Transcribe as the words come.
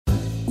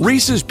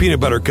Reese's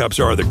Peanut Butter Cups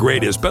are the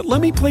greatest, but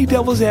let me play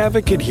devil's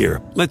advocate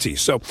here. Let's see.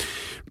 So,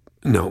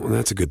 no,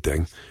 that's a good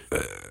thing.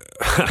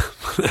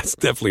 That's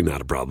definitely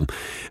not a problem.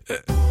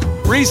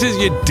 Reese's,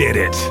 you did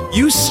it.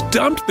 You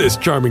stumped this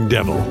charming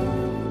devil.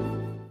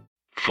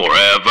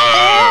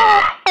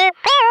 Forever.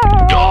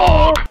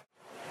 Dog.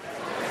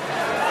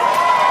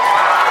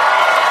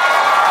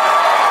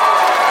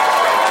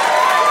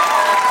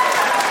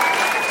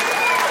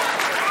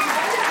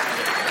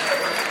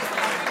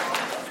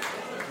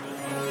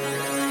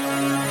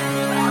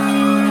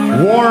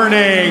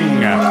 Warning!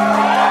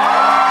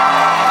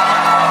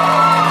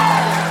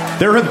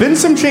 There have been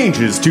some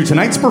changes to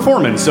tonight's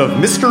performance of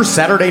Mr.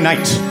 Saturday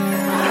Night.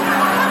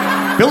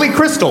 Billy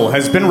Crystal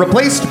has been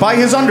replaced by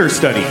his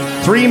understudy,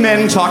 three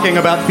men talking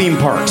about theme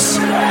parks.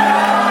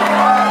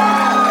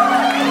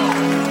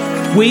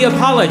 We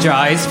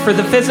apologize for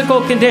the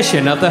physical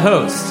condition of the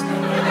hosts.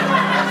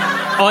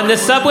 On the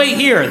subway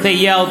here, they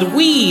yelled,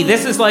 "Wee,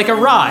 this is like a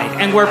ride,"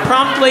 and were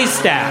promptly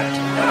stabbed.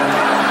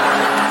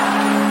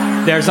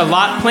 There's a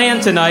lot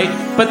planned tonight,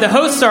 but the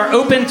hosts are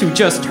open to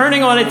just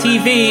turning on a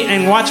TV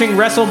and watching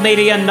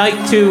WrestleMania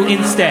Night 2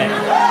 instead.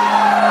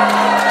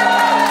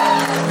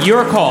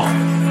 Your call.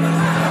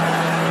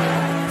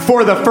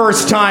 For the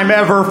first time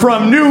ever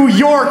from New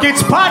York,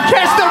 it's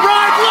Podcast The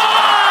Ride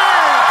Live!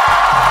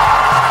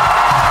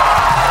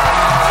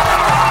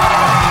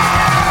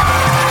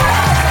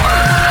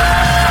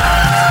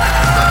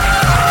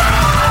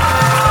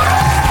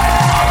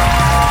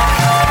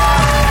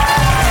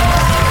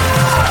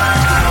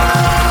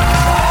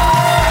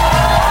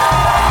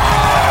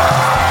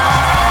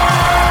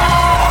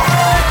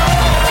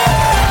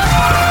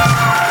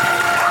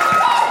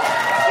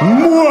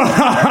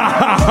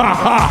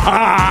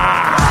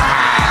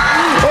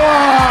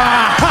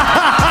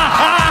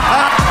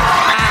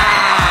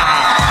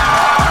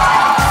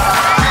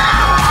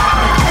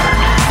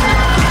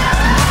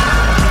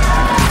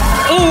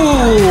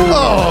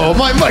 Oh,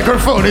 my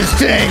microphone is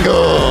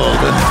tangled.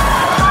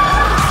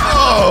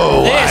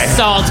 Oh, This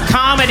salt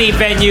comedy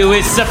venue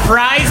is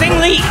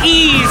surprisingly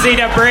easy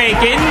to break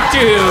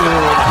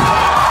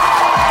into.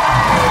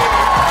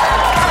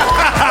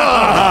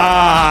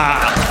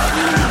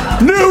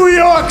 New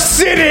York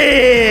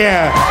City!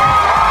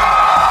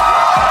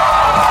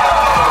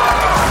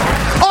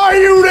 Are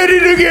you ready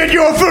to get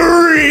your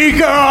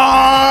freak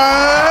on?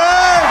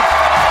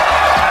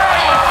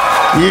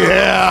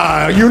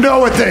 yeah, you know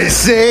what they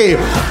say.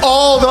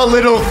 All the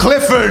little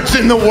Cliffords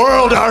in the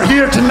world are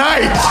here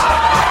tonight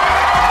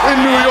in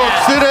New York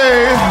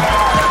City.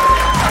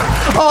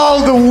 All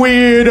the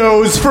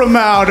weirdos from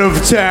out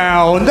of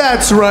town.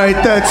 That's right,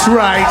 that's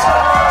right.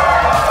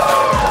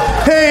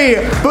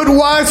 Hey, but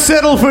why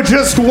settle for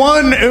just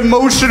one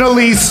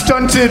emotionally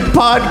stunted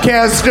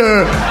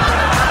podcaster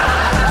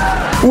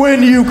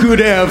when you could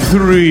have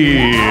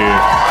three?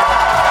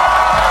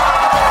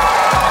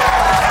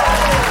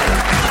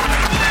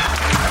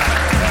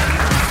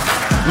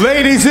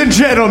 Ladies and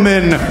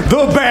gentlemen,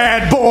 the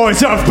bad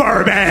boys of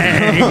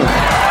Burbank.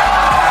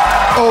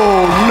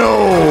 Oh,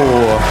 no.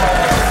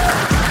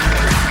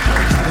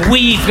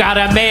 We've got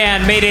a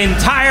man made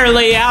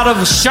entirely out of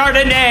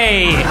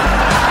Chardonnay.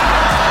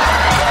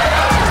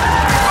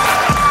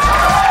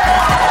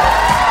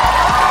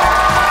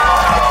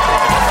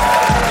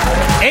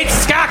 It's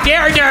Scott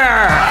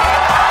Gardner.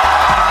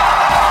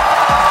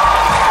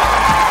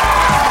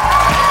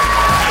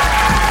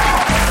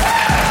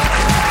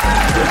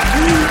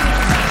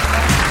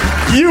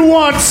 You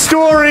want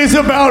stories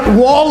about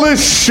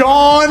Wallace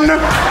Shawn?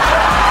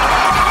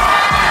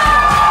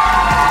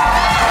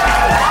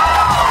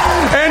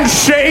 And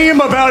shame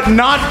about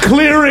not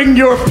clearing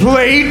your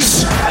plate?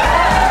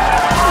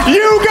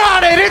 You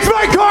got it! It's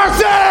Mike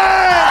Carson!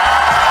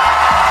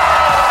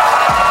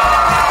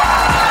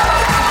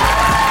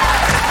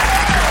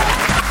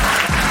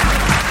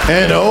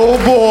 And oh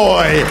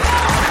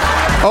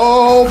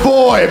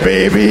boy,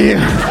 baby.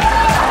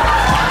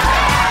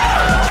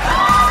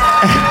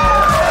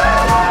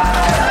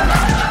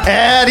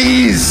 At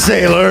ease,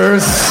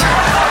 sailors.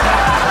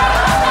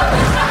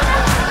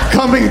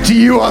 Coming to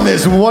you on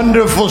this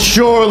wonderful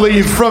shore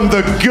leave from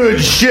the good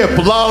ship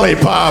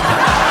Lollipop.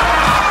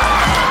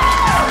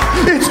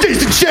 It's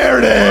Jason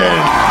Sheridan.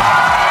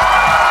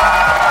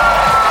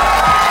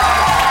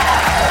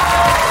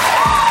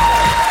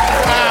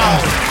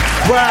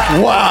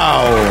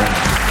 Wow.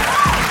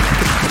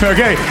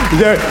 Okay,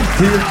 we're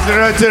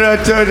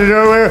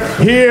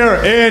here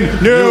in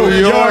New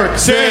York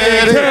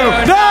City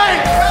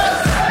tonight!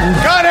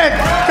 Got it!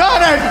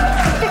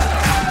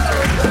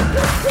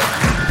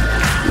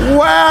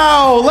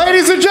 Wow!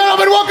 Ladies and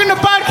gentlemen, welcome to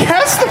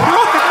Podcast The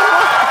Ride.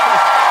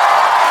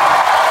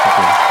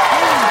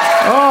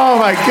 Oh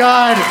my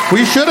God.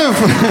 We should have.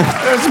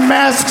 Those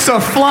masks are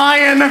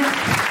flying.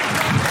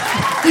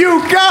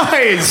 You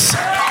guys!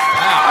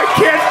 I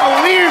can't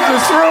believe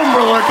this room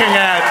we're looking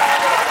at.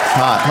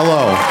 Hot.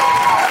 Hello.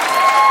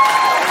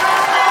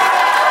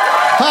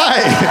 Hi.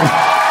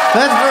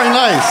 That's very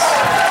nice.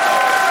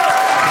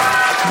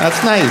 That's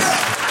nice.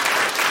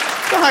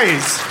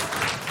 Guys,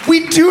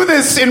 We do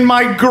this in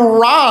my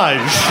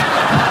garage.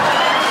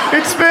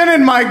 It's been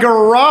in my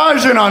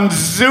garage and on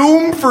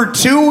Zoom for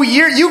 2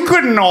 years. You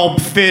couldn't all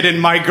fit in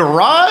my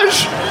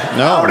garage.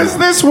 No. How does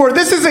this work?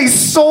 This is a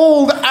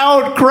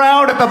sold-out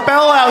crowd at the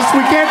Bell House.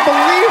 We can't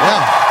believe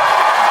it.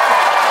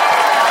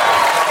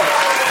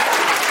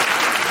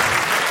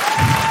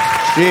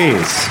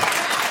 Jeez.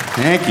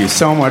 Thank you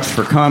so much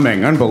for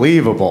coming.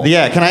 Unbelievable.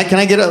 Yeah, can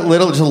I get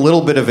just a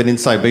little bit of an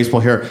inside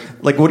baseball here?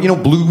 Like what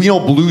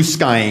blue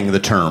skying the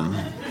term.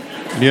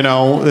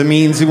 It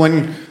means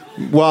when.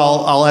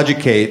 Well, I'll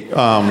educate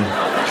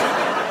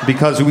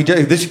because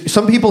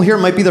some people here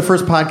might be the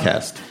first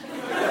podcast.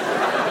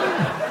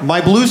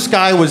 My blue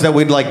sky was that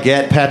we'd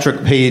get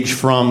Patrick Page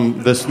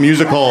from this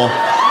musical,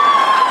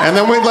 and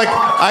then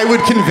I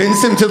would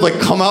convince him to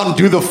come out and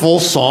do the full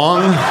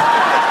song,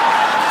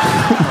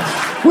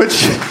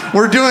 which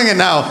we're doing it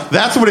now.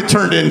 That's what it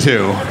turned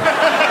into.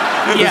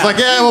 It's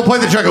we'll play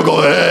the track. We'll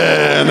go,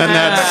 and then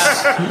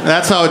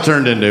that's how it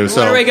turned into. So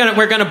what are we gonna?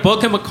 We're gonna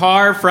book him a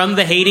car from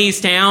the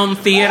Hadestown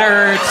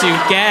Theater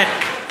to get.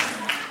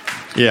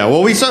 Yeah,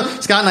 well,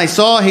 Scott and I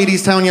saw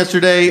Hadestown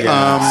yesterday. Yes.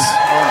 Oh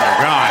my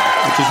God,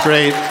 which is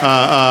great.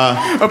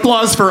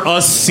 Applause for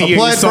us seeing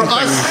something. For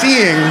us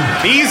seeing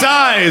these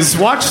eyes.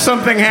 Watch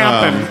something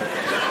happen.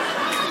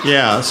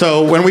 Yeah,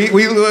 so when it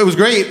was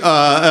great,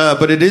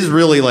 but it is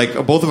really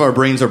both of our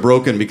brains are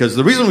broken because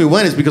the reason we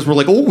went is because we're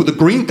the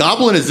Green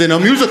Goblin is in a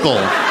musical.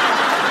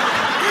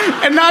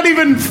 And not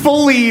even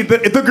fully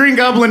the Green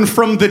Goblin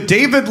from the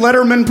David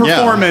Letterman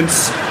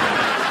performance.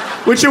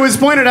 Yeah. Which it was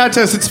pointed out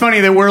to us, it's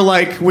funny that we're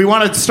we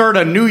want to start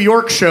a New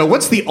York show.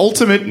 What's the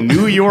ultimate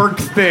New York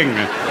thing?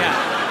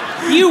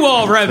 Yeah. You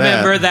all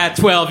remember that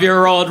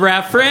 12-year-old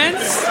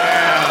reference?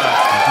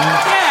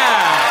 Yeah.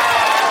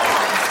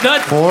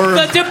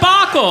 The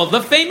debacle,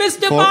 the famous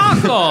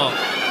debacle.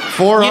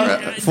 For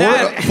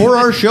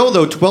our show,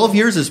 though, 12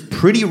 years is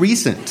pretty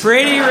recent.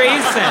 Pretty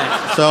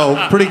recent.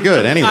 So, pretty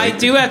good, anyway. I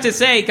do have to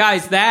say,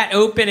 guys, that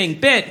opening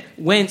bit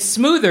went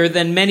smoother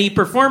than many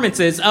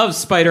performances of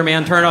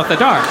Spider-Man Turn Off the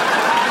Dark.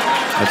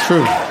 That's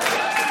true.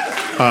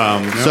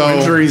 No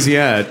injuries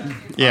yet.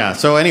 Yeah,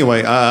 so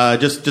anyway,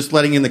 just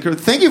letting in the crew.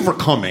 Thank you for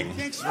coming.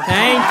 Thank you.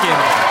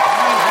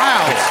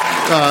 Wow.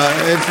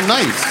 It's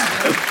nice.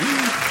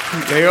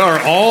 They are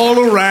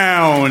all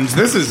around.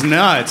 This is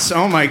nuts.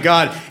 Oh my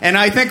God. And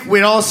I think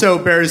we'd also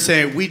bear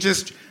saying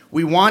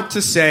we want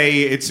to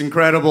say it's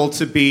incredible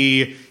to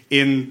be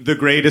in the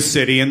greatest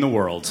city in the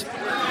world.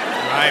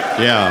 Right?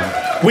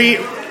 Yeah. We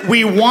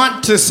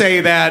want to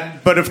say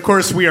that, but of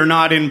course we are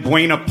not in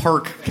Buena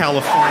Park,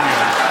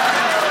 California.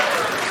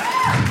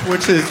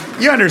 Which is,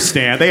 you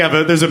understand,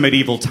 there's a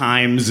medieval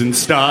times and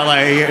stuff,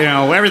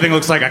 everything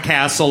looks like a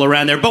castle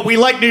around there. But we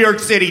like New York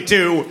City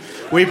too.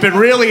 We've been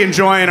really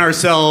enjoying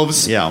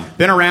ourselves. Yeah.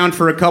 Been around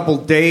for a couple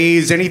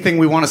days. Anything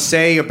we want to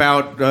say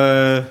about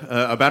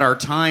our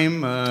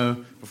time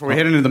before we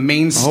head into the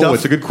main stuff? Oh,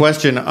 it's a good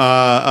question.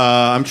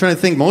 I'm trying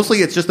to think. Mostly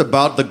it's just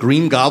about the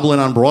Green Goblin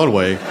on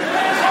Broadway.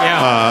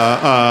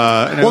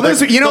 Yeah. Well, there's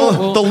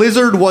the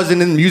lizard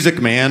wasn't in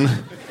Music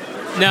Man.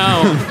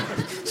 No.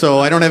 So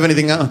I don't have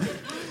anything else.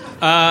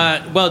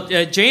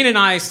 Jane and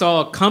I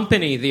saw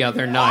Company the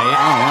other night. Oh,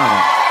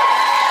 wow.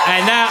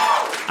 And that,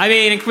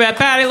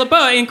 Patti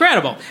LaBeouf,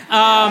 incredible.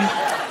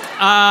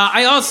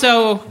 I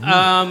also,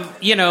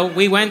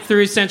 we went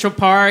through Central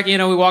Park. We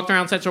walked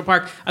around Central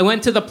Park. I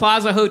went to the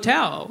Plaza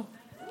Hotel.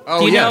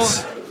 Oh,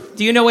 yes.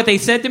 Do you know what they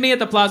said to me at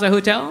the Plaza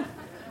Hotel?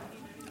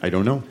 I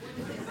don't know.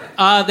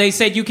 They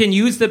said you can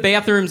use the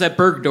bathrooms at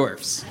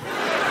Bergdorf's.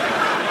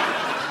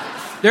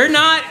 They're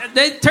not.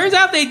 It turns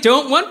out they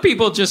don't want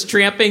people just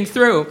tramping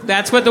through.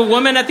 That's what the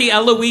woman at the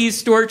Eloise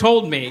store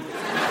told me.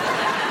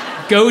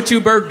 Go to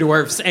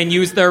Bergdorf's and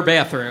use their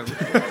bathroom.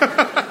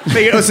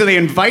 So they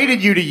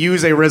invited you to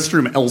use a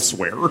restroom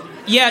elsewhere.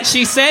 Yeah,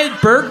 she said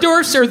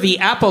Bergdorf's or the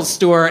Apple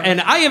store,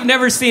 and I have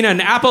never seen an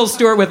Apple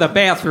store with a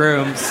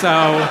bathroom,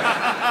 so...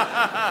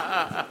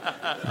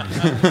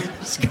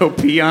 Just go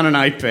pee on an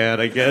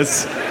iPad, I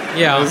guess.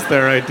 Yeah. That was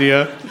their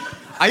idea.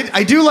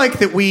 I do like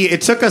that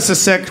it took us a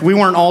sec, we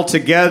weren't all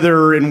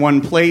together in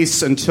one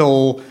place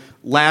until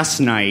last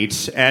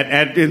night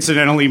at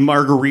incidentally,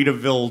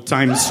 Margaritaville,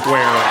 Times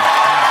Square.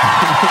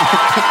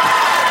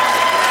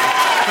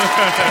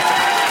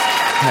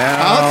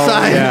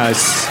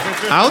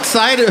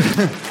 Outside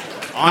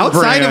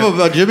of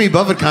a Jimmy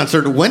Buffett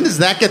concert, when does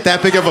that get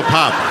that big of a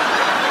pop?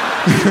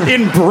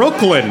 In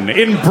Brooklyn,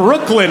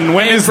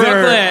 when is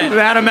there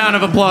that amount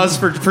of applause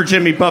for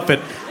Jimmy Buffett?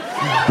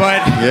 But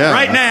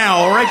right fucking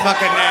now.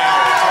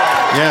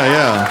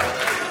 Yeah.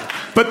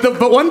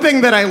 But one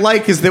thing that I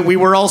like is that we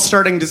were all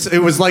starting to.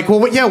 It was like, well,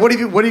 what have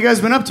you guys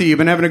been up to? You've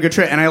been having a good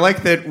trip, and I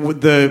like that.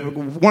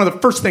 One of the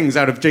first things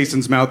out of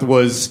Jason's mouth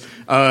was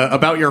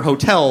about your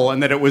hotel,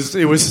 and that it was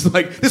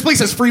like, this place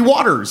has free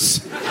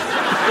waters.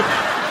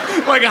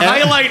 Like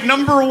highlight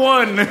number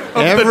one of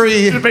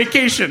the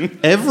vacation.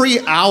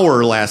 Every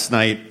hour last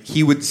night,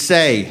 he would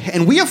say,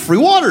 "And we have free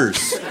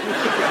waters."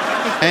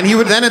 And he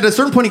would then, at a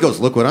certain point, he goes,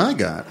 "Look what I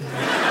got."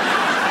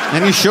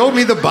 And he showed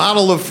me the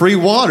bottle of free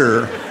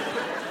water.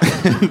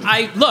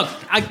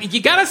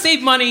 You gotta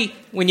save money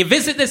when you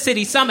visit the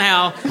city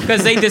somehow,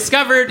 because they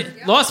discovered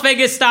Las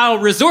Vegas style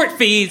resort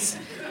fees,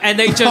 and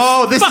they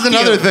just this is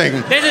another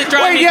thing. They just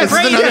drive me This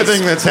crazy. is another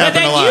thing that's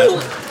happened a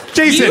lot.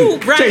 You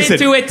ran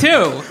into it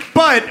too.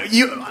 But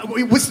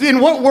in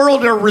what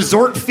world are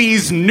resort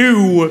fees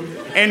new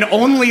and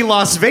only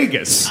Las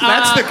Vegas?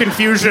 That's the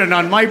confusion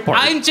on my part.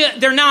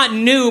 They're not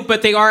new,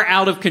 but they are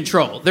out of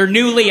control. They're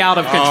newly out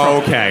of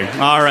control. Okay.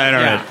 All right.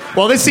 Yeah.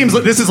 Well, this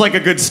is like a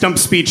good stump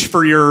speech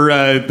for your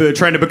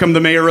trying to become the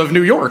mayor of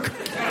New York.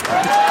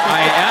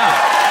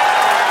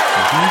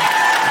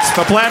 It's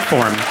the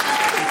platform.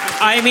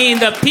 I mean,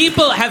 the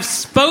people have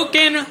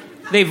spoken.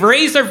 They've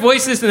raised their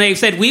voices and they've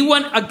said, we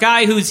want a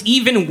guy who's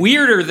even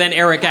weirder than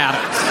Eric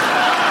Adams.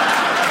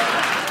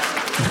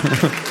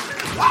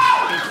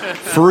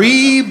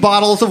 Free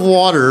bottles of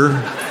water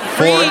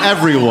for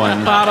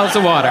everyone. Bottles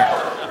of water.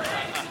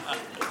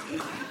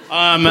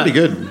 Pretty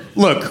good.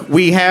 Look,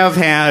 we have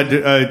had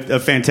a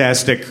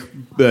fantastic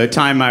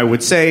time, I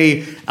would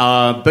say.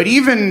 But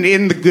even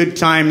in the good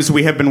times,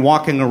 we have been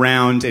walking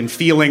around and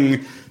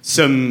feeling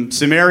some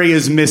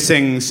areas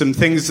missing, some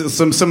things,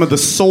 some of the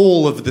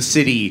soul of the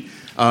city.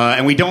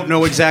 And we don't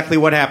know exactly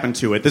what happened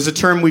to it. There's a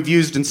term we've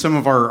used in some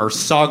of our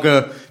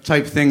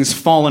saga-type things,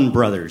 fallen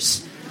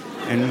brothers.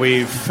 And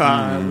we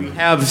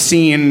have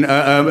seen,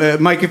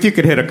 Mike, if you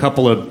could hit a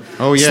couple of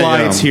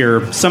slides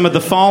here. Some of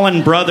the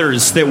fallen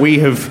brothers that we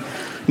have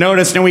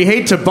noticed. And we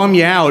hate to bum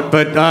you out,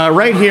 but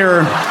right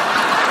here...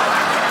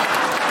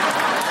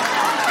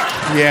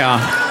 Yeah.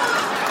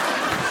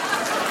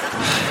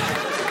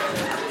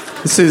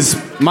 This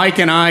is Mike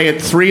and I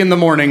at 3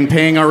 a.m.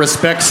 paying our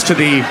respects to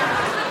the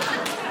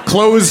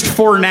closed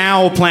for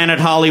now Planet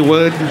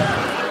Hollywood.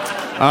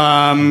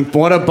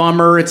 What a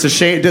bummer. It's a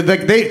shame.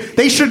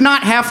 They should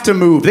not have to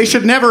move. They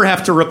should never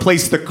have to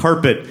replace the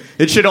carpet.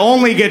 It should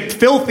only get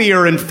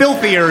filthier and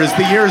filthier as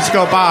the years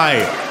go by.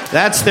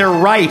 That's their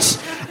right.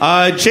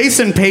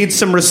 Jason paid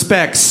some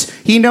respects.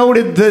 He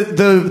noted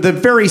the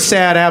very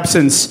sad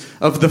absence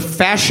of the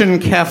Fashion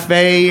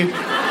Cafe.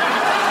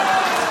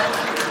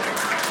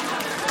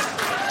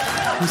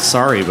 I'm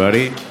sorry,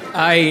 buddy.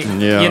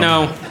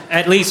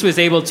 At least was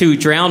able to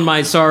drown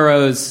my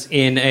sorrows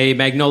in a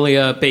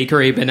Magnolia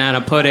Bakery banana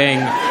pudding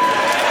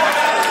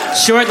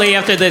shortly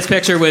after this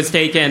picture was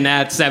taken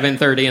at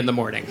 7:30 in the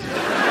morning.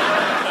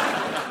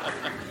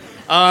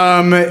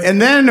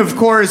 And then, of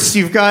course,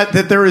 you've got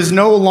that there is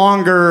no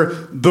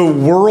longer the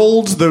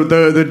World,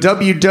 the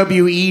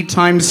WWE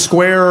Times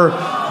Square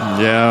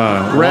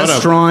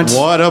restaurant.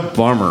 What a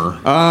bummer.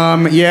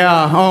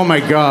 Oh, my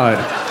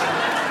God.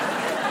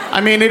 I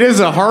mean, it is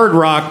a Hard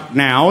Rock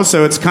now,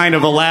 so it's kind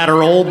of a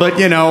lateral, but,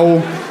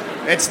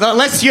 it's not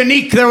less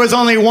unique. There was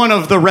only one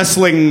of the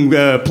wrestling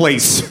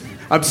place.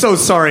 I'm so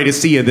sorry to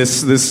see you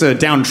this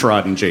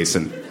downtrodden,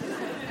 Jason.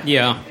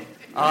 Yeah.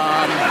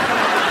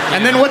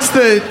 And then what's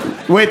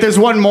wait, there's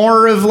one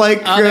more of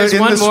like... there's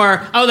one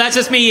more. Oh, that's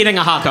just me eating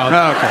a hot dog.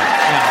 Oh, okay.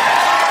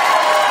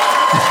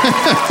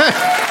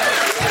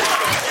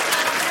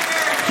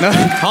 Yeah.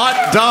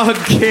 Hot Dog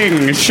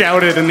King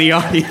shouted in the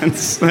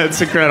audience. That's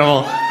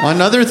incredible.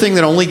 Another thing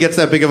that only gets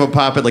that big of a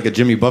pop at like a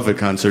Jimmy Buffett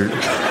concert.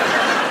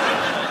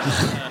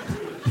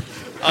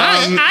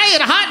 I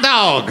ate a hot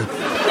dog.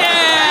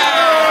 Yeah.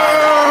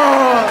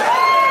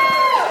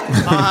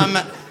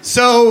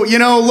 So,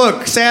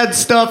 look, sad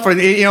stuff,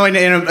 and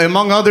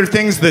among other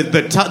things,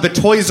 the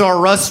Toys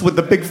R Us with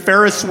the big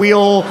Ferris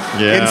wheel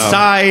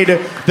inside.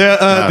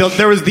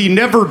 There was the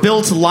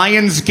never-built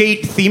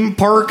Lionsgate theme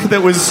park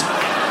that was...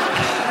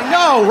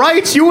 No,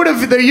 right? You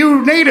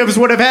natives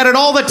would have had it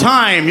all the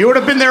time. You would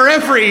have been there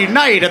every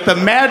night at the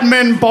Mad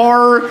Men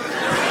bar,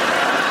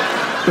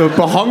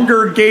 the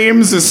Hunger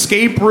Games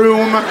escape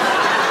room.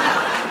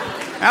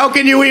 How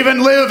can you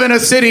even live in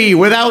a city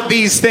without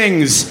these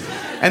things?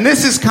 And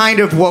this is kind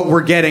of what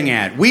we're getting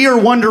at. We are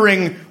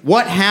wondering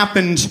what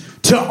happened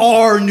to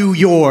our New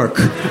York.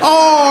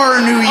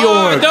 Our New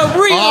York. The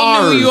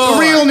real New York. The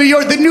real New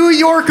York. The New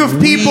York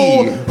of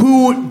people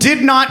who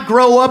did not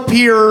grow up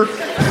here,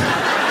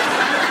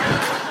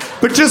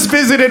 but just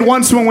visited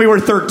once when we were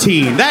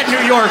 13. That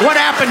New York, what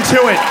happened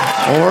to it?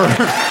 Or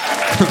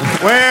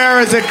where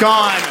has it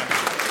gone?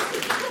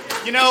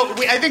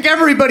 I think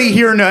everybody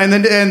here knows,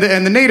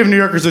 and the native New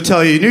Yorkers will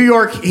tell you, New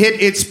York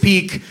hit its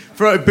peak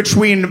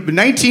between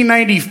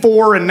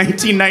 1994 and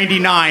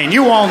 1999.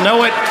 You all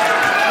know it.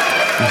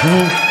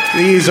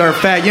 These are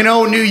fat.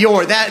 New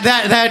York.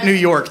 That New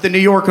York. The New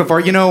York of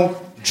our,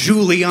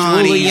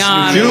 Giuliani.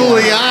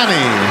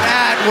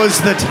 That was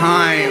the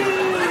time.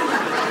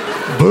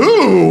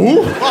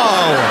 Boo!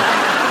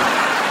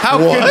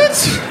 Whoa.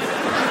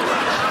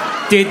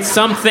 What? Did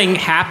something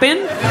happen?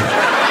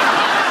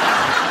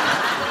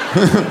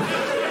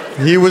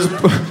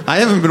 I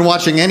haven't been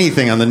watching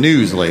anything on the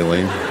news lately.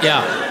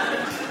 Yeah.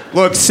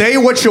 Look, say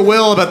what you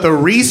will about the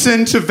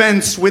recent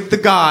events with the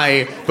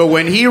guy, but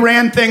when he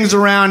ran things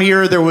around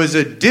here, there was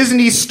a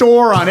Disney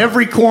store on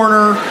every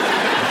corner.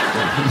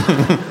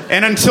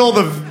 And until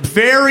the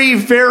very,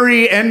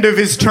 very end of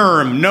his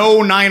term, no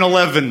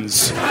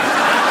 9/11s.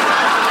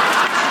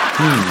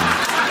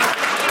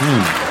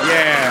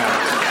 Yeah.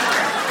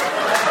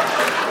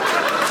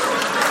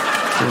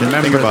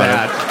 Remember about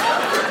that.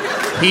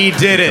 He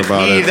did it.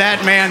 about it.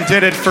 That man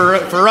did it for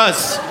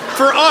us.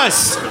 For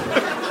us.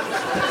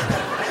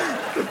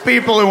 The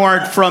people who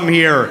aren't from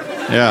here.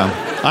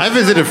 Yeah. I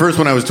visited first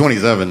when I was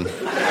 27.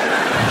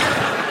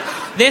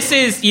 This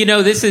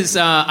is,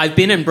 I've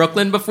been in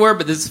Brooklyn before,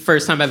 but this is the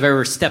first time I've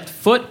ever stepped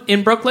foot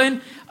in Brooklyn.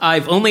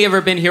 I've only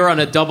ever been here on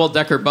a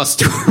double-decker bus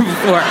tour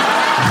before,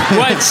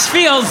 which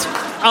feels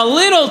a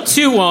little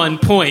too on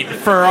point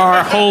for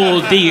our whole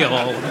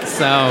deal.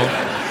 So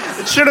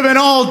It should have been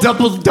all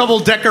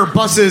double-decker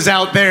buses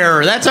out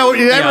there. That's how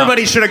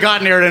everybody should have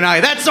gotten here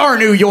tonight. That's our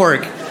New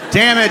York.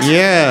 Damn it.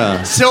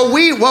 Yeah. So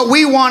what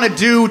we want to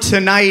do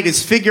tonight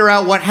is figure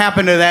out what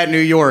happened to that New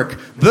York.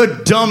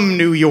 The dumb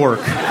New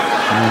York.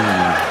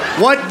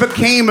 What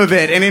became of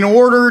it? And in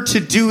order to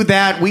do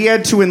that, we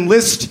had to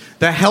enlist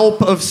the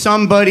help of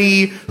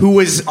somebody who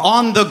was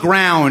on the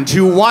ground,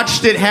 who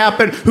watched it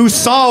happen, who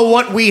saw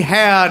what we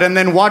had, and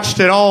then watched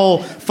it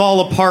all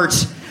fall apart.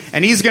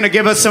 And he's going to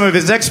give us some of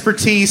his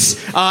expertise.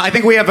 I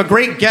think we have a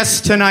great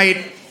guest tonight.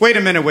 Wait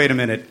a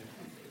minute.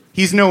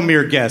 He's no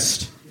mere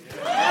guest.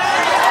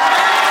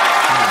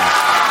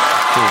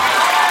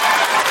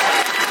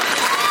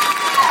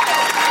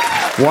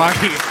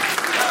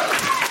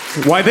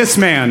 Why this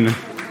man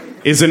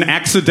is an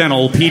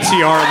accidental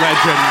PTR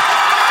legend.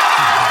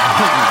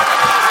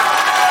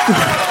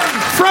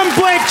 From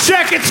Blank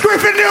Check, it's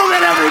Griffin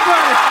Newman,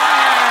 everybody!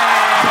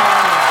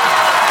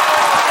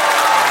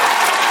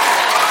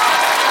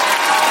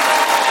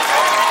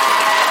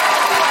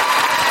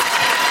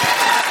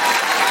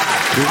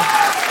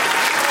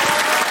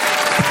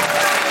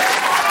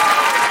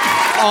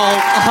 All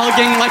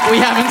hugging like we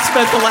haven't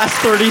spent the last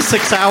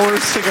 36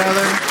 hours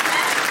together.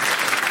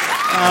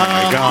 Oh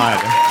my God.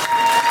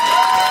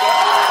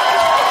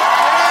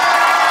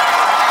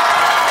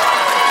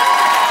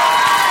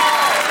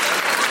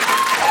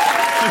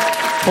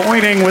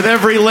 Pointing with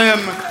every limb.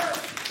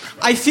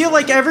 I feel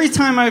like every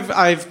time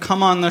I've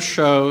come on the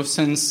show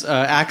since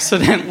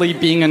accidentally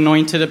being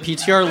anointed a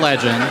PTR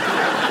legend,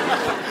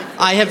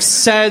 I have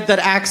said that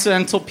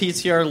accidental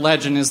PTR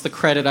legend is the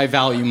credit I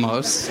value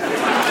most.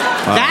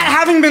 That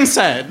having been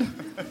said,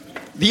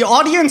 the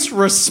audience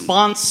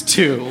response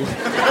to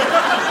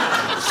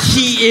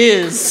he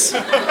is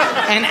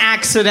an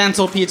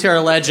accidental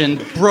PTR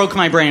legend broke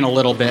my brain a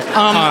little bit.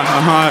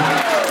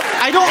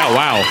 I don't. Oh,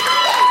 wow.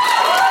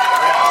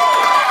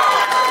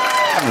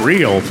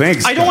 Real,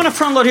 thanks. I don't want to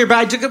front load here,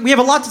 but we have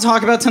a lot to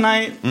talk about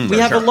tonight. We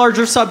have a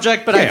larger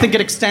subject, but I think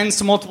it extends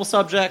to multiple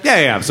subjects.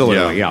 Yeah,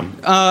 absolutely, yeah.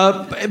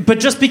 But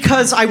just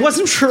because I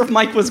wasn't sure if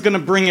Mike was going to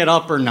bring it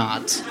up or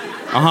not.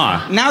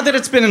 Now that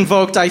it's been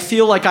invoked, I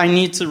feel like I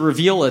need to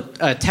reveal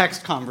a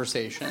text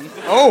conversation.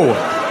 Oh.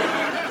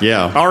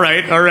 Yeah. All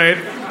right.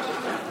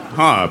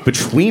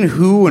 Between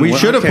who and We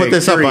should have put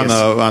this curious.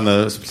 up on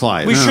the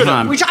slide. We should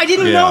have. Which I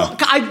didn't Yeah. know.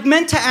 I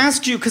meant to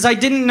ask you because I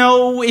didn't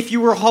know if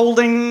you were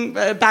holding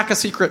back a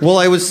secret. Well,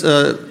 I was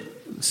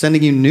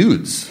sending you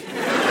nudes.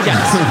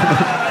 Yes.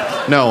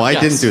 No, I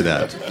Yes. didn't do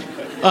that.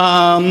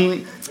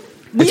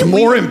 It's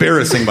more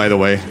embarrassing, by the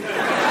way.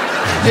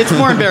 It's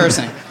more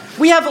embarrassing.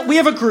 We have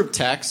a group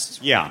text.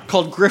 Yeah.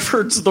 Called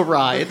Grifford's the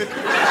Ride.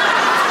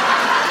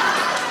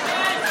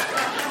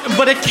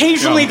 But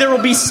occasionally there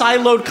will be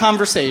siloed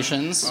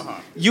conversations.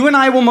 You and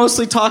I will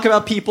mostly talk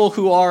about people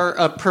who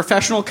are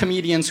professional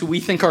comedians who we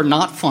think are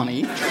not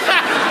funny.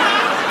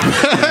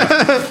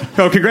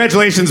 Oh,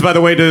 congratulations, by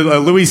the way, to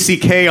Louis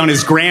C.K. on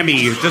his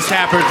Grammy. Just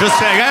happened. Just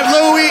saying.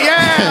 Louis,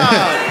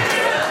 yeah!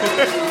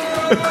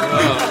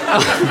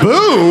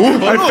 Boo!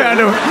 I found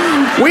him.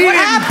 We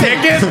didn't pick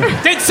it.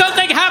 did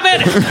something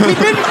happen?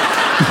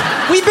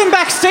 We've been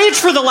backstage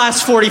for the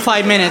last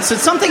 45 minutes. Did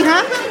something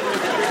happen?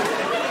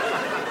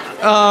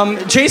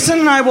 Jason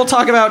and I will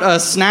talk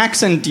about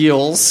snacks and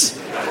deals.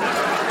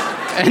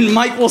 And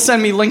Mike will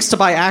send me links to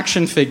buy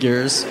action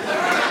figures.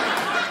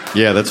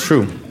 Yeah, that's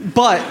true.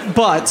 But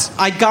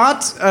I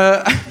got,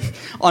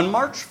 on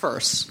March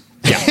 1st,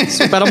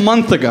 so about a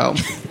month ago.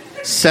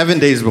 7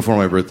 days before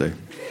my birthday.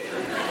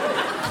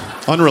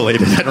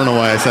 Unrelated. I don't know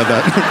why I said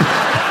that.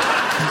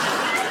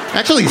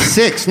 Actually,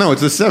 6. No,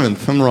 it's the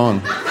 7th. I'm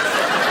wrong.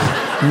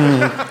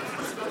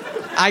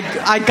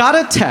 I got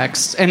a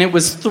text, and it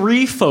was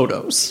 3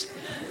 photos.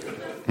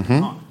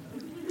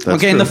 That's Okay,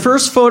 true. and the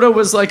first photo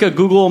was like a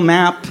Google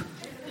map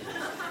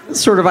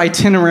sort of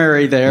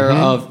itinerary there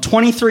of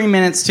 23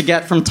 minutes to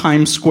get from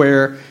Times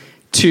Square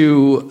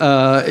to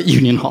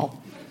Union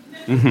Hall.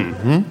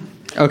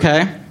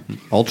 Okay?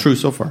 All true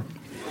so far.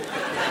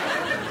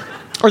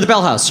 Or the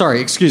Bell House,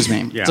 sorry, excuse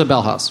me. Yeah. It's a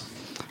Bell House.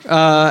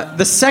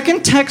 The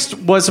second text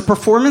was a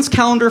performance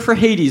calendar for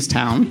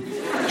Hadestown.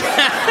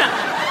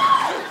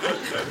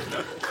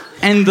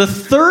 And the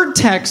third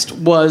text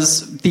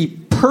was the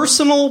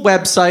personal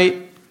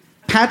website,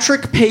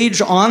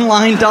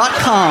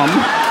 patrickpageonline.com,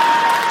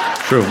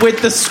 True.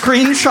 with the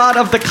screenshot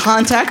of the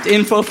contact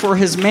info for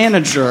his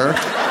manager.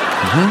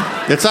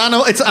 It's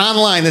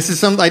online. This is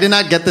some. I did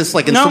not get this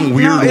like in some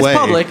weird it's way.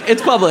 public.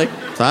 It's public.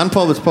 It's on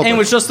public. And it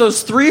was just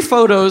those 3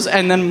 photos,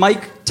 and then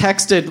Mike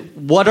texted,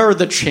 "What are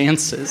the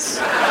chances?"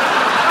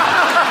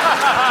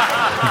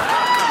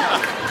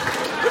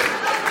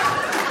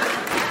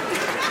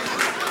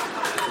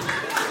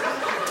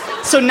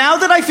 So now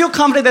that I feel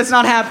confident that's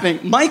not happening,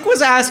 Mike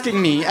was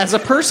asking me, as a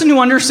person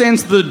who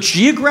understands the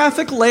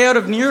geographic layout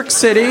of New York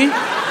City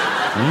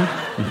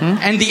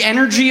and the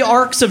energy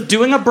arcs of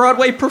doing a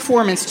Broadway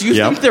performance, do you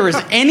think there is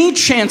any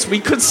chance we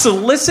could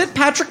solicit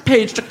Patrick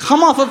Page to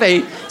come off of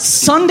a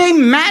Sunday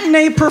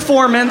matinee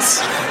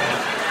performance?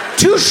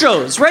 2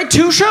 shows, right?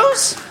 2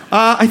 shows?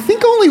 I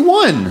think only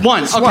one.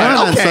 One.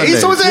 Okay,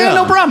 so it's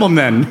no problem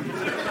then.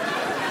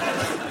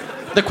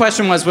 The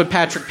question was, would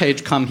Patrick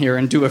Page come here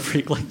and do a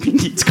Freak Like Me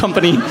Needs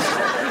Company?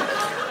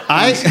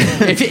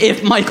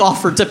 If Mike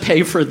offered to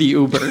pay for the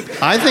Uber.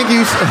 I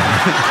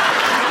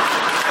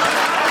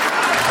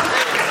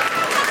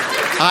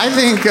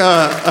think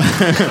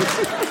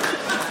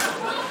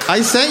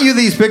I sent you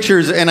these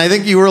pictures, and I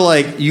think you were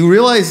like, you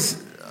realize,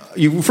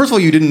 first of all,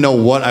 you didn't know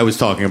what I was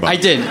talking about. I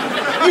didn't.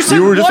 You said,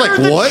 You were just what like,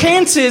 are the what?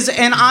 chances?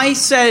 And I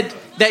said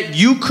that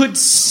you could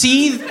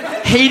see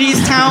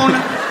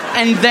Hadestown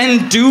and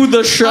then do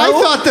the show. I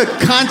thought the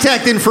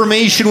contact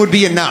information would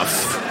be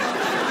enough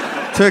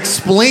to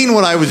explain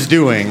what I was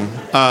doing.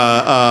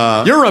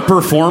 You're a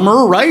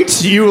performer,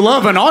 right? You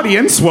love an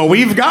audience. Well,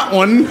 we've got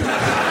one.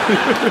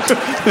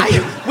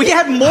 We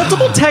had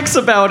multiple texts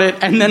about it,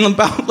 and then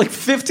about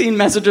 15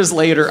 messages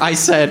later, I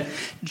said,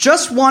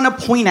 just want to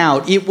point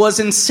out, it was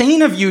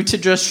insane of you to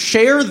just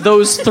share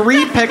those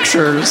 3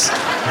 pictures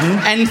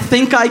and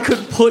think I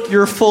could put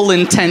your full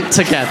intent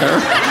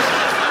together.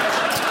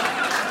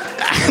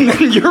 And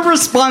then your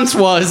response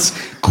was,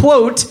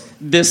 quote,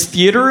 "This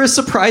theater is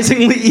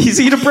surprisingly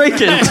easy to break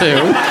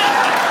into."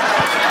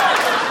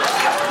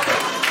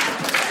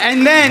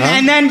 And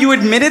then you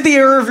admitted the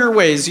error of your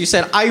ways. You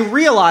said, "I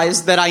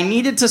realized that I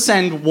needed to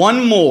send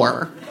one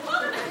more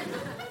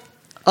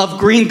of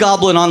Green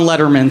Goblin on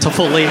Letterman to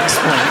fully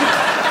explain."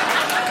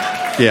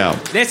 Yeah.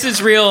 This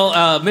is real,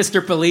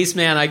 Mr.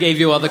 Policeman. I gave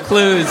you all the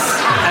clues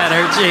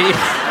energy.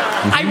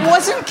 I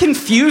wasn't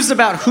confused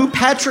about who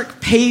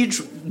Patrick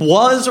Page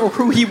was or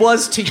who he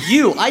was to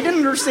you. I didn't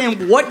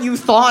understand what you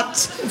thought.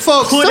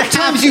 Folks, could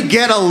sometimes happen. you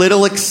get a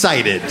little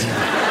excited.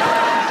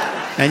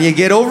 And you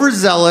get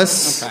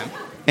overzealous. Okay.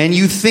 And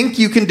you think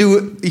you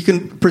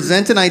can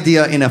present an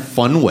idea in a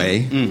fun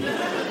way.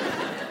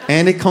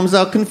 And it comes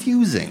out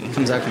confusing.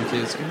 Comes out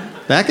confused.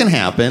 That can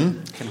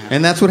happen.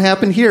 And that's what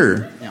happened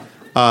here.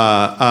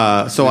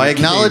 Yeah. So I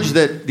acknowledge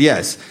that,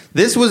 yes,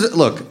 this was,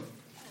 look,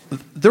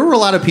 there were a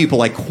lot of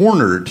people I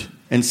cornered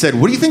and said,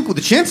 what do you think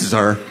the chances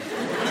are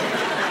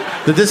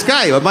that this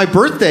guy, at my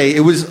birthday,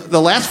 it was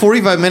the last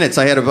 45 minutes,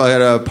 I had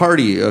a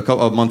party a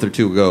month or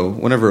 2 ago,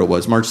 whenever it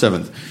was, March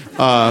 7th.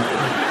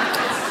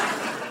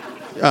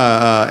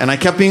 And I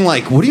kept being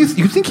like, what do you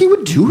think he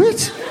would do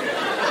it?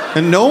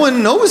 And no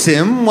one knows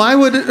him. Why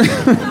would it?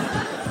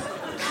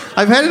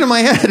 I've had it in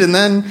my head, and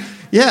then,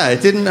 yeah,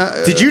 it didn't.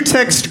 Did you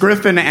text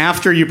Griffin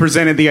after you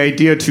presented the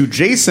idea to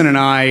Jason and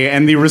I,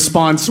 and the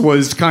response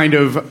was kind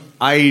of,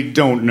 I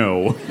don't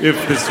know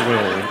if this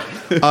will.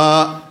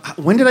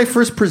 When did I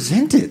first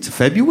present it?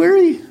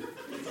 February?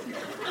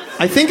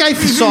 I think I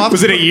saw.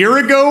 Was it a year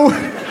ago?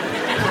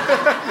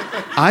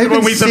 I've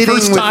been The sitting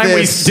first with time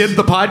this. we did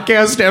the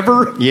podcast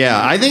ever? Yeah,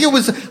 I think it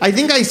was. I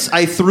think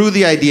I threw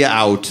the idea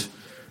out,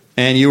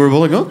 and you were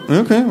both like, "Oh,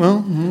 okay,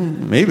 well,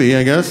 maybe,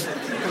 I guess."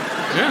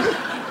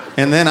 Yeah.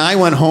 And then I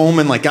went home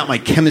and got my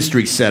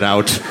chemistry set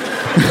out,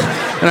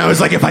 and I was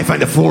like, "If I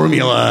find a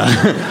formula,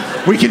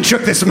 we can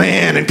trick this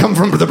man and come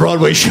from the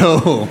Broadway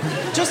show."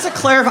 Just to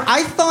clarify,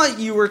 I thought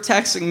you were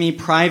texting me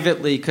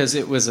privately because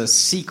it was a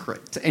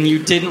secret and you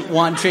didn't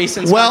want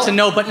Jason and Scott to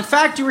know. But in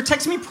fact, you were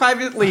texting me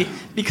privately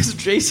because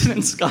Jason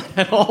and Scott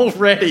had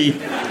already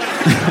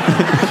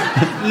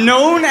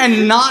known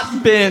and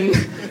not been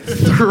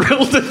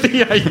thrilled at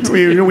the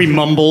idea. We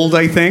mumbled,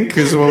 I think,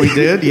 is what we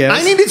did, yes.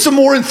 I needed some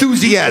more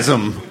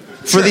enthusiasm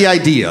for the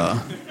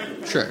idea.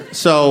 Sure.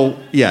 So,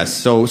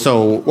 yes, Well,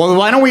 Well,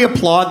 why don't we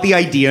applaud the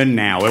idea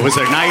now? It was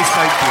a nice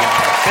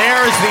idea.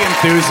 There's the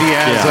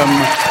enthusiasm.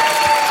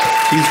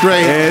 Yeah. He's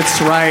great.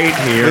 It's right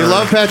here. We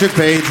love Patrick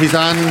Page. He's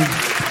on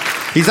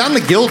the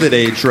Gilded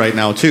Age right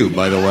now, too,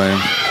 by the way.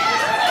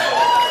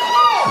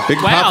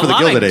 Big Wow, pop for the a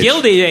lot Gilded of Age.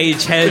 Gilded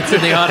Age heads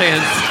in the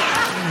audience.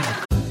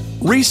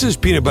 Reese's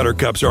peanut butter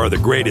cups are the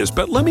greatest,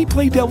 but let me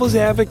play devil's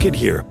advocate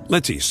here.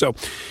 Let's see. So,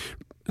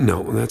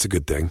 no, that's a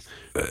good thing.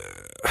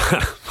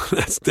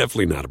 That's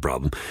definitely not a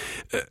problem.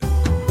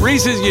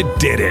 Reese's, you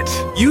did it.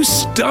 You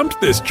stumped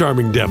this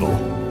charming devil.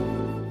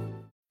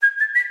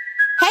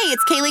 Hey,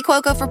 it's Kaylee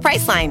Cuoco for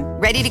Priceline.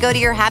 Ready to go to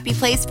your happy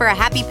place for a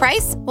happy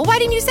price? Well, why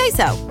didn't you say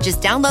so?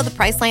 Just download the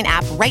Priceline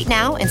app right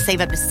now and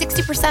save up to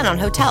 60% on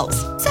hotels.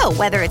 So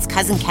whether it's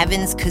Cousin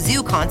Kevin's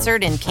Kazoo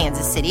Concert in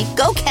Kansas City,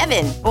 go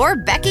Kevin, or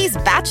Becky's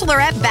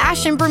Bachelorette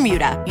Bash in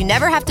Bermuda, you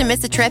never have to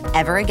miss a trip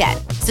ever again.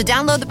 So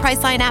download the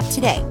Priceline app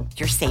today.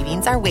 Your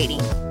savings are waiting.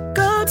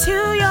 Go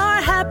to your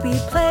happy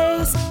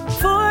place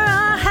for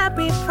a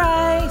happy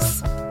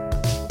price.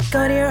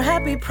 Go to your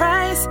happy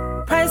price,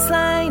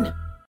 Priceline.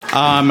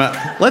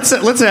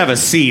 Let's have a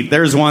seat.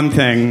 There's one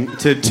thing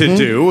to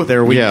do.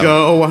 There we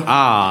go.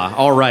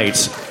 All right.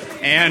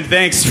 And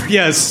thanks.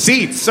 Yes,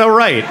 seats. So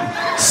right.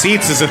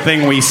 Seats is a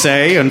thing we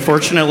say,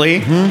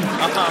 unfortunately.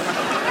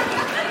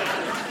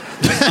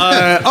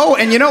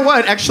 And you know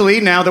what? Actually,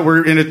 now that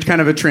we're in a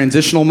kind of a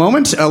transitional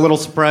moment, a little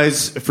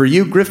surprise for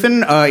you,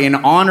 Griffin. In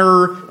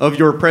honor of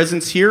your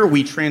presence here,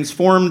 we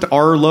transformed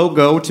our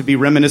logo to be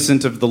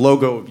reminiscent of the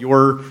logo of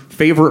your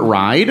favorite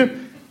ride.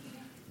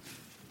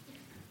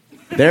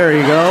 There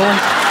you go.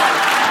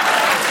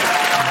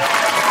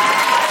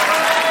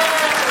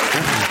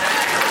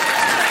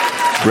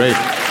 Great.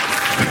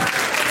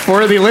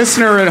 For the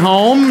listener at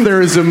home,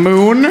 there is a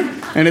moon,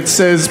 and it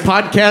says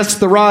Podcast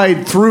the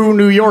Ride Through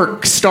New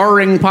York,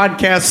 starring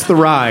Podcast the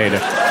Ride.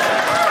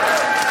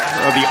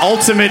 The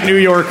ultimate New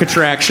York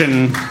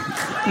attraction.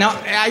 Now,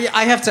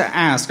 I have to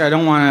ask, I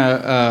don't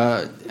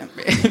want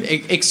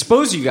to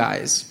expose you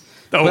guys,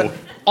 but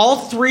all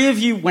three of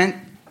you went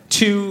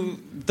to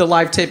the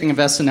live taping of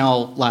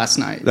SNL last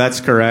night.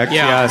 That's correct.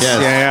 Yeah. Yes.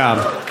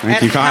 Yeah.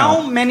 Thank you,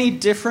 Kyle. How many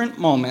different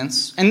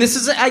moments, and this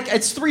is,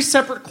 it's three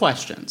separate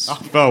questions.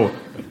 Oh.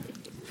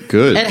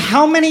 Good. At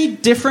how many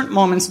different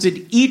moments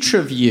did each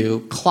of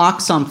you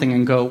clock something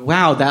and go,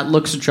 wow, that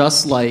looks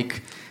just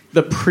like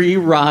the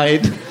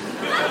pre-ride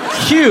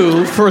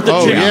cue for the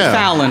Jimmy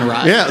Fallon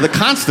ride? Yeah,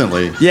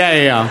 constantly.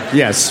 Yeah.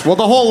 Yes. Well,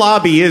 the whole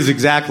lobby is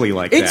exactly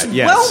like It's that.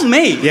 Yes. well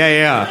made.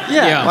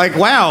 Yeah. Like,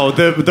 wow,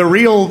 the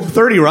real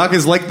 30 Rock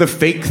is like the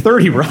fake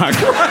 30 Rock.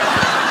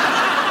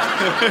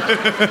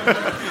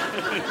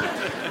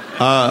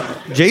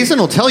 Jason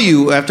will tell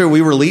you after when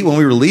we were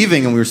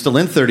leaving and we were still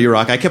in 30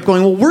 Rock, I kept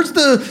going, well, where's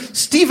the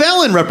Steve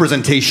Allen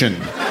representation?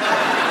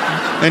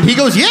 And he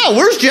goes, yeah,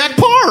 where's Jack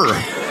Parr?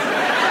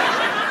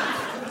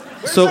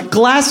 So a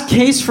glass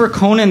case for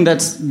Conan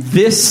that's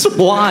this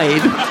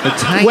wide,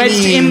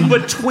 wedged in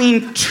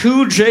between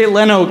two Jay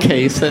Leno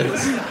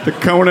cases. The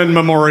Conan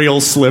Memorial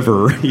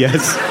Sliver,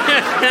 yes.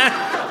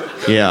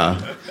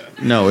 Yeah.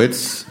 No, it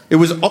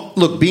was,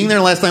 look, being there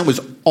last night was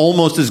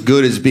almost as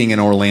good as being in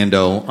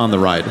Orlando on the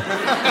ride.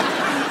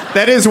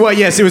 That is what,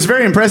 yes, it was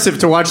very impressive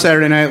to watch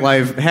Saturday Night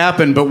Live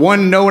happen, but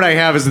one note I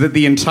have is that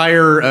the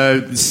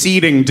entire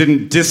seating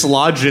didn't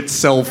dislodge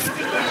itself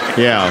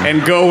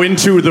and go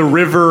into the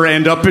river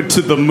and up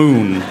into the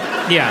moon.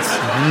 Yes.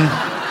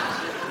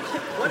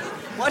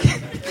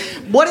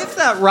 What if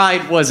that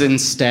ride was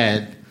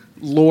instead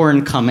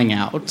Lorne coming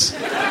out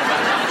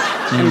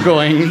and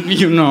going,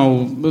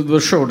 the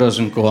show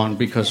doesn't go on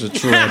because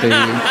it's ready.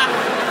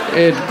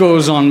 It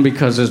goes on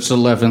because it's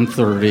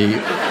 11:30.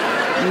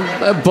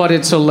 But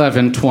it's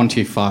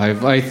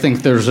 11:25. I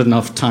think there's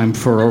enough time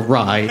for a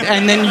ride.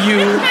 And then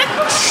you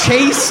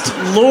chased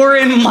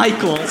Lorne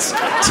Michaels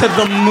to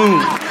the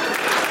moon.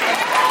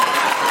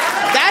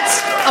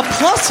 That's a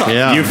plus-up.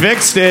 Yeah. You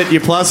fixed it.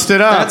 You plussed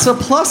it up. That's a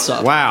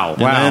plus-up. Wow.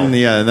 And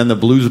then the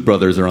Blues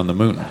Brothers are on the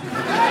moon.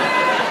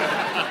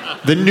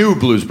 The new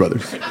Blues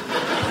Brothers.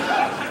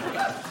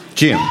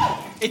 Jim.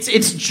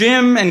 It's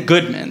Jim and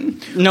Goodman.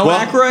 No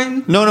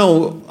Aykroyd?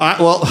 No.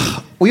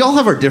 We all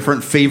have our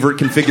different favorite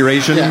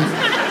configuration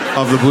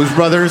of the Blues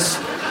Brothers.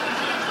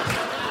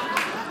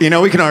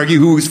 We can argue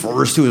who's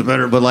first, who's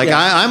better, but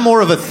I'm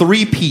more of a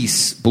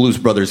three-piece Blues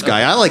Brothers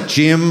guy. I like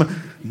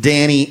Jim,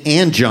 Danny,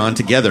 and John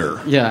together.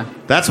 Yeah.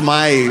 That's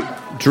my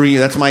dream.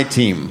 That's my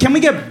team. Can we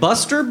get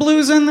Buster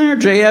Blues in there?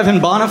 J. Evan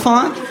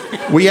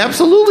Bonifant? We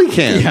absolutely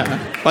can.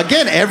 Yeah.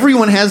 Again,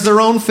 everyone has their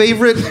own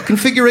favorite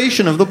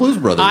configuration of the Blues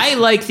Brothers. I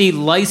like the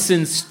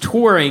licensed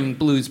touring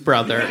Blues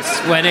Brothers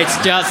when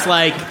it's just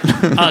like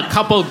a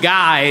couple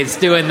guys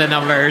doing the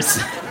numbers.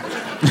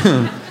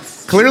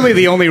 Clearly,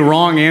 the only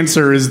wrong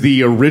answer is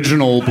the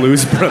original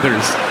Blues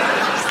Brothers.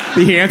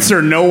 The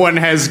answer no one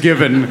has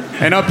given,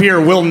 and up here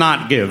will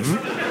not give.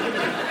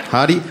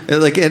 How do you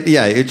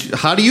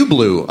how do you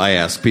blue? I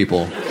ask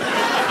people.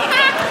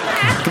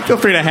 Feel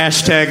free to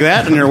hashtag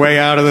that on your way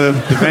out of the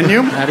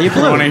venue. How do you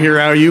blue? I want to hear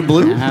how you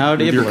blue. How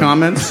do you your blue?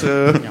 comments.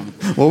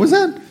 What was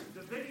that?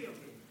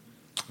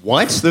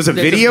 What? There's a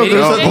video.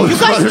 video game? You guys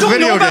Brothers don't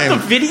video know about game. the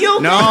video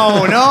game?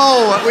 No,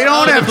 we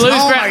don't have. The Blues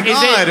oh my Is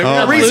God! it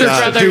Oh the my Blues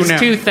God. Brothers Do now.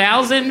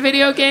 2000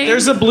 video game?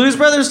 There's a Blues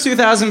Brothers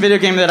 2000 video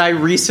game that I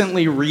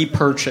recently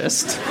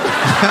repurchased.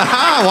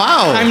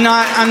 Wow. I'm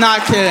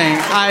not kidding.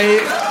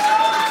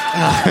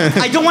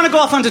 I don't want to go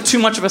off onto too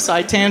much of a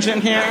side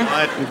tangent here.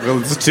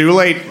 It's too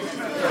late.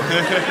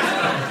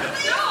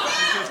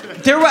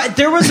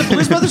 There was a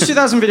Blues Brothers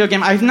 2000 video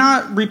game. I've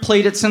not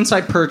replayed it since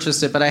I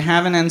purchased it, but I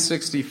have an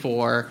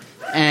N64,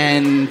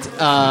 and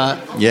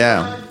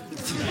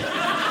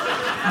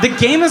the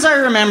game, as I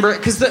remember,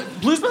 because the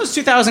Blues Brothers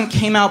 2000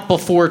 came out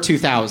before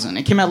 2000.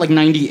 It came out like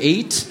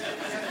 98,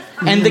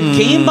 and the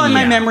game, by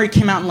my memory,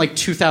 came out in like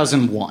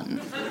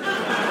 2001.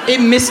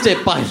 It missed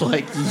it by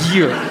like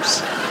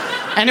years.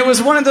 And it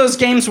was one of those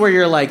games where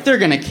you're like, they're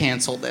going to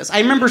cancel this. I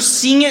remember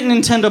seeing it in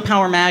Nintendo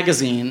Power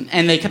Magazine,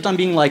 and they kept on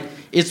being like,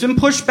 it's been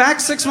pushed back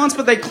 6 months,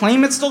 but they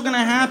claim it's still going to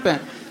happen.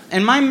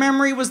 And my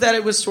memory was that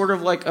it was sort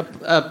of like a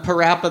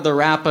Parappa the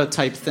Rappa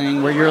type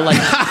thing where you're like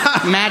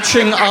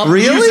matching up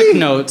music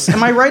notes.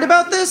 Am I right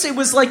about this? It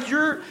was like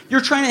you're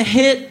trying to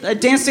hit a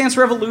Dance Dance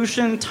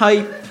Revolution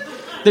type.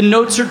 The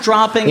notes are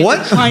dropping. What?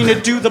 And you're trying to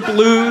do the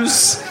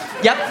blues.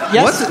 Yep.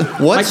 Yes.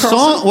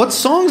 What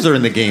songs are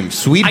in the game?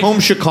 Sweet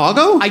Home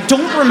Chicago? I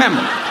don't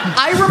remember.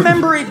 I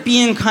remember it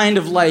being kind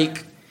of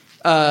like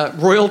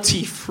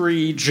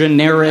royalty-free,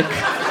 generic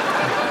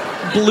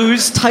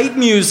blues-type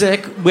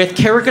music with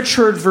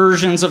caricatured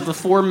versions of the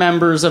 4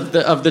 members of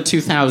the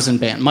 2000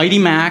 band. Mighty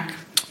Mac.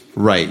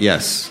 Right,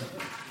 yes.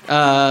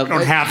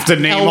 Don't have to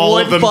name all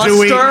Elwood of them, Buster. do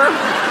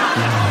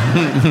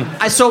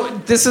we? So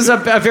this is a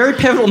very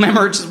pivotal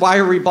memory, which is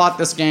why we bought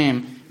this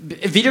game.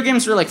 Video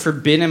games were like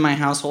forbidden in my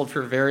household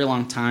for a very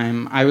long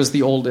time. I was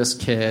the oldest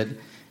kid.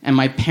 And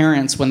my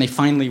parents, when they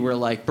finally were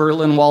like,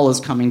 Berlin Wall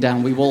is coming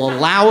down, we will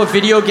allow a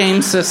video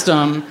game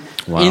system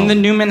in the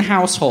Newman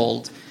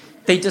household.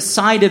 They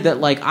decided that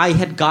like I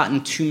had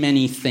gotten too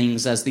many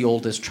things as the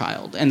oldest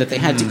child and that they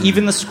had to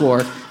even the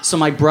score. So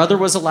my brother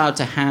was allowed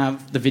to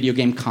have the video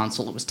game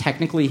console. It was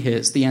technically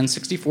his. The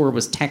N64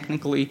 was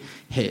technically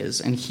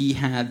his, and he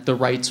had the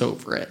rights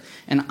over it.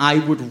 And I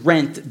would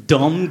rent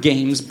dumb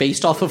games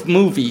based off of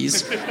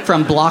movies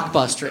from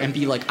Blockbuster and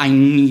be like, I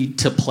need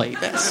to play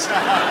this.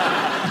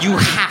 You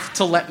have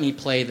to let me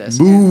play this.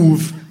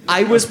 Move.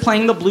 I was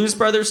playing the Blues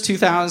Brothers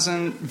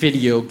 2000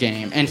 video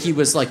game, and he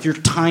was like, your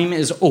time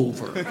is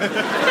over. And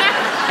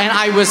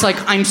I was like,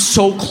 I'm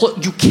so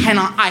close. You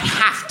cannot. I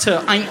have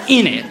to. I'm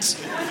in it.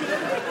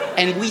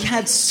 And we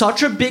had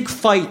such a big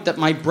fight that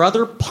my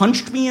brother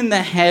punched me in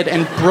the head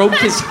and broke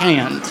his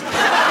hand.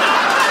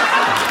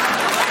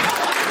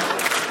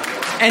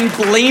 And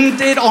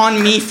blamed it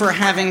on me for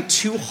having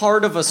too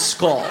hard of a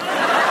skull.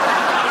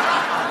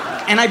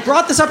 And I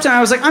brought this up to him. I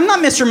was like, I'm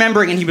not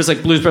misremembering. And he was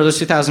like, Blues Brothers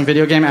 2000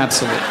 video game?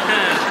 Absolutely.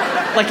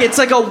 Like, it's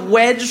like a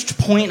wedged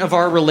point of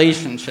our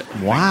relationship.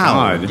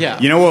 Wow. God. Yeah.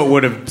 You know what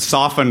would have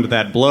softened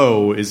that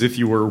blow is if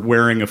you were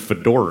wearing a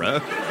fedora.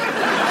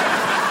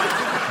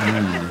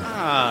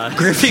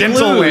 Griffey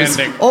Gentle Blues.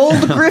 landing.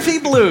 Old Griffey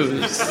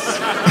Blues.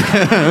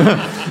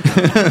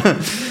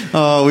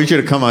 Oh, we should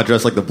have come out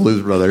dressed like the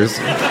Blues Brothers.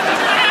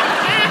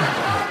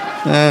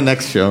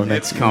 Next show.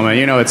 It's coming.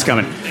 You know it's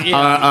coming.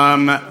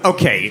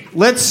 Okay,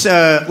 let's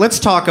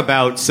talk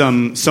about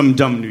some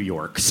dumb New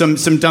York, some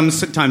dumb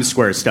Times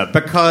Square stuff,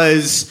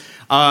 because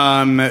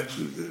I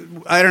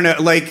don't know.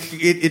 Like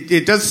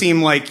it does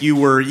seem like you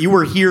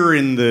were here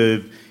in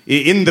the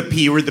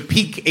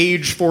peak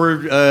age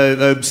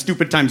for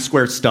stupid Times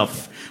Square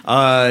stuff.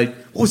 What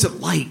was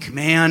it like,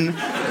 man?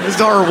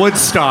 Bizarre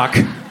Woodstock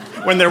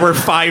when there were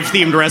 5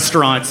 themed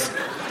restaurants.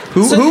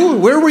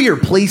 Where were your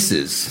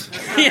places?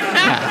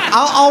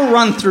 I'll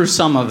run through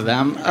some of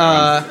them.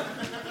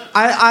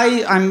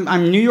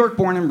 I'm New York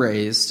born and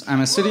raised.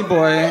 I'm a city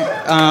boy.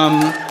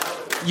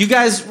 You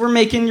guys were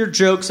making your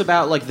jokes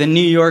about like the New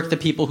York, the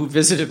people who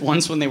visited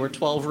once when they were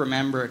 12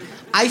 remembered.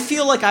 I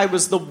feel like I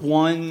was the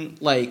one,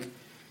 like,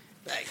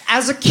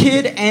 as a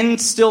kid and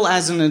still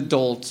as an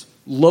adult,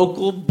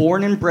 local,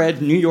 born and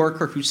bred New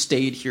Yorker who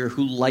stayed here,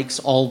 who likes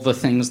all the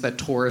things that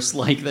tourists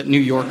like that New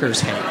Yorkers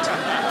hate.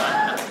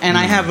 And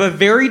I have a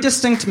very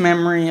distinct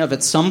memory of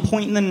at some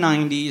point in the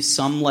 90s,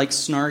 some like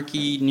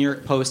snarky New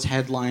York Post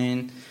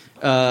headline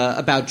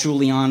about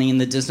Giuliani and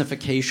the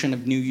Disneyfication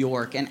of New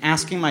York, and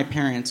asking my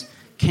parents,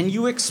 can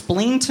you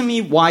explain to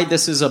me why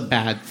this is a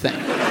bad thing?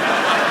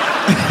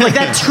 Like,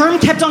 that term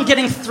kept on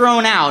getting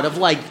thrown out of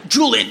like,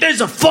 Julian,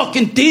 there's a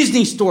fucking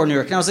Disney store in New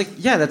York. And I was like,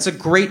 yeah, that's a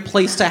great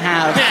place to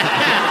have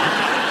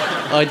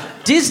a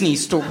Disney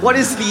store. What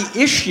is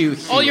the issue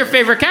here? All your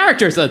favorite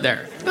characters are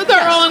there.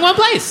 They're all in one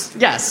place.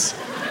 Yes.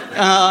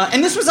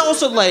 And this was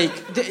also like,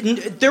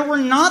 there were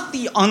not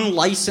the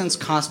unlicensed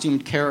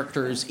costumed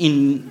characters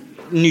in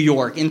New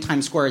York, in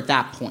Times Square at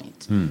that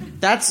point.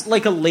 That's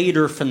like a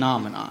later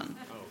phenomenon.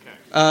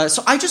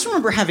 So I just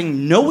remember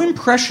having no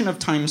impression of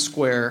Times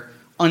Square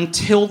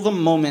until the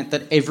moment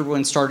that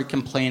everyone started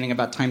complaining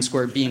about Times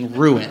Square being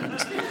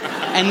ruined.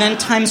 And then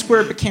Times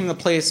Square became the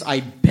place I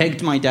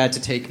begged my dad to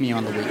take me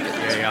on the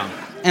weekends.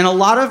 And a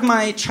lot of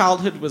my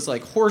childhood was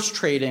like horse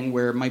trading,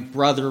 where my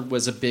brother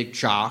was a big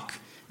jock,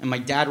 and my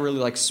dad really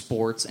liked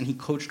sports, and he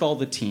coached all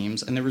the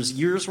teams. And there was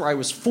years where I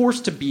was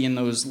forced to be in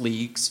those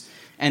leagues,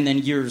 and then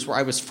years where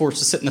I was forced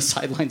to sit in the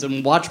sidelines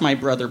and watch my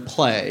brother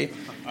play.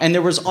 And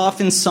there was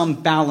often some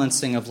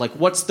balancing of like,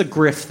 what's the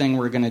Griff thing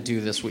we're going to do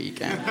this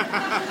weekend?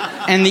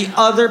 And the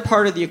other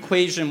part of the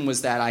equation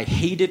was that I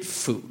hated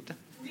food.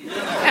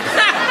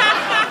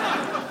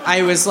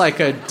 I was like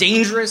a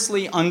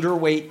dangerously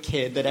underweight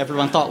kid that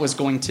everyone thought was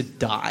going to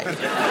die.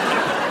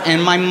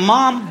 And my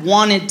mom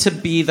wanted to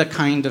be the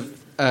kind of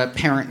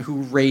parent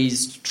who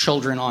raised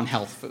children on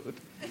health food,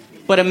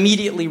 but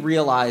immediately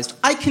realized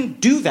I can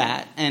do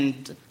that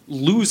and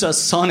lose a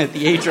son at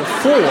the age of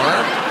 4,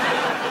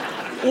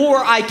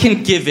 or I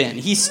can give in.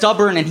 He's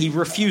stubborn and he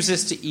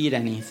refuses to eat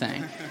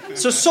anything.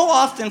 So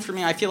often for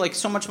me, I feel like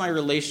so much of my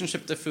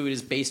relationship to food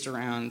is based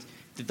around,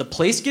 did the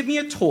place give me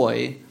a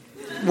toy,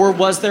 or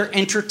was there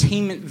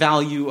entertainment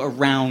value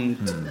around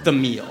the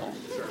meal?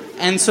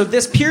 And so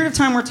this period of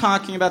time we're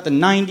talking about, the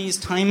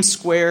 90s, Times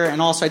Square,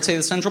 and also I'd say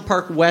the Central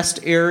Park West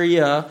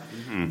area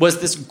was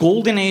this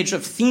golden age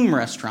of theme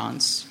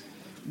restaurants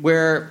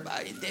where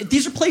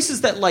these are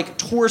places that like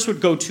tourists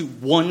would go to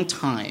one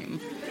time,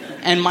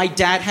 and my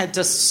dad had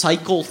to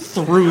cycle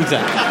through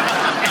them.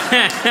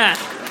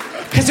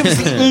 Because it was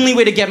the only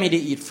way to get me to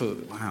eat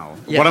food. Wow.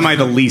 Yeah. What am I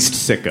the least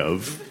sick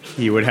of?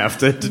 You would have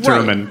to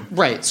determine.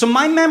 Right. So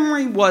my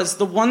memory was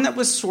the one that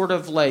was sort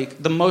of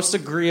like the most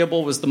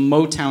agreeable was the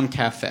Motown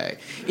Cafe.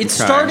 It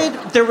started,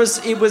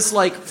 it was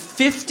like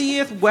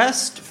 50th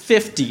West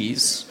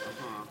 50s.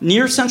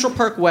 Near Central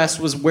Park West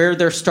was where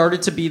there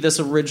started to be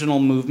this original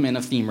movement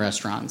of theme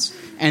restaurants.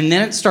 And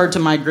then it started to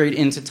migrate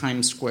into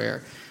Times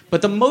Square.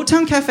 But the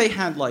Motown Cafe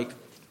had, like,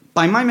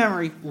 by my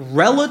memory,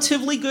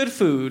 relatively good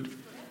food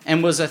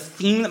and was a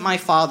theme that my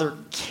father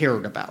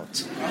cared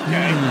about.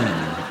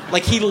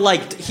 Like, he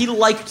liked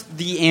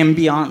the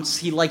ambiance.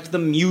 He liked the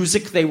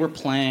music they were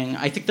playing.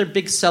 I think their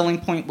big selling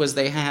point was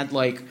they had,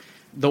 like,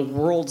 the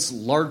world's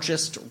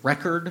largest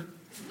record.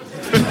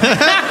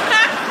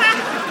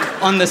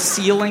 On the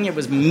ceiling, it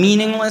was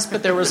meaningless,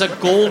 but there was a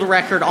gold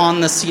record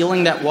on the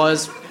ceiling that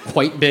was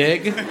quite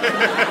big.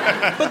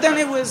 But then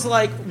it was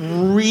like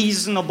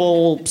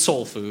reasonable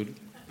soul food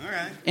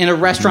in a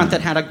restaurant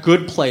that had a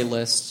good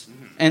playlist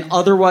and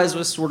otherwise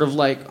was sort of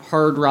like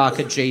hard rock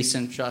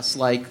adjacent, just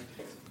like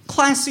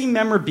classy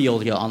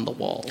memorabilia on the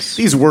walls.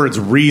 These words,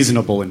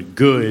 reasonable and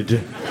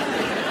good.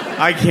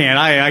 I can't.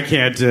 I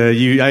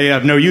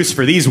have no use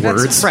for these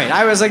words. That's right.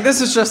 I was like, this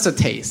is just a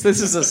taste.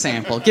 This is a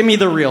sample. Give me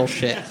the real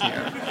shit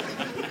here.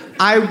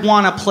 I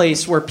want a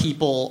place where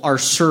people are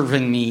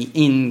serving me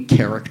in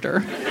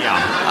character.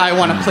 Yeah. I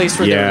want a place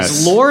where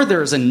there's lore,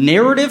 there's a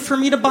narrative for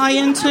me to buy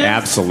into.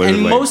 Absolutely.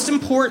 And most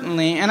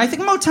importantly, and I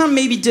think Motown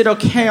maybe did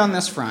okay on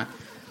this front,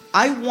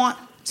 I want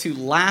to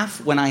laugh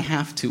when I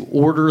have to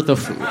order the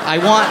food. I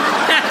want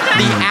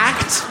the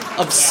act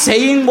of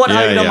saying what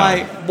item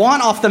I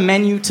want off the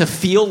menu to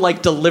feel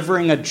like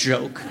delivering a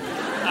joke.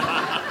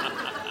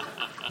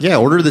 Yeah,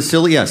 order the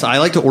silly. Yes, I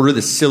like to order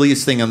the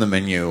silliest thing on the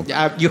menu,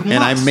 and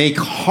I make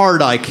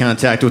hard eye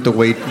contact with the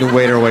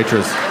waiter or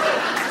waitress.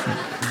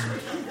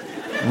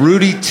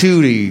 Rudy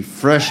Tooty,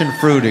 fresh and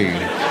fruity,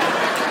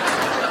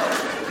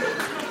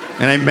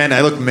 and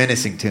I look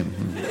menacing too.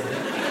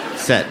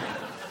 Set.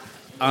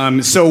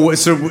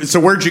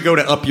 So where'd you go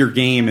to up your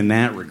game in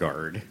that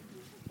regard?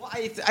 Well,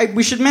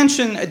 we should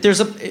mention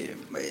there's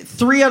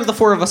 3 out of the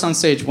 4 of us on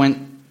stage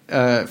went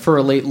for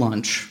a late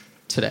lunch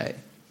today.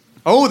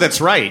 Oh, that's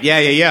right.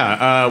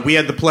 Yeah. We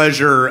had the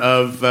pleasure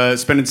of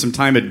spending some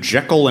time at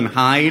Jekyll and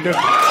Hyde. Big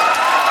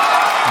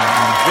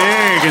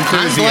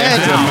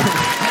enthusiasm.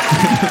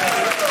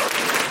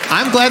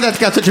 I'm glad that's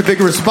got such a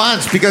big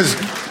response because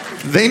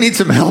they need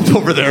some help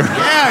over there.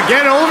 Yeah,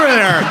 get over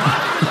there.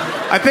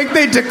 I think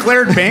they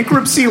declared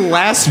bankruptcy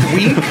last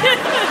week.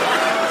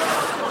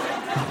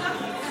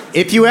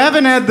 If you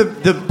haven't had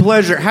the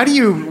pleasure, how do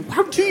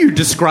you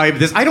describe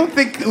this? I don't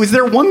think, was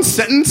there one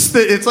sentence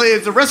that it's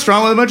a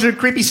restaurant with a bunch of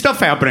creepy stuff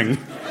happening?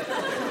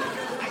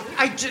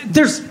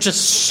 There's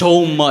just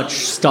so much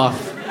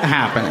stuff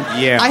happening.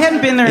 Yeah. I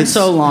hadn't been there in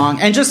so long,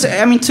 and just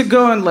to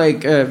go in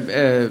like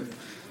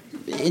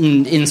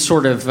in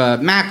sort of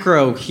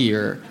macro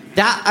here,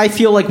 that I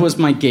feel like was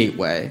my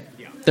gateway.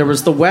 There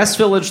was the West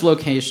Village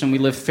location. We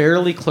lived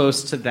fairly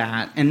close to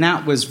that, and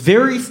that was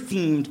very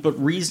themed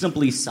but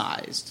reasonably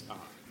sized.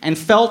 And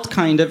felt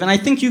kind of, and I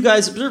think you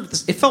guys observed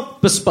this, it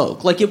felt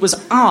bespoke. Like, it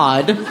was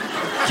odd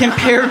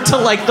compared to,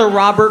 like, the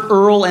Robert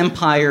Earl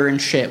Empire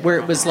and shit, where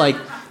it was like,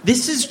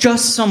 this is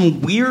just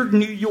some weird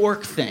New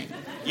York thing.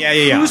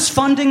 Yeah. Who's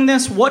funding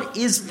this? What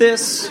is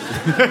this?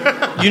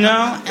 You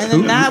know? And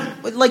then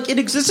that, like, it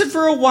existed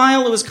for a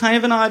while. It was kind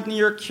of an odd New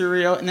York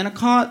curio, and then it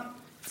caught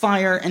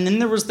fire, and then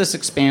there was this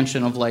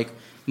expansion of, like,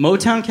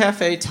 Motown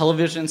Cafe,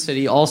 Television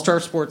City, All-Star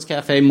Sports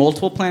Cafe,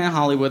 multiple Planet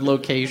Hollywood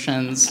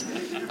locations.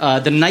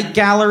 The Night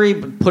Gallery,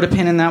 put a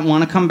pin in that,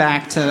 want to come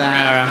back to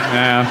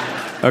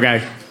that.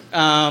 Okay.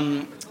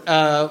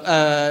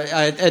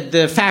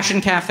 The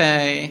Fashion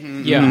Cafe.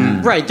 Yeah.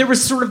 Right, there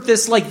was sort of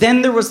this, like,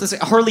 then there was this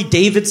Harley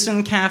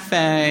Davidson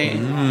Cafe.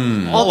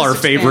 All our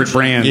favorite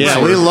brands.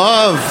 Yeah, we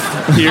love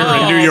here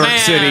in New York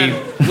City.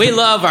 We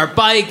love our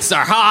bikes,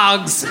 our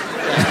hogs.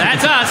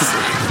 That's us.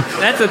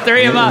 That's the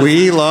 3 of us.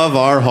 We love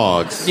our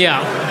hogs.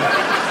 Yeah.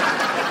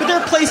 But there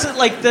are places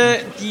like the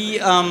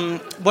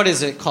what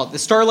is it called? The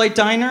Starlight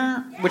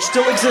Diner, which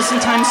still exists in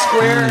Times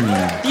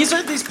Square. These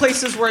are these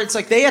places where it's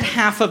like they had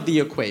half of the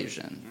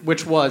equation,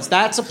 which was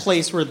that's a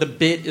place where the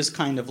bit is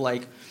kind of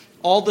like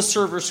all the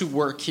servers who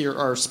work here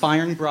are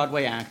aspiring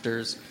Broadway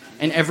actors,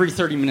 and every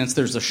 30 minutes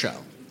there's a show.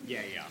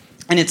 Yeah.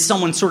 and it's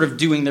someone sort of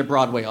doing their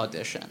Broadway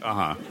audition.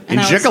 In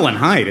Jekyll and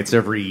Hyde, it's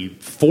every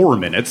 4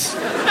 minutes.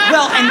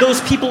 Well, and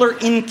those people are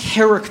in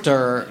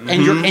character,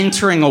 and you're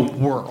entering a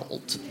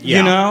world. Yeah.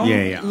 You know?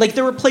 Yeah. Like,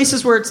 there were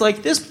places where it's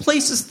like, this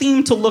place is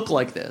themed to look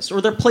like this.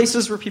 Or there are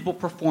places where people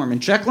perform.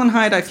 And Jekyll and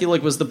Hyde, I feel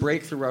like, was the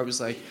breakthrough where I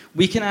was like,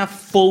 we can have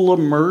full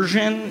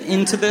immersion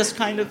into this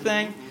kind of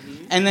thing.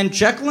 And then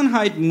Jekyll and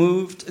Hyde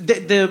moved.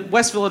 The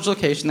West Village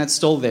location that's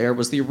still there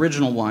was the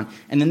original one.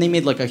 And then they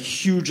made like a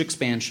huge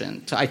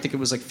expansion to, I think it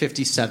was like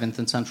 57th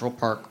and Central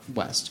Park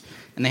West.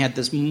 And they had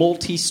this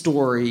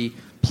multi-story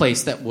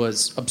place that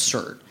was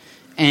absurd.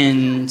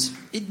 And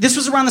this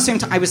was around the same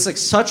time. I was like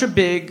such a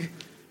big,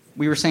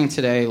 we were saying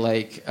today,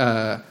 like,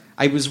 I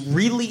was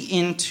really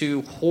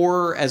into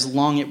horror as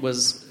long as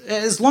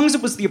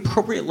it was the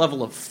appropriate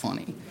level of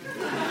funny.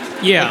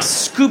 Yeah. Like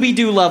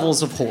Scooby-Doo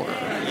levels of horror.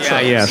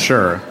 Yeah,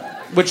 sure.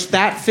 Which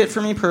that fit for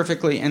me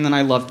perfectly, and then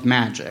I loved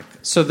magic.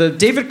 So the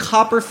David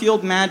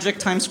Copperfield Magic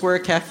Times Square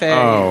Cafe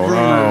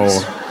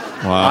rumors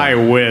Wow. I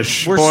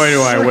wish. were Boy,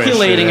 do I wish.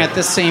 circulating at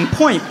the same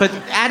point. But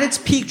at its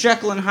peak,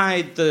 Jekyll and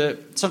Hyde, the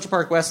Central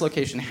Park West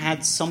location,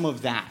 had some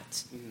of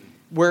that.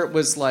 Where it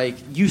was like,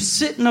 you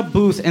sit in a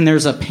booth and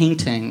there's a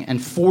painting,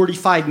 and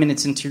 45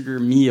 minutes into your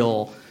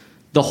meal,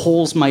 the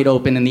holes might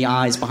open in the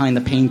eyes behind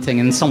the painting,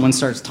 and someone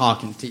starts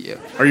talking to you.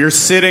 Or you're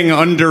sitting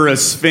under a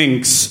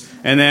sphinx,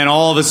 and then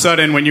all of a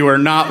sudden, when you are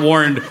not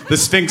warned, the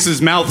sphinx's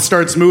mouth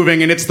starts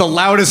moving, and it's the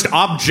loudest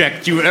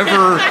object you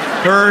ever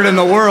heard in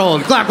the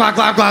world. Clap, clap,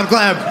 clap, clap,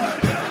 clap.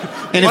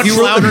 And Much if you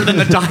were louder than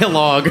the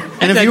dialogue.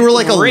 And if you were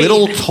like a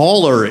little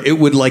taller, it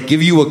would like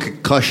give you a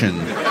concussion.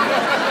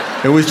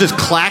 It was just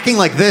clacking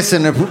like this,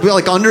 and it would be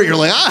like under it, you're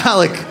like,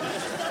 like.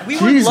 We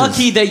were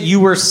lucky that you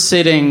weren't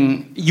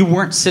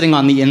sitting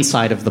on the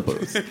inside of the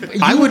booth.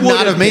 I would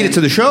not have made it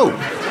to the show.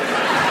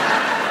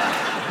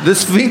 The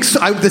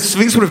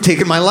Sphinx would have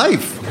taken my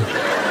life.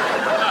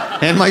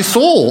 And my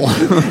soul.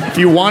 If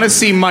you want to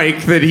see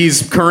Mike, that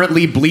he's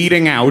currently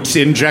bleeding out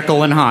in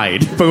Jekyll and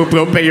Hyde,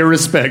 go pay your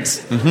respects.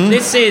 Mm-hmm.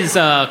 This is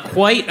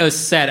quite a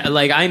set.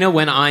 Like, I know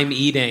when I'm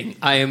eating,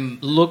 I am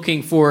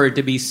looking forward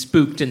to be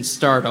spooked and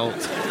startled.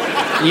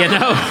 You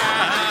know?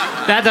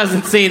 That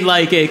doesn't seem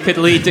like it could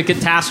lead to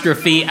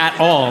catastrophe at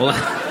all.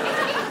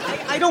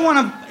 I don't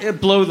want to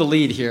blow the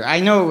lead here. I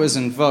know it was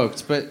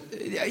invoked, but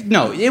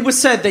no, it was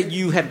said that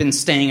you had been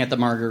staying at the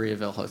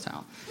Margaritaville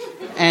Hotel.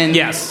 And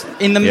yes.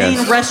 In the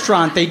main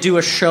restaurant, they do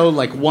a show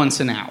like once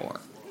an hour.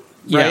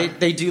 Right? Yeah.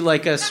 They do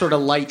like a sort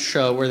of light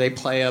show where they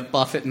play a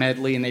Buffett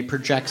medley and they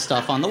project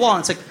stuff on the wall.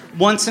 And it's like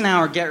once an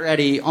hour, get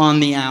ready, on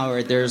the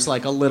hour, there's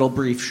like a little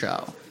brief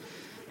show.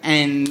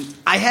 And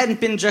I hadn't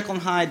been Jekyll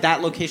and Hyde,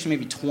 that location,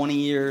 maybe 20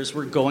 years.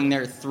 We're going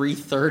there at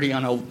 3:30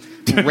 on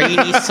a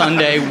rainy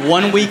Sunday,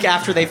 1 week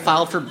after they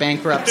filed for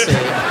bankruptcy.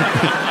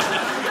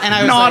 And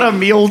I was Not like, a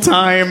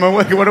mealtime.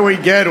 What do we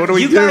get? What do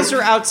we do? you guys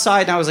are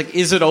outside, and I was like,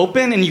 is it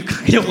open? And you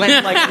kind of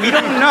went like, we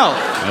don't know.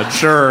 Not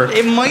sure.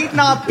 It might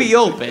not be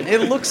open.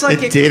 It looks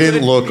like It didn't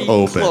could look be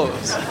open.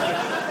 Closed.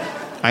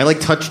 I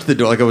like touched the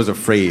door like I was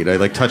afraid. I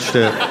like touched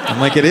it. I'm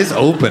like, it is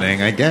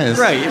opening, I guess.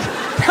 Right.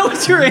 That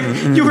was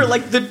you were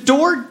like, the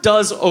door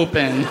does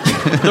open.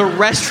 The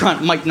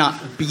restaurant might not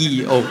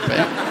be open.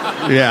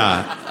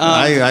 Yeah.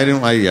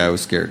 I was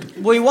scared.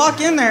 When we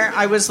walk in there,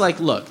 I was like,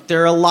 look,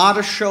 there are a lot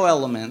of show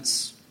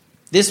elements.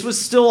 This was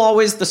still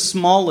always the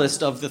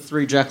smallest of the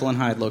 3 Jekyll and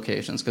Hyde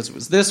locations, because it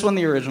was this one,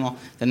 the original,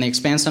 then they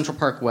expand Central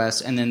Park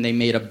West, and then they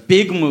made a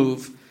big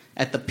move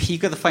at the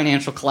peak of the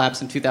financial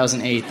collapse in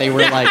 2008. They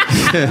were like,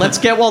 let's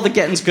get while the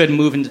getting's good and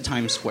move into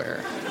Times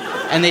Square.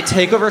 And they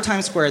take over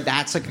Times Square.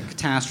 That's like a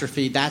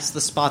catastrophe. That's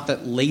the spot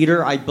that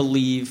later, I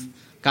believe,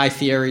 Guy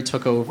Fieri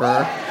took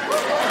over.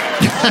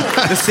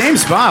 The same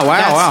spot.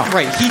 Wow.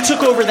 Right. He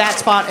took over that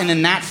spot, and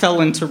then that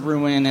fell into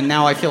ruin, and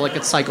now I feel like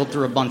it's cycled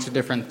through a bunch of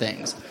different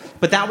things.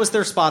 But that was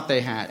their spot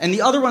they had. And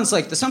the other ones,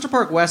 like the Central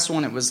Park West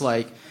one, it was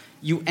like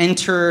you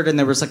entered, and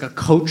there was like a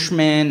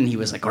coachman, and he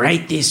was like,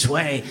 right this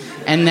way.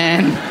 And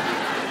then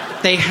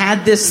they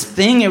had this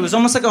thing. It was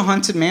almost like a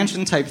Haunted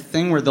Mansion type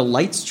thing where the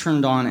lights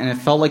turned on, and it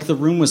felt like the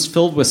room was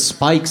filled with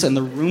spikes, and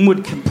the room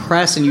would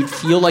compress, and you'd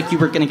feel like you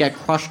were going to get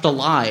crushed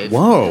alive.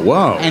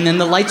 Whoa. And then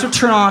the lights would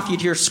turn off,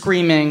 you'd hear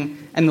screaming,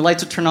 and the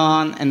lights would turn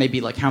on, and they'd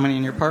be like, how many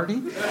in your party?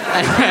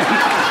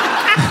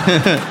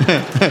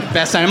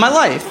 Best night of my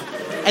life.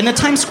 And the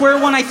Times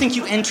Square one, I think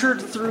you entered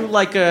through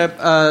like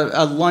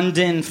a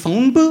London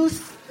phone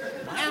booth.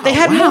 They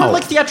had more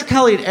like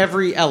theatricality at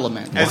every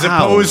element. As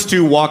opposed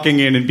to walking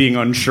in and being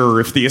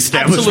unsure if the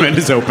establishment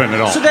is open at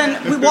all. So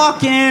then we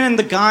walk in, and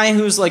the guy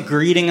who's like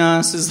greeting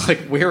us is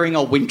like wearing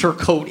a winter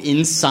coat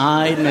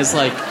inside, and is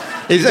like...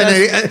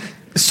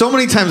 so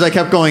many times I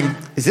kept going,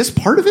 is this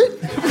part of it?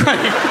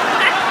 Right.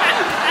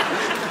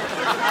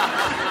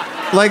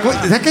 Like,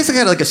 what, that guy's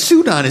got like a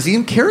suit on. Is he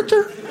in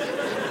character?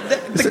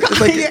 The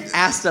guy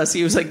asked us,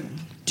 he was like,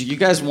 do you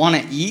guys want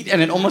to eat?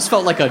 And it almost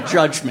felt like a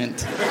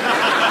judgment.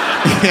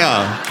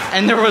 Yeah.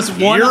 And there was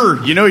one...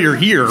 You're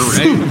here,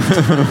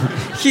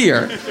 right?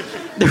 Here.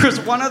 There was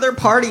one other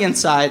party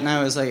inside, and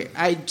I was like,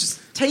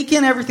 take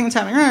in everything that's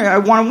happening. All right, I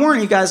want to warn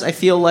you guys, I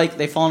feel like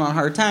they've fallen on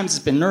hard times.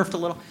 It's been nerfed a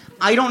little.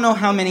 I don't know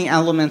how many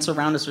elements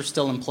around us are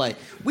still in play.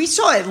 We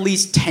saw at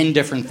least 10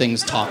 different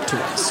things talk to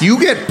us. You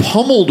get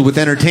pummeled with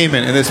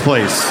entertainment in this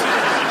place.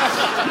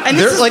 And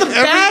this is the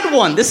bad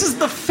one. This is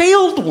the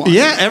failed one.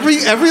 Yeah, every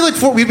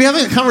we'd be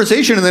having a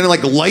conversation and then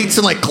like lights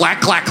and like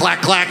clack, clack,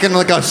 clack, clack, and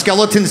like a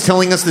skeleton's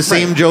telling us the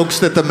same jokes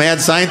that the mad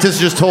scientist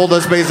just told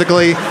us,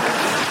 basically.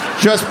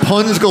 Just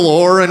puns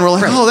galore, and we're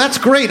like, oh, that's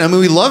great. I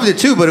mean, we loved it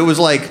too, but it was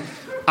like,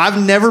 I've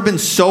never been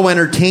so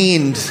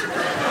entertained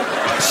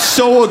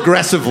so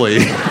aggressively.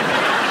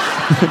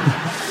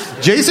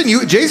 Jason, you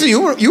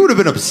would have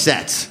been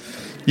upset.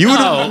 You would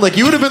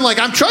have been like,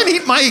 I'm trying to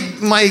eat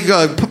my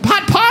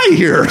pot pie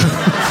here.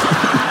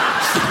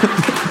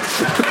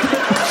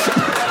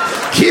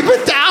 Keep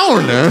it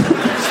down.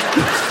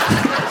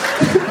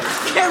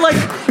 Yeah, like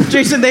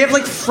Jason, they have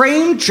like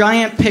framed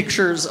giant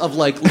pictures of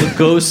like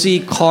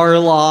Lugosi,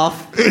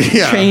 Karloff,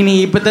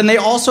 Cheney, but then they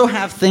also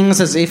have things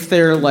as if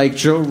they're like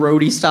Joe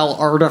Rohde style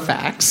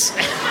artifacts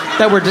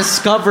that were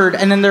discovered,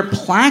 and then there are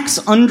plaques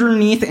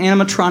underneath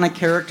animatronic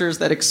characters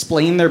that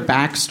explain their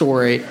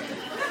backstory.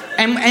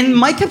 And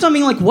Mike kept on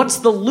being like, what's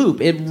the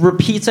loop? It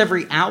repeats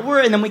every hour,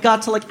 and then we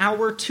got to like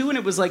hour 2, and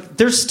it was like,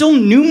 there's still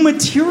new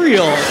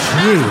material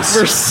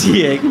we're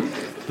seeing.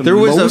 There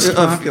was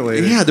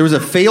a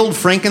failed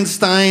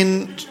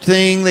Frankenstein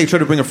thing. They tried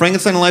to bring a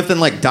Frankenstein to life. Then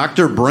like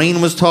Dr.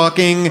 Brain was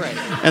talking,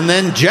 and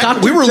then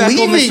we were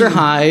Jekyll, leaving. Mr.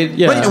 Hyde,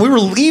 yeah. Right, and we were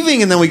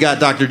leaving, and then we got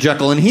Dr.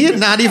 Jekyll, and he had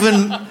not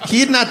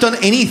done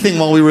anything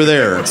while we were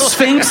there.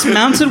 Sphinx,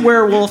 mounted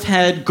werewolf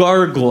head,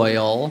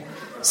 gargoyle,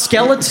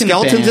 skeletons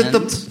band. At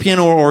the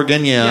piano or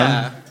organ,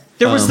 yeah.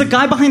 There was the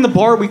guy behind the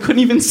bar we couldn't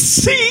even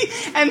see,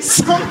 and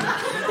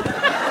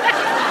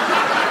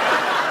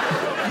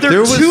There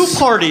were two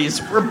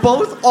parties. We're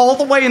both all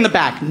the way in the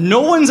back.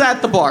 No one's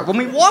at the bar. When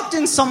we walked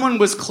in, someone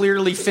was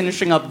clearly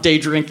finishing up day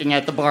drinking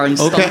at the bar and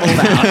stumbled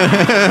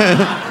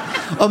out.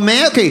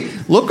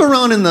 Look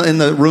around in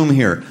the room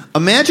here.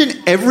 Imagine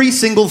every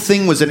single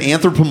thing was an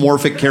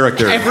anthropomorphic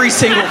character. Every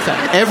single thing.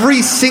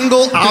 Every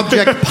single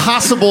object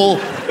possible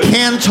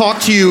can talk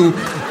to you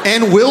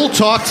and will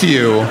talk to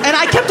you. And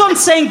I kept on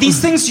saying these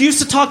things used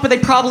to talk, but they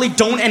probably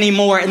don't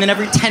anymore. And then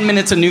every 10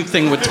 minutes, a new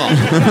thing would talk.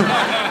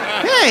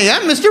 Hey,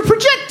 I'm Mr.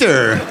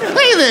 Projector.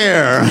 Hey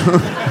there.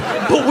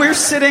 But we're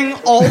sitting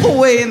all the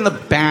way in the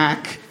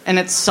back, and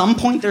at some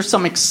point there's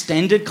some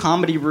extended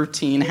comedy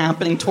routine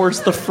happening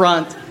towards the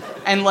front,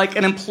 and like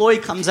an employee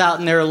comes out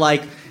and they're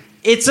like,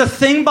 it's a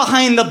thing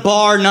behind the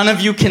bar, none of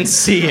you can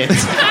see it.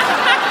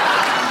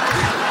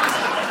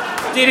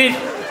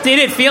 Did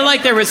it feel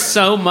like there was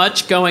so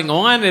much going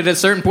on at a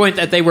certain point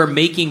that they were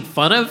making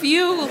fun of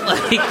you?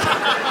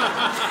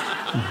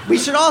 We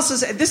should also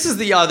say this is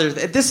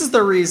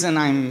the reason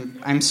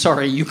I'm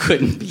sorry you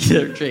couldn't be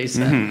there,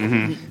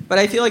 Jason. But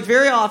I feel like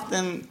very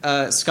often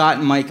Scott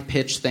and Mike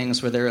pitch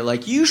things where they're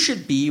like, you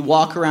should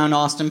walk around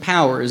Austin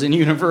Powers in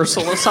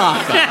Universal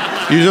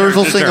Osaka.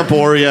 Universal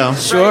Singapore, yeah.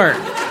 Sure.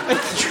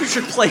 You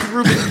should play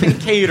Reuben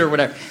Kincaid or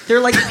whatever. They're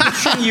like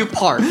pitching you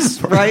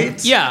parts,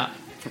 right? Yeah.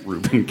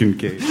 Reuben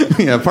Kincaid.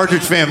 Yeah,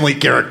 Partridge Family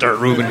character,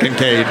 Reuben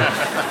Kincaid.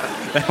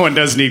 That one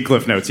does need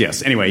Cliff Notes,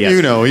 yes. Anyway, yes.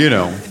 You know.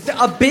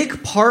 A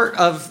big part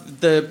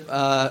of the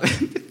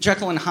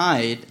Jekyll and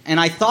Hyde, and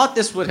I thought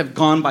this would have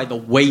gone by the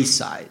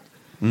wayside,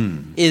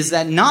 is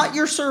that not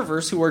your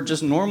servers who are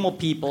just normal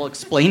people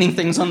explaining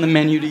things on the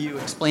menu to you,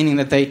 explaining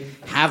that they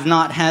have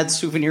not had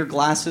souvenir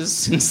glasses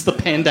since the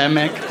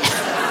pandemic,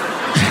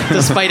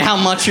 despite how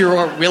much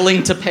you're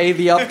willing to pay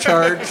the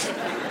upcharge.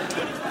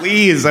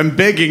 Please, I'm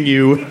begging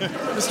you.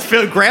 Just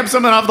grab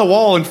something off the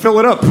wall and fill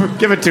it up.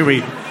 Give it to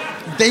me.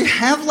 They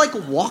have like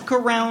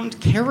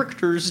walk-around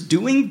characters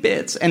doing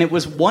bits, and it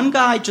was one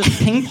guy just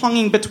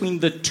ping-ponging between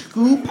the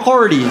two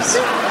parties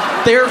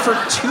there for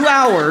 2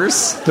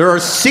 hours. There are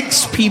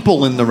 6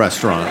 people in the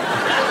restaurant.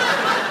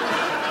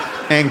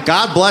 And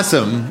God bless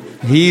him,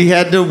 he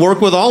had to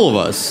work with all of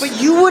us.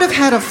 But you would have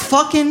had a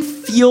fucking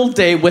field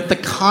day with the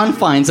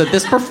confines that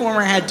this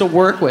performer had to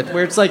work with,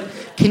 where it's like,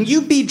 can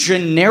you be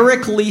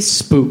generically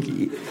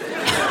spooky,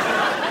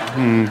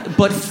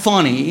 but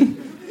funny?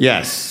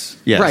 Yes.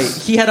 Right.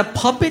 He had a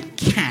puppet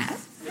cat.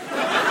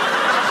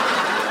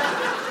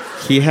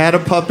 He had a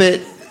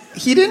puppet.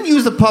 He didn't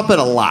use the puppet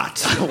a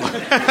lot.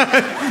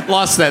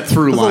 Lost that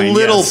through line. A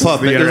little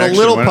puppet. There's a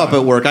little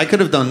puppet work. I could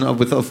have done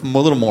with a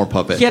little more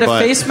puppet. He had a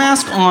face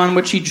mask on,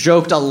 which he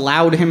joked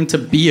allowed him to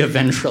be a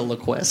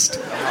ventriloquist.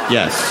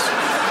 Yes.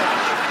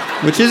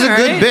 Which is a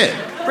good bit.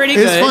 Pretty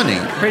good. It's funny.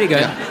 Pretty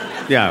good.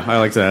 Yeah, I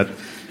like that.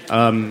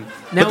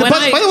 Now,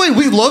 by the way,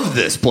 we love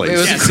this place.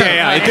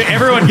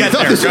 Everyone get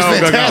there. Go.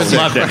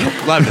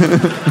 Loved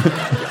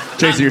it.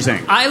 Jason, you're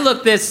saying? I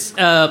looked this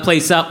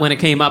place up when it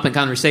came up in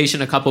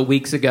conversation a couple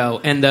weeks ago,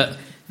 and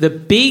the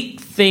big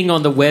thing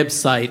on the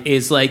website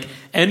is like,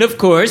 and of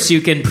course you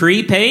can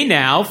prepay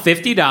now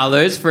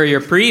 $50 for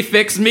your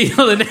prefixed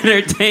meal and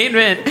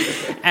entertainment.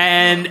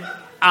 And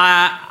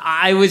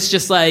I was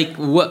just like,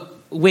 what?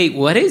 Wait,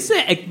 what is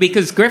it?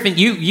 Because Griffin,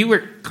 you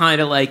were kind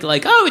of like,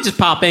 oh, just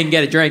pop in,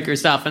 get a drink or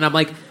stuff, and I'm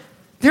like,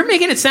 They're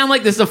making it sound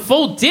like this is a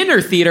full dinner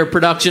theater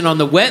production on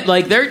the wet.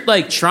 Like, they're,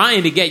 like,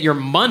 trying to get your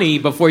money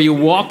before you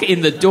walk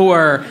in the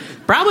door,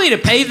 probably to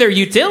pay their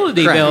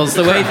utility bills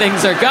the way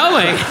things are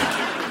going.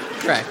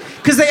 Right.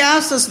 Because they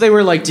asked us, they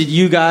were like, did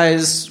you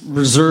guys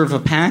reserve a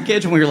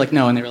package? And we were like,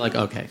 no. And they were like,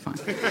 okay, fine.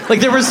 Like,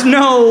 there was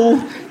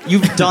no,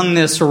 you've done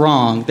this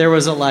wrong. There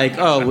was a like,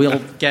 oh, we'll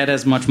get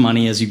as much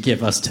money as you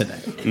give us today.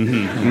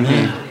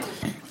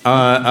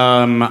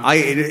 I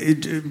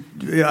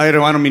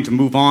don't mean to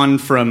move on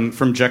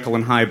from Jekyll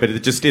and Hyde,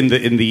 but just in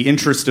the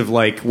interest of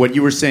like what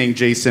you were saying,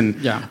 Jason.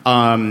 Yeah.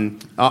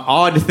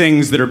 Odd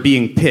things that are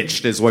being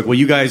pitched as like, well,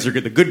 you guys are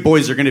the good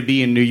boys are going to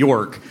be in New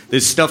York.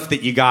 There's stuff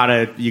that you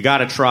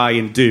gotta try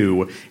and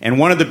do. And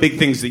one of the big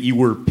things that you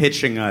were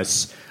pitching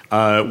us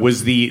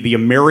was the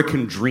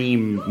American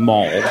Dream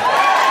Mall.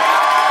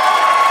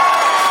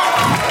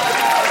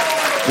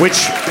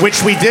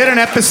 Which we did an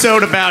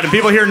episode about, and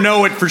people here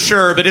know it for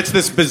sure, but it's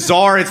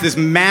this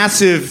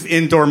massive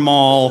indoor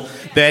mall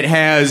that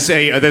has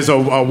there's a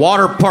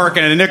water park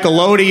and a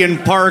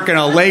Nickelodeon park and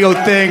a Lego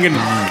thing and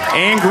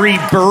Angry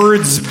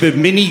Birds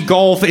mini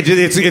golf.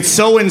 It's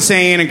so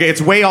insane.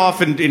 It's way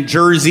off in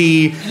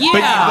Jersey.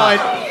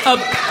 Yeah.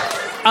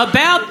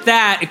 About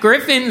that,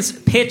 Griffin's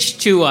pitch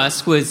to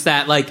us was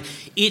that, like,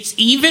 it's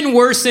even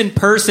worse in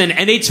person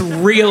and it's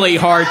really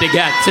hard to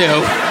get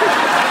to.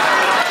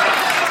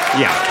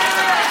 Yeah.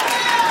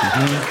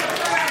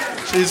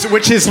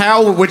 Which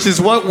is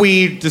what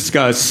we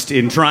discussed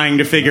in trying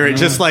to figure it.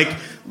 Just like,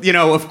 you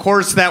know, of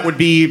course that would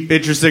be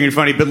interesting and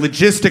funny, but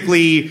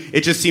logistically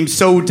it just seems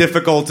so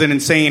difficult and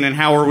insane. And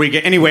how are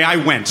we anyway? I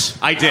went.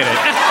 I did it.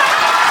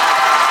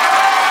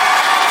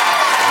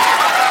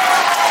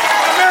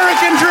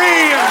 American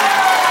Dream.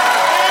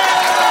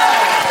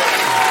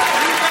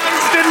 You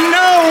guys didn't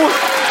know.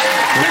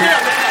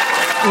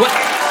 What?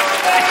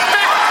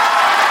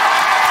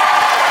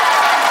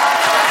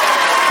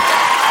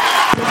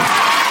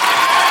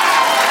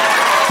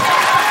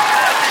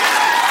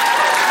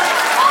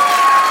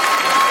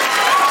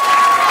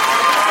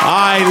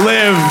 I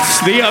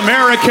lived the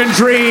American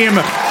dream.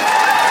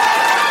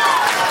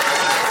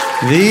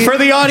 For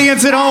the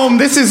audience at home,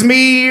 this is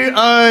me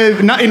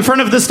not in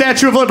front of the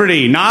Statue of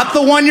Liberty. Not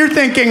the one you're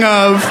thinking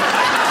of.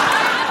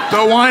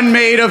 The one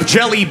made of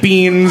jelly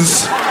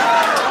beans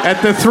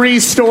at the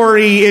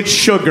 3-story It's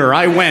Sugar.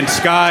 I went,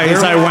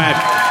 guys. I went.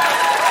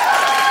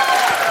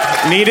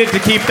 Needed to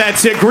keep that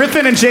secret.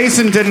 Griffin and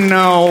Jason didn't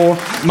know.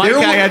 Mike,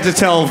 I had to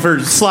tell for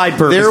slide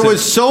purposes. There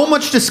was so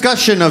much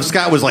discussion of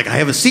Scott was like, I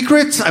have a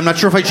secret. I'm not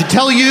sure if I should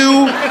tell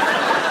you.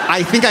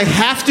 I think I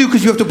have to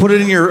because you have to put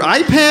it in your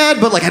iPad.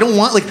 But like, I don't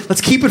want, like,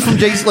 let's keep it from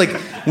Jason. Like,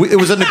 it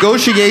was a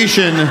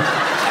negotiation.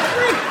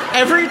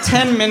 Every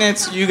 10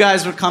 minutes, you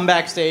guys would come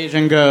backstage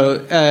and go,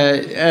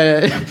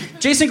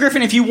 Jason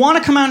Griffin, if you want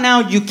to come out now,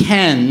 you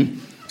can.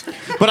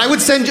 But I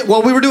would send you,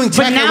 while we were doing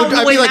tech, I'd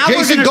be like,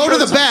 Jason, go to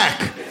the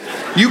back.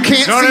 You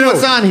can't see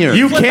what's on here.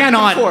 You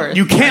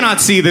cannot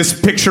see this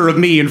picture of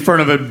me in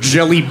front of a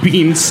jelly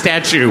bean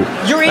statue.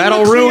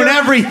 That'll ruin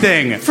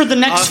everything. For the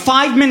next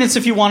 5 minutes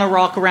if you want to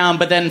rock around,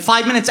 but then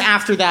 5 minutes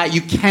after that,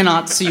 you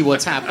cannot see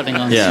what's happening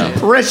on stage.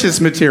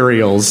 Precious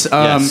materials.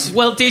 Yes.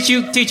 Well, did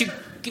you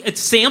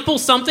sample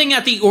something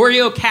at the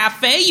Oreo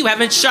Cafe? You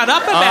haven't shut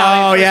up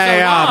about it. Oh,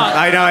 yeah.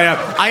 I know,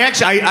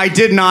 yeah. I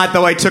did not,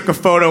 though. I took a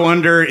photo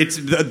under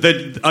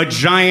a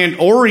giant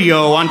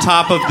Oreo on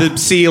top of the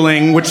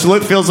ceiling, which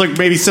feels like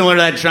maybe similar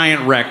to that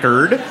giant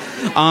record.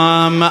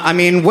 I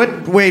mean,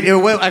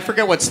 I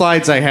forget what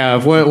slides I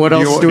have. What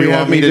else do we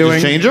have me doing?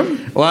 Just change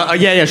them? Well,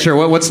 yeah,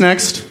 sure. What's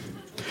next?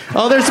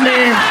 Oh, there's me.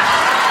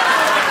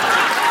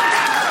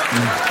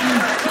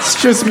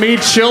 It's just me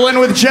chilling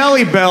with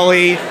Jelly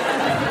Belly.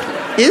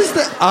 Is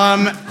that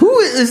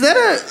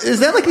is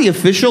that like the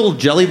official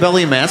Jelly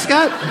Belly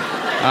mascot?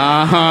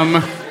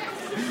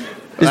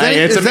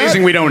 It's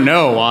amazing we don't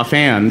know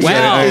offhand.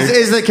 Wow.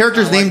 Is the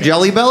character's name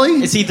Jelly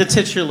Belly? Is he the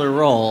titular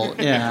role?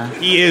 Yeah.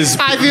 He is.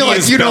 I feel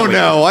like you don't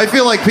know. I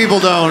feel like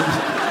people don't.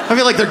 I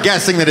feel like they're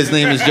guessing that his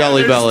name is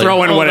Jelly Belly.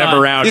 Throwing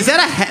whatever out. Is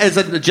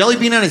that a jelly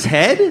bean on his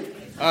head?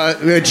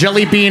 A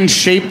jelly bean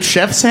shaped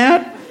chef's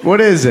hat? What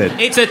is it?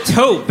 It's a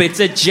taupe. It's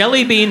a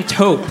jelly bean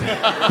taupe.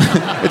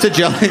 It's a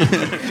jelly.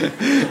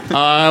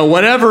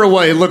 Whatever it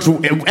was, it looked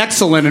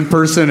excellent in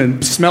person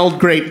and smelled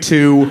great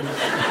too.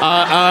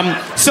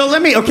 So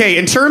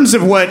in terms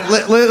of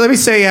let me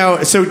say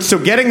how. So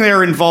getting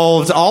there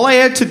involved. All I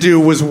had to do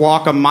was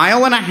walk 1.5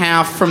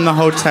 miles from the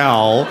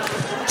hotel.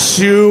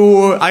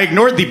 I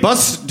ignored the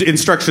bus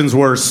instructions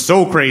were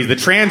so crazy. The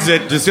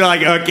transit just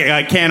like okay,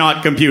 I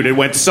cannot compute. It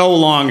went so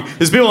long.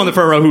 There's people in the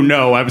front row who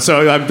know. I'm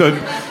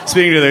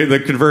speaking to the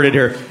converted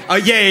here.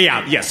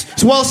 Yes.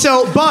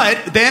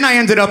 But then I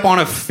ended up on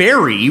a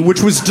ferry,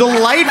 which was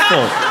delightful.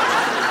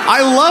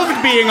 I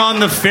loved being on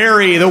the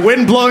ferry. The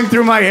wind blowing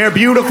through my hair,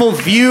 beautiful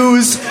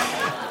views.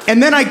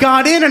 And then I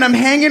got in and I'm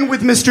hanging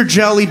with Mr.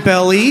 Jelly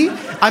Belly.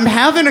 I'm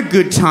having a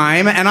good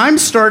time, and I'm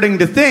starting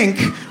to think,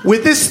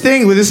 with this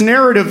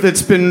narrative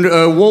that's been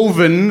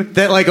woven,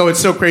 that, like, oh, it's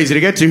so crazy to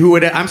get to,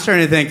 I'm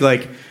starting to think,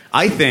 like,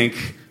 I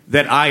think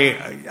that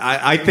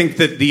I think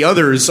that the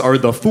others are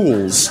the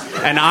fools,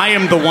 and I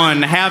am the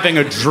one having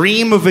a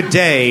dream of a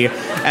day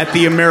at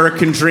the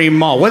American Dream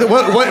Mall.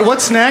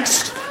 What's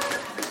next?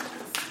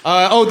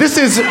 This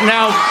is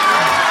now.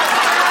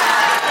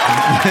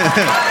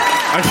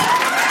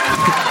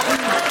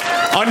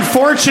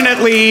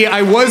 Unfortunately,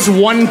 I was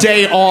one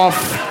day off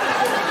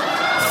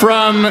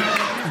from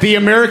the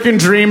American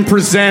Dream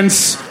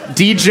Presents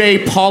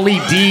DJ Pauly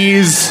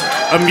D's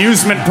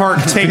amusement park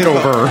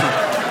takeover.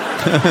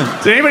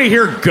 Did anybody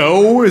here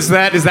go? Is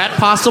that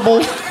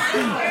possible?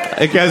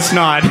 I guess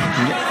not.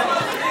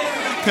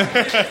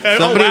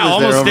 Somebody was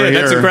almost there did. over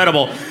That's here.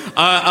 incredible.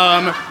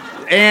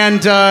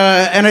 And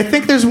I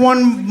think there's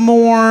one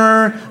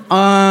more.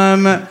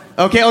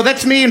 Okay,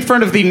 that's me in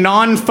front of the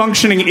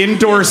non-functioning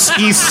indoor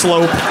ski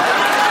slope.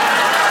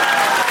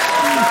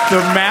 The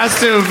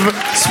massive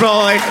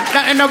smell.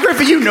 And now,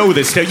 Griffin, you know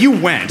this stuff. You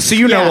went, so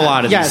you know a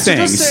lot of these so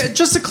things.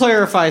 Just to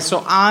clarify,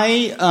 so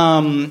I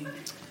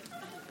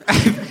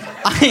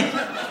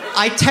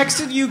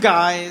texted you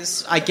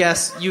guys. I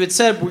guess you had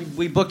said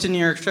we booked a New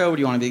York show. Do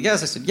you want to be a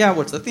guest? I said, yeah.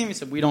 What's the theme? He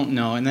said, we don't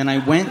know. And then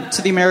I went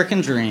to the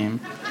American Dream,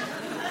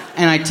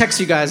 and I texted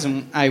you guys,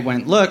 and I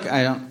went, look,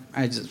 I don't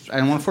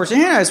want to force your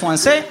hand. I just want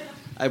to say,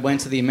 I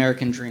went to the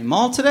American Dream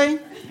Mall today.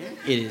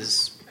 It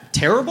is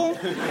terrible.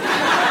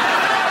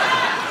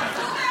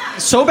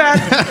 So bad.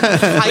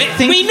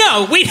 We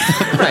know. Right.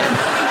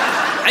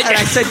 And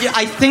I said,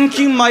 I think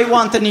you might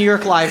want the New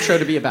York Live show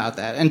to be about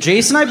that. And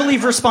Jason, I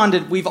believe,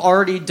 responded, we've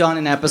already done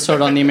an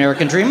episode on the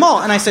American Dream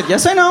Mall. And I said,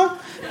 yes, I know,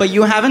 but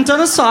you haven't done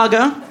a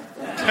saga.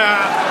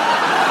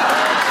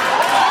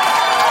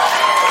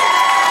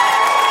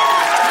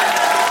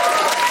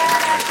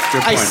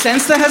 I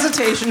sensed the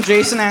hesitation.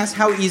 Jason asked,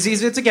 how easy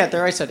is it to get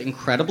there? I said,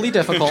 incredibly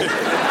difficult.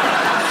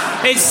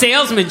 His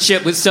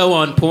salesmanship was so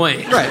on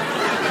point. Right.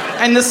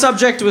 And the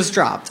subject was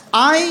dropped.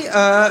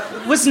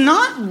 I was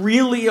not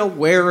really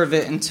aware of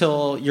it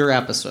until your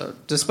episode.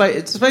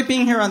 Despite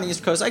being here on the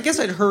East Coast, I guess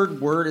I'd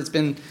heard word. It's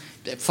been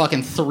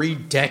fucking 3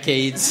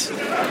 decades.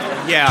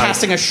 Yeah.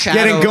 Casting a shadow.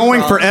 Getting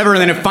going across. forever,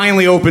 and then it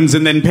finally opens,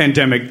 and then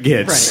pandemic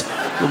hits. Right.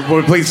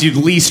 What place you'd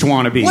least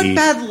want to be. What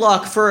bad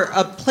luck for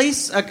a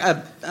place,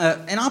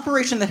 an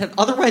operation that had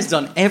otherwise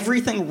done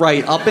everything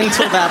right up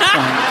until that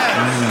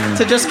point,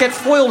 to just get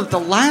foiled at the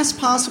last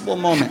possible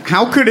moment.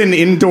 How could an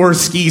indoor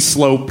ski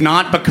slope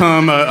not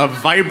become a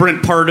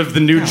vibrant part of the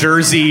New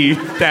Jersey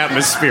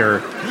atmosphere?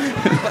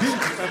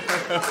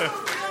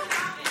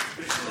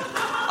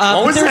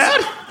 What was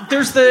that?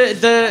 There's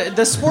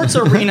the sports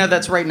arena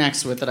that's right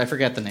next to it that I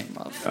forget the name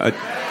of.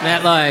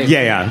 MetLife.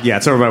 Yeah.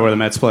 It's over by where the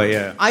Mets play,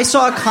 yeah. I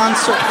saw a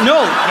concert. No,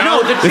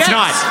 the Jets. It's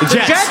not. The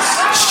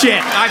Jets. Shit.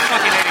 I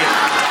fucking idiot.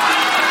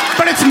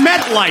 But it's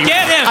MetLife.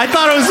 Get him. I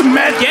thought it was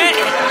Met. Get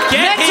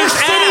his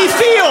City ass.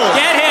 Field.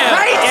 Get him.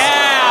 Right?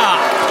 Yeah.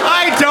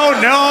 I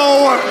don't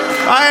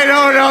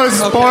know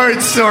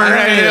sports or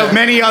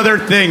many other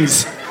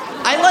things.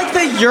 I like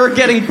that you're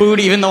getting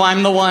booed, even though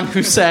I'm the one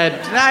who said,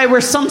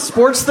 where some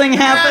sports thing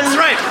happened. That's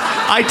right.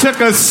 I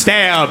took a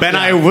stab and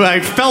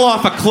I fell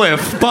off a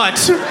cliff, but...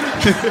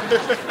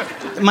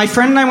 My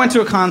friend and I went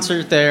to a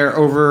concert there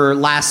over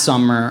last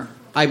summer.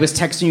 I was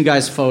texting you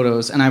guys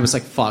photos, and I was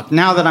like, fuck,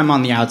 now that I'm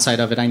on the outside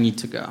of it, I need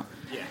to go.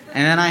 Yeah.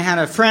 And then I had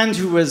a friend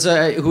who is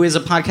a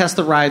Podcast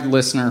The Ride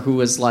listener who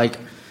was like,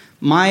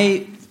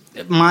 my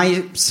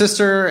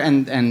sister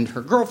and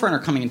her girlfriend are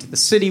coming into the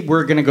city.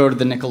 We're going to go to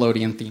the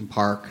Nickelodeon theme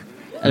park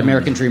at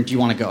American Dream. Do you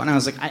want to go? And I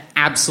was like, I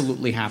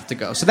absolutely have to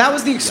go. So that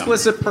was the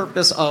explicit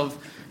purpose of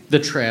the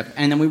trip.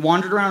 And then we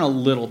wandered around a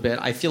little bit.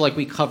 I feel like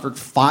we covered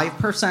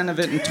 5% of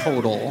it in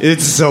total.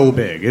 It's so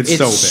big. It's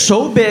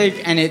so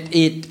big, and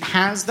it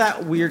has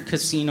that weird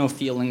casino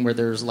feeling where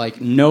there's like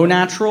no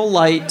natural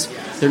light,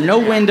 there are no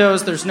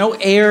windows, there's no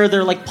air,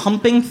 they're like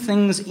pumping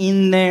things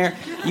in there.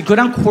 You go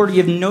down corridor,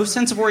 you have no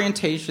sense of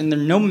orientation, there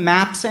are no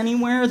maps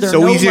anywhere.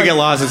 So easy to get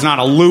lost. It's not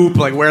a loop.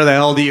 Like, where the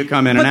hell do you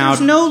come in and out? But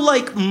there's no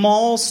like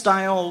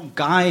mall-style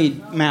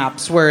guide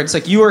maps where it's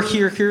like, you are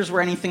here, here's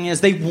where anything is.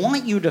 They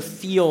want you to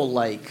feel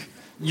like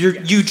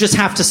you just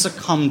have to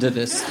succumb to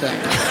this thing.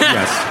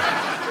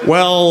 Yes.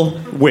 Well,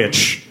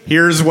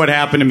 here's what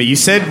happened to me. You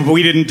said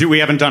we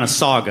haven't done a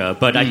saga,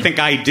 but I think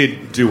I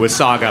did do a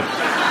saga.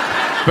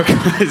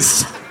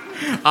 Because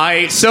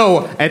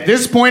so at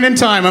this point in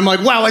time, I'm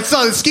like, wow, I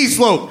saw the ski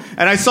slope,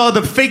 and I saw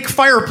the fake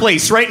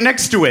fireplace right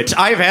next to it.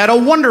 I've had a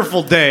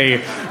wonderful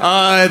day.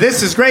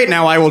 This is great.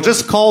 Now I will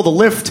just call the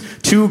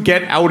lift to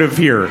get out of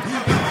here.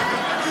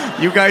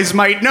 You guys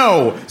might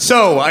know.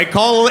 So I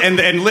call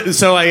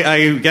so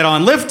I get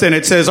on Lyft, and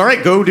it says, all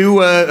right, go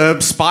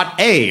to spot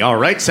A. All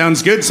right,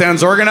 sounds good,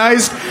 sounds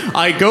organized.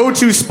 I go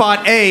to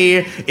spot A.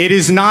 It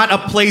is not a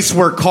place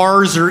where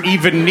cars are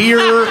even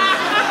near.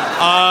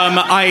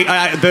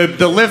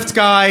 The lift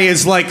guy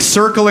is like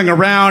circling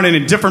around and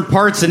in different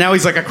parts, and now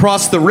he's like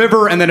across the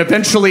river, and then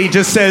eventually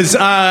just says,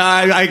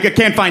 I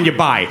can't find you,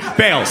 bye.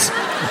 Bails.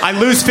 I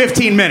lose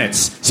 15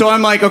 minutes. So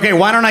I'm like, okay,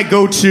 why don't I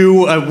go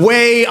to a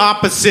way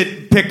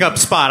opposite pickup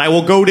spot? I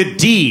will go to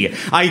D.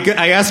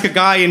 I ask a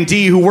guy in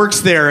D who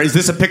works there, is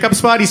this a pickup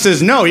spot? He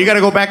says, no, you got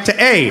to go back to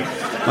A.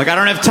 Like, I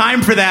don't have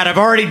time for that. I've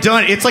already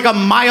done it. It's like a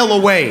mile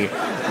away.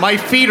 My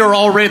feet are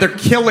already, they're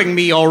killing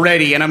me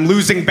already, and I'm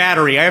losing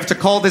battery. I have to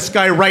call this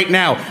guy right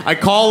now. I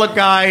call a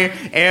guy,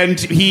 and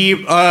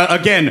he,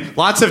 again,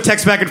 lots of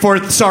text back and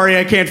forth, sorry,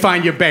 I can't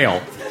find you,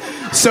 bail.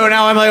 So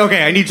now I'm like,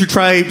 okay, I need to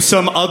try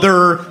some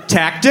other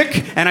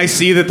tactic, and I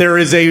see that there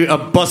is a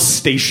bus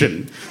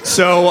station.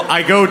 So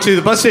I go to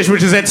the bus station,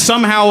 which is at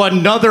somehow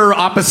another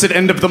opposite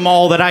end of the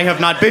mall that I have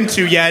not been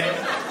to yet.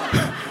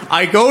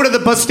 I go to the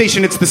bus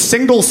station. It's the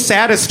single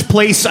saddest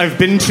place I've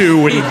been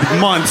to in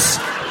months.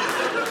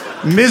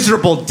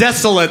 Miserable,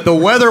 desolate. The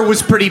weather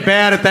was pretty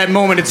bad at that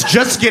moment. It's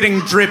just getting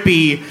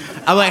drippy.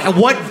 I'm like,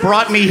 what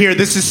brought me here?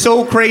 This is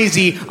so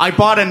crazy. I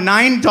bought a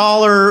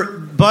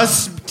 $9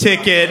 bus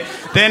ticket.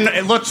 Then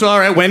it looks all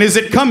right. When is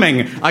it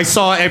coming? I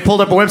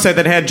pulled up a website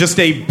that had just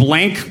a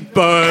blank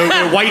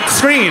white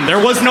screen.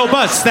 There was no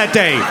bus that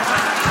day.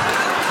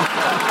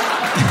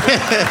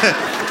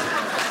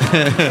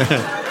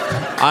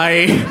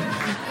 I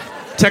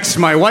text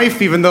my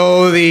wife, even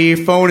though the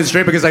phone is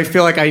straight, because I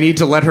feel like I need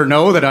to let her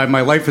know that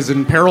my life is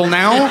in peril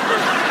now.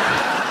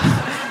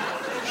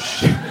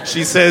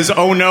 She says,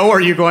 oh no,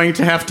 are you going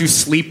to have to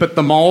sleep at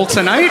the mall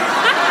tonight?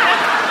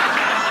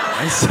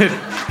 I said,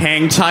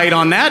 hang tight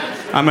on that.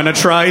 I'm going to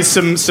try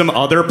some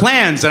other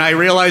plans. And I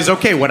realize,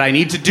 okay, what I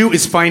need to do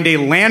is find a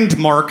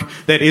landmark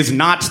that is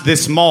not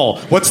this mall.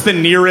 What's the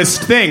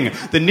nearest thing?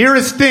 The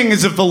nearest thing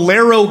is a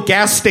Valero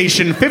gas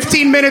station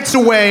 15 minutes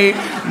away,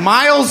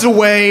 miles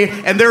away,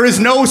 and there is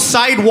no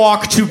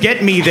sidewalk to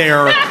get me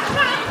there.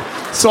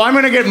 So I'm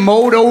going to get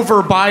mowed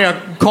over by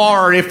a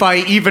car if I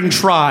even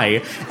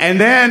try.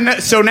 And then,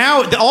 so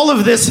now all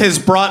of this has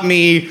brought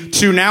me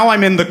to now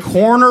I'm in the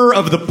corner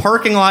of the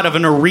parking lot of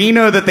an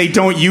arena that they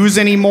don't use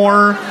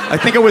anymore. I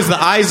think it was the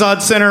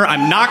Izod Center.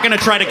 I'm not going to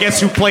try to guess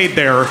who played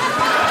there.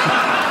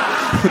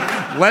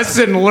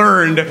 Lesson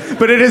learned.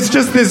 But it is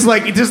just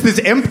this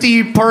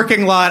empty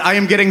parking lot. I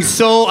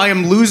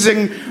am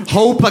losing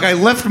hope. Like, I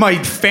left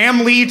my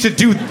family to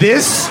do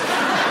this.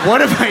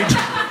 What have I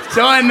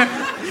done?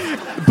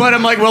 But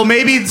I'm like, well,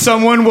 maybe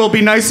someone will be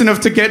nice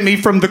enough to get me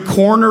from the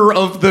corner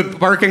of the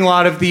parking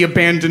lot of the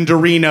abandoned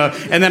arena.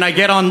 And then I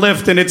get on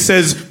Lyft and it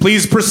says,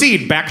 please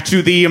proceed back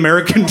to the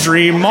American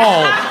Dream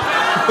Mall.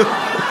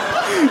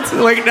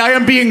 Like, I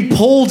am being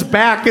pulled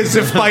back as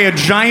if by a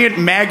giant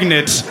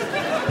magnet.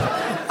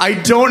 I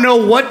don't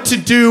know what to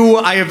do.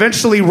 I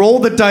eventually roll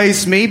the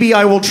dice. Maybe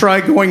I will try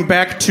going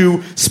back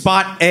to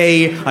spot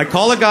A. I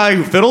call a guy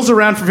who fiddles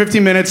around for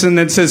 15 minutes and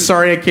then says,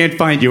 sorry, I can't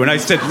find you. And I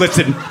said,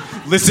 listen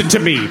to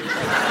me.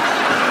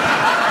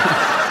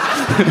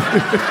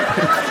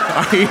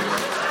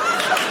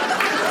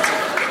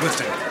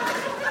 Listen.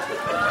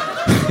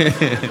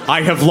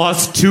 I have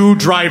lost 2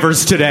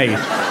 drivers today.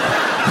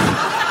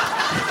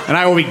 And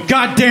I will be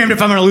goddamned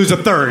if I'm going to lose a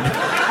third.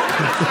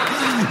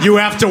 You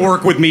have to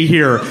work with me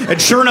here.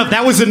 And sure enough,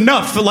 that was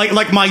enough.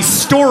 Like my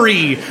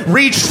story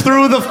reached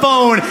through the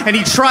phone, and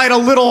he tried a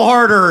little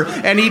harder,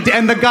 and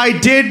the guy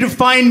did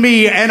find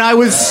me, and I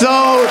was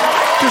so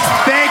just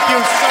thank you,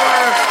 sir.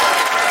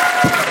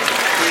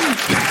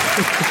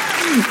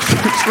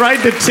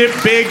 Tried to tip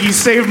big. You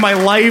saved my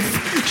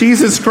life.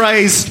 Jesus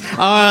Christ.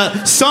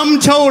 Sum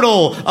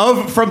total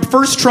of from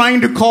first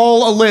trying to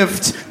call a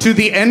Lyft to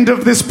the end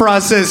of this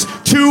process,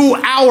 2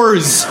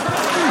 hours.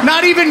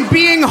 Not even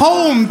being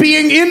home,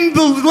 being in the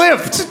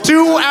Lyft.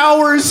 2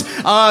 hours.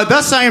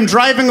 Thus I am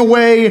driving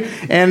away,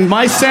 and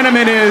my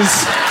sentiment is,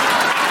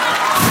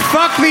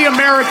 fuck the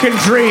American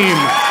dream.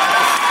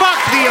 Fuck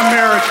the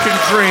American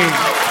dream.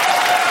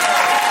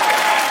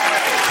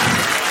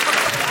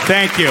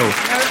 Thank you.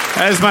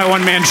 That is my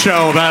one-man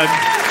show about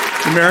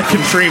American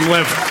Dream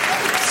Lyft.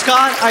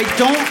 Scott, I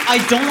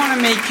don't want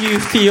to make you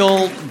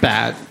feel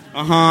bad.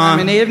 Uh-huh. I'm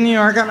a native New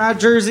York. I'm not a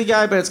Jersey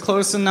guy, but it's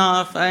close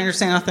enough. I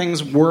understand how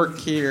things work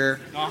here.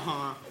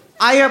 Uh-huh.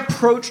 I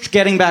approached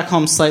getting back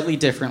home slightly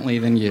differently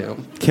than you.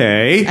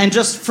 Okay. And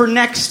just for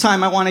next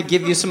time, I want to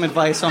give you some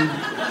advice on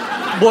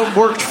what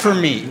worked for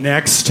me.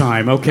 Next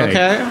time, okay.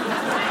 Okay?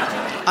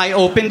 I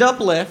opened up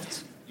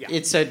Lyft. Yeah.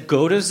 It said,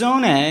 go to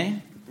Zone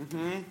A.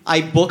 Mm-hmm.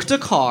 I booked a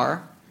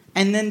car.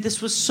 And then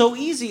this was so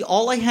easy.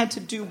 All I had to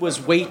do was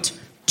wait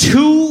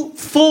 2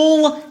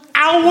 full hours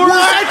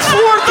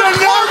for the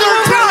time.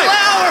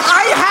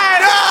 I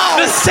had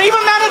the same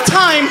amount of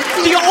time.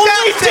 The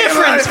only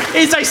difference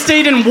is I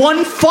stayed in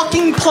one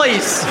fucking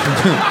place.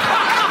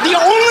 The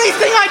only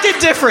thing I did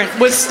different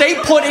was stay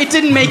put. It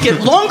didn't make it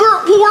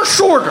longer or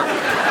shorter.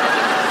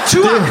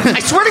 2 hours. I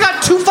swear to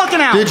God, 2 fucking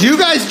hours. Did you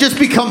guys just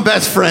become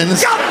best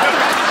friends?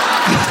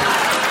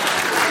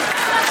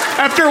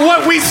 After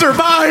what we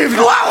survived,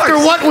 2 hours. After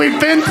what we've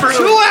been through.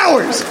 2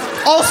 hours.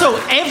 Also,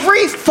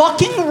 every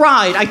fucking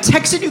ride, I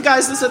texted you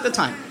guys this at the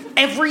time,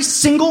 every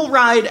single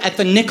ride at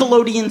the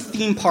Nickelodeon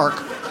theme park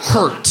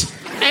hurt.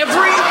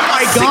 Every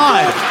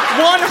God.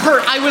 one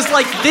hurt. I was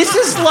like, this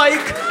is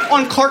like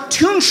on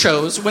cartoon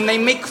shows when they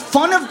make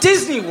fun of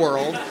Disney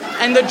World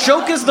and the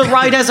joke is the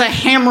ride has a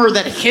hammer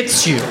that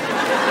hits you.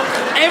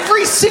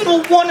 Every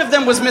single one of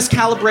them was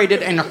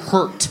miscalibrated and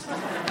hurt.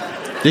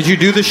 Did you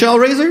do the shell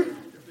raiser?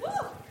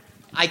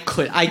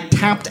 I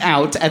tapped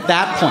out at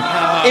that point.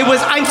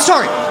 I'm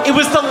sorry, it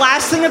was the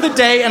last thing of the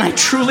day, and I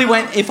truly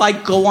went, if I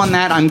go on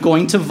that, I'm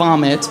going to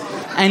vomit.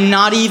 And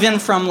not even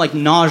from, like,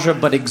 nausea,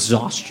 but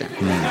exhaustion.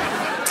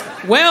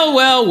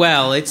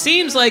 Well, it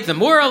seems like the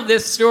moral of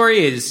this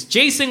story is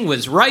Jason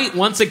was right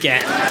once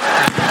again.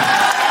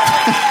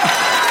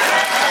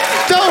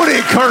 Don't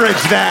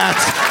encourage that.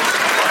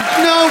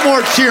 No more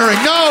cheering.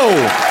 No.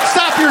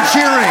 Stop your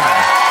cheering.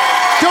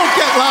 Don't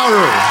get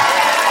louder.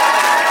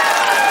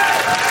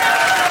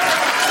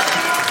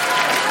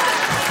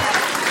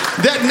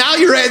 Now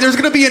there's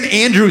going to be an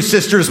Andrew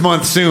Sisters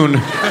month soon,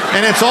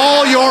 and it's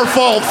all your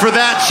fault for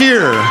that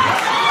cheer.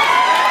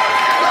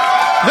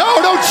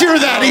 No, don't cheer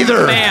that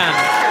either. Man,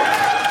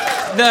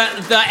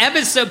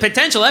 the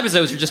potential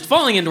episodes are just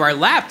falling into our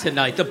lap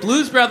tonight. The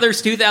Blues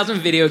Brothers 2000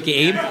 video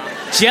game,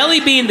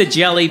 Jelly Bean the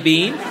Jelly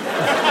Bean,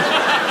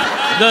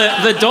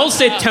 the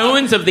dulcet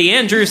tones of the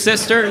Andrew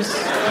Sisters,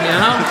 you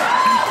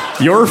know?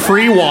 Your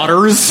Free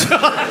Waters.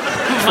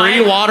 Free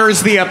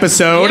Waters, the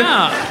episode.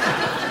 Yeah.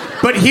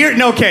 But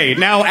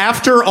now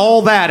after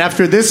all that,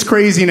 after this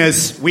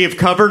craziness, we have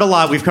covered a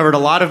lot. We've covered a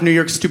lot of New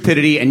York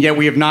stupidity, and yet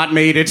we have not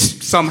made it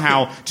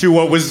somehow to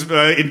what was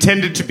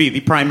intended to be the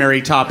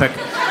primary topic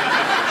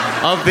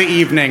of the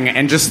evening.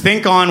 And just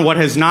think on what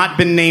has not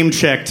been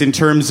name-checked in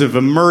terms of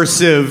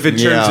immersive, in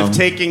terms of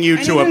taking you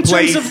to a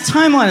place. In terms of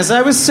timeline, as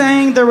I was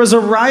saying, there was a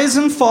rise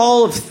and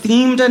fall of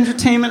themed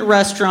entertainment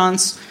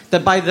restaurants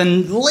that by the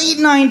late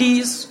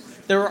 90s,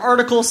 there were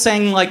articles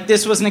saying, like,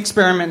 this was an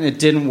experiment and it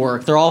didn't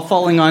work. They're all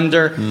falling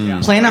under.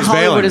 Planet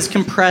Hollywood is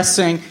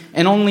compressing.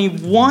 And only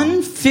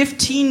one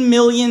 $15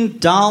 million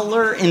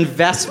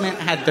investment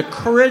had the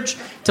courage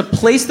to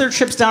place their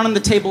chips down on the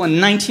table in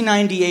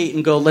 1998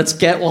 and go, let's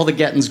get while the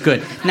getting's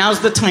good. Now's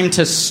the time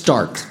to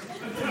start.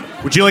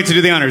 Would you like to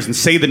do the honors and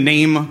say the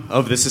name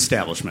of this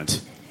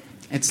establishment?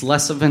 It's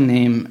less of a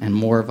name and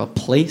more of a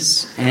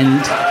place.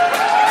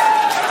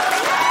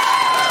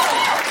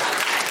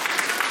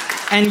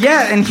 And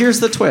here's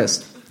the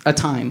twist. A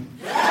time.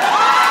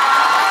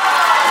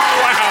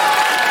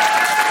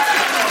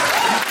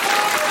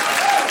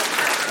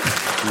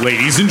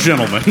 Ladies and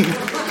gentlemen.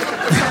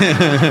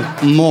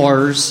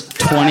 Mars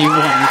 2112.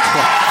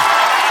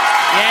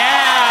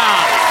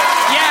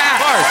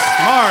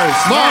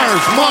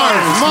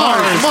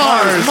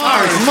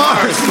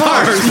 Mars.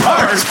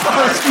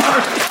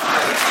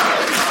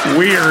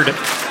 Weird.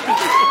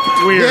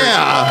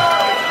 Yeah.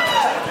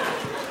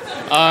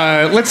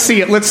 Let's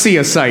see a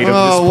sight of this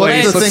place.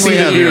 What's the Let's thing see we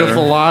the have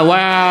beautiful. here?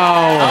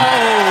 Wow.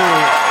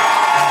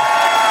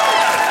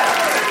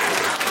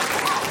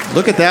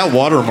 Look at that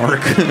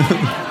watermark.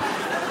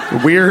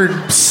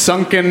 Weird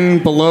sunken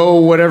below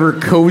whatever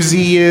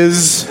cozy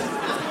is.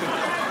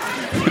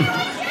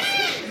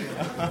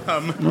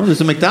 No,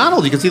 there's a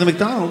McDonald's. You can see the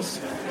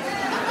McDonald's.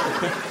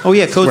 Oh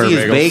yeah, cozy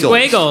is bagels.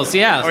 Squiggles,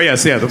 yeah. Oh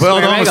yes, yeah. The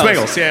almost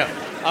bagels, yeah.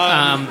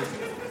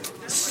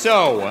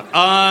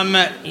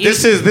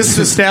 This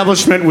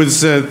establishment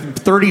was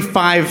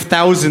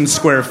 35,000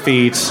 square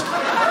feet.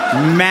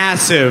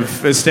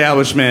 Massive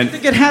establishment. I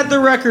think it had the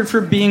record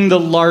for being the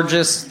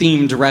largest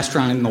themed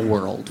restaurant in the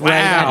world. Right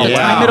at the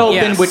time it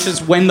opened, which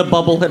is when the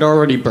bubble had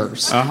already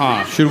burst.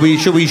 Should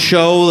we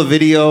show the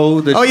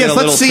video?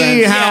 Let's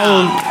see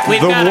how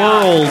the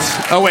world.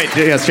 Oh wait,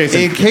 yes,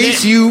 Jason. In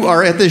case you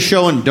are at this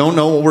show and don't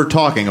know what we're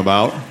talking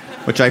about,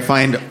 which I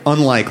find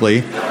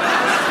unlikely.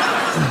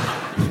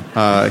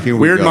 Here we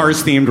Weird go.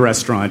 Mars themed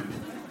restaurant.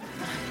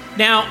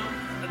 Now,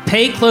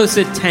 pay close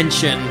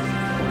attention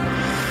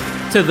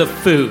to the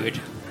food.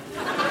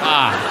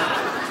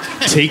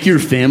 Take your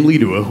family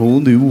to a whole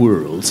new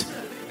world.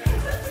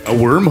 A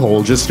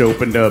wormhole just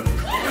opened up.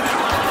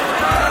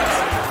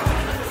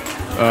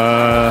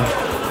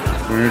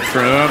 Weird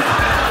trip.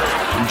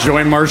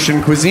 Enjoy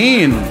Martian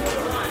cuisine.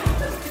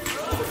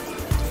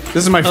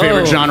 This is my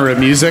favorite genre of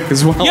music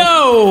as well.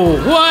 Yo,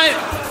 what?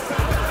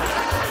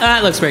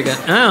 That looks very good.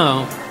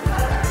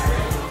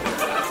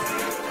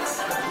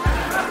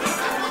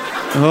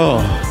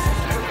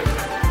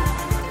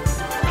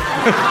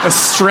 A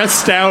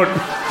stressed out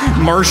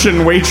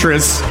Martian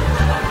waitress.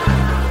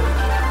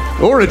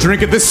 Or a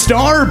drink at the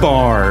Star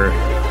Bar.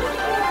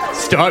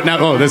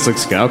 This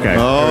looks good. Okay.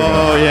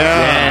 Oh,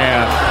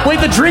 yeah.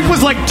 Wait, the drink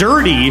was like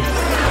dirty.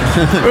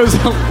 It was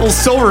a little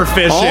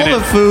silverfish in it. All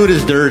the food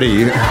is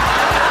dirty.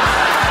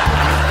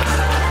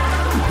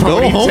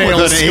 Go home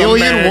with an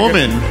alien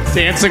woman.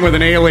 Dancing with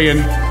an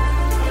alien.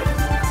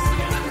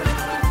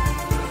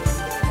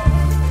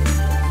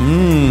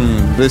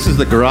 This is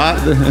the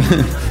garage. The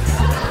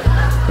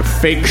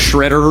fake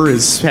shredder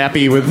is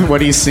happy with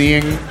what he's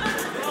seeing.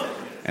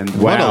 And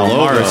What a wow, logo.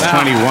 Mars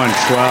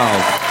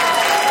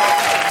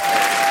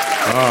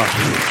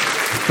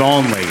 2112.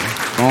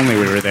 If only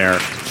we were there.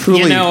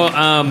 Truly. You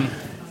know,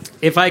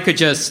 if I could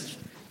just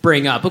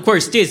bring up, of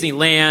course,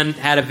 Disneyland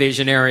had a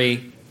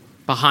visionary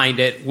behind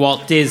it,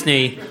 Walt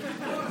Disney.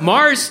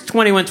 Mars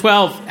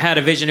 2112 had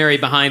a visionary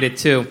behind it,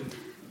 too.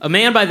 A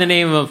man by the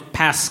name of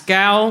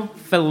Pascal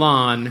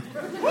Fillon.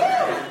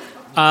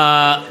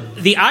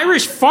 The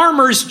Irish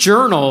Farmers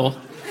Journal.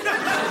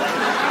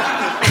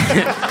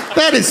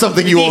 That is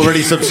something you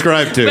already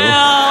subscribe to.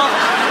 Well,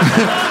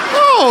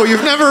 Oh,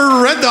 you've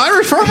never read the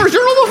Irish Farmers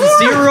Journal before?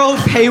 Zero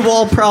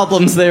paywall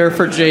problems there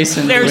for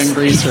Jason doing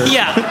research.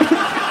 Yeah.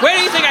 Where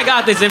do you think I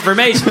got this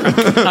information?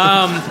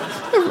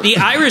 The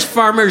Irish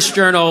Farmers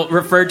Journal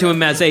referred to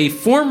him as a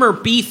former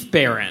beef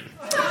baron.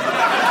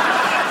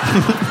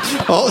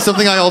 Oh,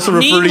 something I also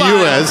refer to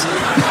you as.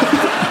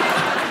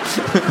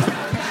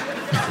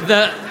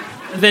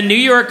 The New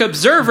York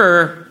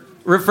Observer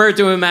referred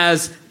to him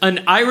as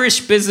an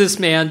Irish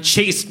businessman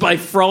chased by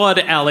fraud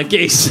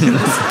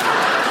allegations.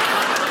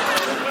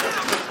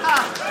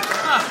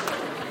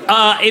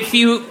 If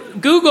you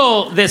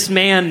Google this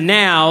man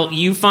now,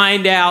 you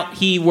find out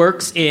he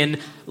works in,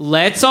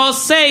 let's all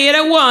say it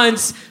at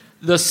once,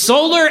 the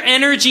solar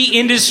energy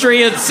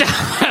industry in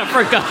South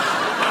Africa.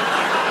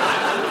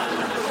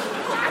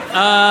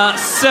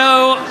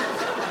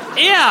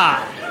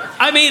 Yeah.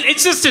 I mean,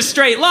 it's just a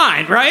straight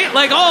line, right?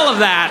 Like, all of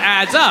that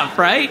adds up,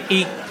 right?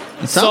 He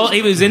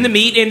was in the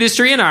meat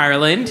industry in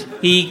Ireland.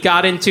 He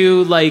got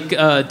into,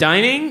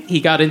 dining. He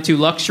got into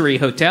luxury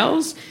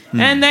hotels.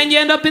 And then you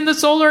end up in the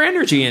solar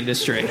energy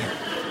industry.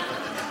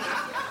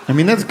 I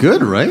mean, that's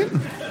good, right?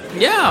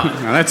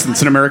 Yeah.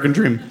 It's an American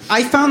dream.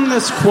 I found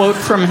this quote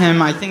from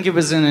him, I think it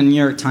was in a New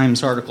York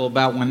Times article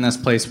about when this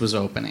place was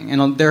opening.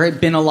 And there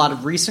had been a lot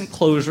of recent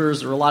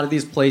closures, or a lot of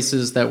these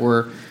places that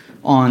were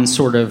on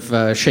sort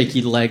of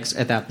shaky legs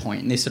at that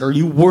point. And they said, are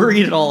you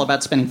worried at all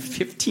about spending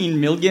 $15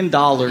 million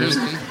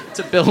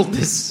to build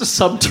this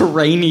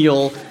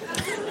subterranean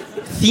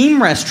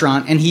theme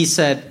restaurant? And he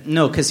said,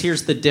 no, because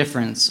here's the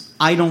difference.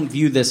 I don't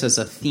view this as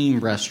a theme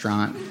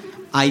restaurant.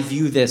 I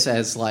view this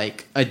as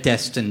like a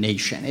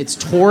destination. It's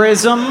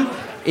tourism,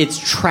 it's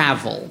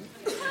travel.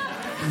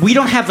 We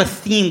don't have a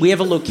theme. We have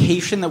a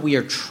location that we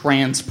are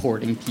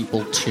transporting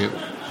people to.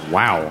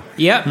 Wow.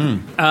 Yep.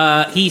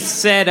 He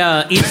said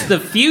it's the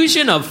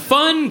fusion of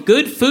fun,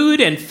 good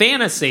food, and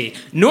fantasy.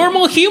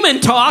 Normal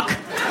human talk.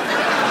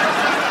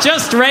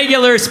 Just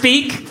regular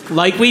speak,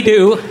 like we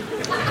do.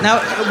 Now,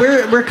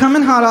 we're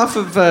coming hot off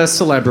of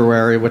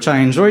Celebrary, which I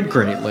enjoyed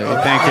greatly.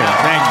 Oh, thank you.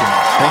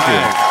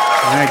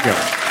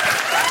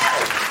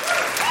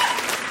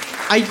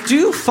 I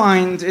do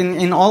find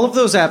in all of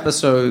those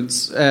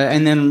episodes,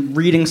 and then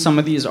reading some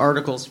of these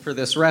articles for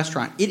this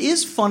restaurant, it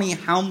is funny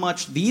how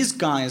much these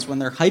guys, when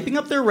they're hyping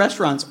up their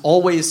restaurants,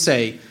 always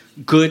say,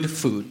 good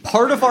food.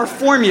 Part of our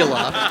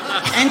formula,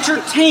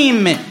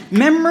 entertainment,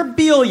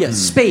 memorabilia,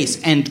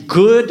 space, and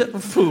good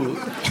food.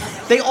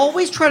 They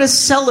always try to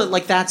sell it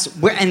like that's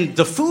where, and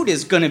the food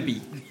is going to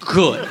be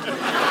good.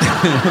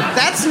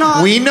 That's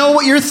not... We know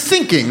what you're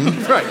thinking.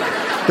 Right.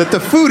 That the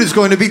food is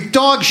going to be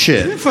dog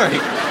shit.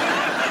 Right.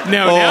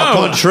 No.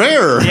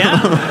 Contraire. Yeah.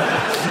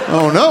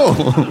 Oh, no.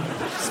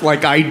 It's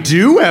like, I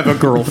do have a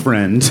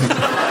girlfriend.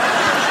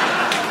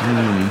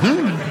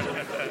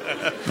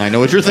 I know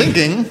what you're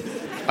thinking.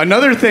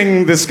 Another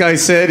thing this guy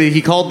said,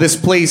 he called this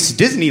place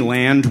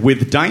Disneyland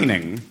with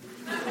dining.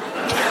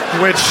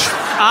 Which...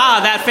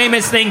 that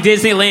famous thing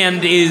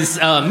Disneyland is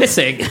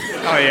missing.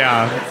 Oh,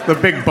 yeah. It's the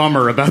big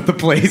bummer about the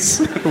place.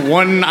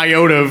 1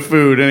 iota of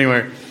food,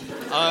 anyway.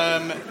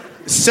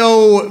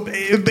 So,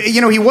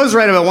 he was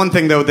right about one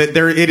thing, though, that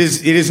it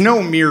is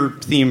no mere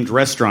themed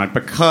restaurant,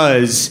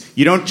 because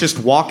you don't just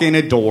walk in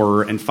a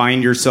door and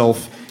find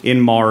yourself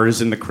in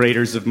Mars, in the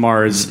craters of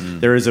Mars.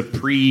 Mm-hmm. There is a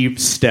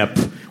pre-step,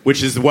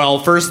 which is,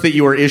 first that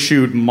you are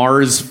issued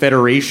Mars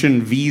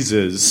Federation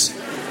visas.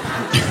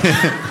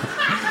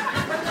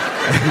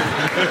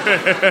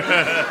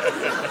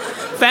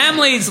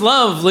 Families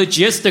love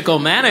logistical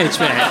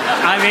management.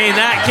 I mean,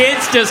 that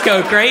kids just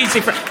go crazy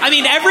for...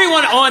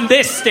 everyone on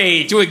this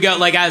stage would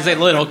go, as a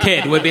little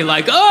kid, would be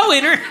like,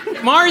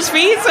 Mars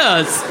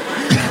visas.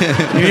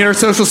 You need our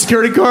social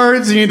security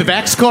cards? You need the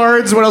Vax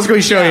cards? What else can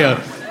we show you?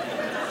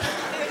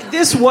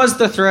 This was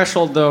the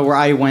threshold, though, where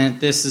I went,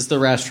 this is the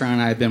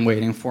restaurant I've been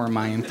waiting for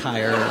my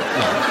entire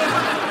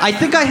life. I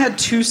think I had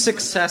 2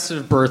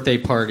 successive birthday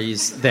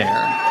parties there.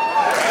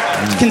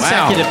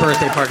 Consecutive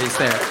birthday parties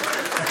there.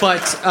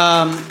 But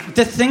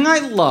the thing I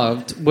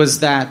loved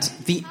was that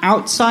the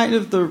outside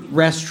of the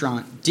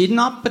restaurant did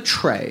not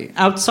betray.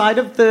 Outside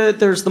of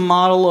there's the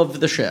model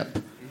of the ship.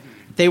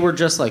 They were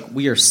just like,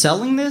 we are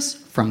selling this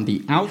from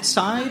the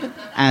outside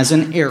as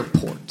an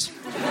airport.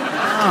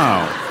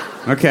 Oh.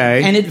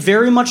 Okay. And it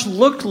very much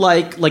looked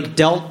like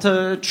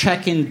Delta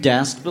check-in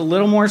desk, but a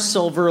little more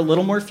silver, a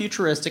little more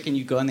futuristic. And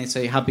you go and they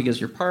say, how big is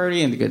your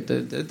party? And they go,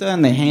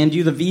 and they hand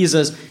you the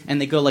visas.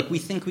 And they go, we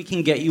think we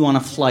can get you on a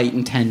flight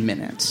in 10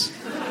 minutes.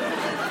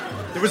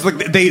 There was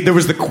there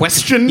was the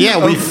question.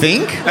 Yeah, we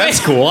think. That's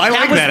cool. I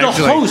like that. That was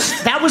the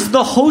host. That was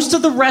the host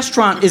of the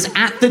restaurant is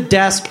at the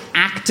desk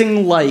acting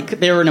acting like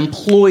they're an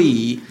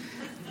employee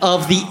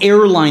of the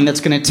airline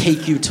that's going to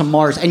take you to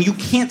Mars, and you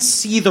can't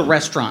see the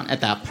restaurant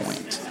at that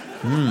point.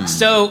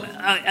 So,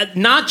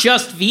 not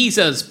just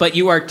visas, but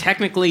you are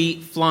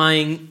technically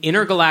flying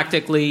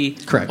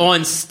intergalactically Correct.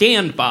 on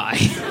standby.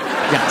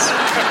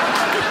 Yes.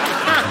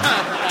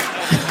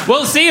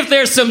 We'll see if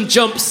there's some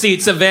jump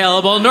seats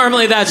available.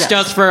 Normally that's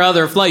just for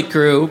other flight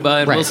crew,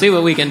 but we'll see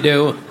what we can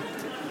do.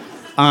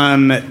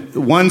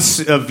 Once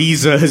a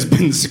visa has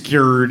been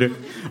secured,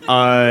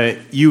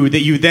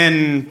 you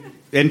then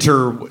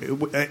enter.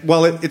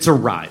 Well, it's a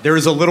ride. There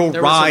is a little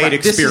ride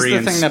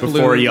experience this is the thing that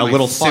before blew you, a my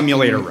little fucking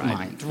simulator ride.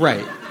 mind.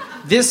 Right.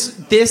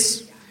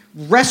 This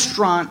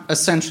restaurant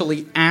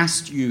essentially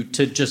asked you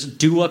to just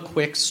do a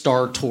quick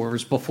Star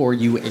Tours before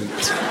you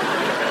ate.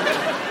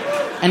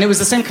 And it was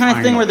the same kind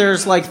of thing where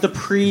there's like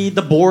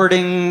the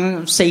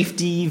boarding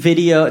safety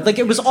video. Like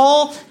it was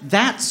all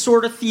that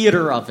sort of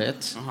theater of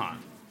it.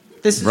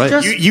 This is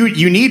just...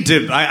 You need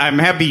to... I'm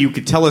happy you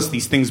could tell us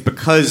these things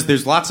because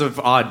there's lots of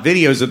odd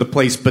videos of the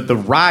place, but the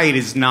ride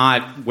is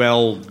not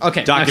well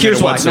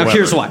documented whatsoever.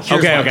 Here's why.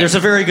 There's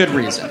a very good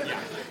reason.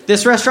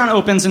 This restaurant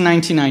opens in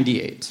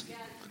 1998.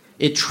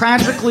 It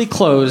tragically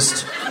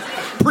closed...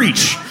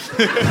 Preach!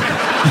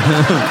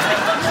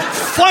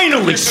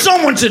 Finally,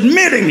 someone's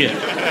admitting it!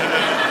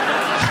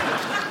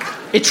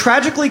 It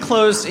tragically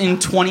closed in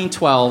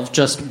 2012,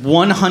 just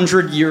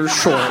 100 years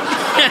short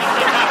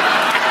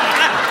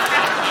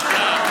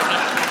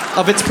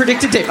of its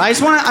predicted date. I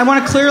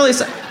want to clearly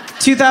say,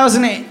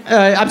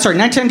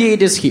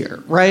 1998 is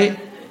here, right?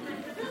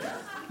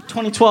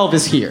 2012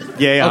 is here.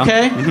 Yeah.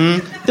 Okay?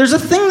 Mm-hmm. There's a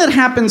thing that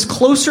happens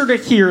closer to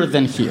here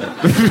than here.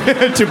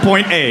 To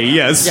point A,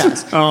 yes.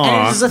 Yes.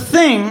 And it is a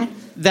thing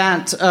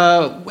that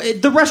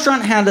the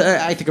restaurant had,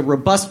 I think, a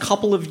robust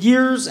couple of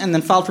years and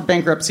then filed for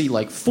bankruptcy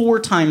like 4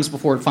 times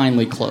before it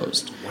finally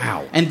closed.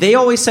 Wow. And they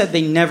always said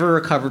they never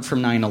recovered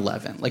from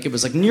 9/11. Like, it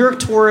was like New York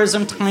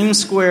tourism, Times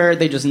Square,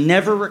 they just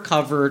never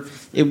recovered.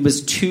 It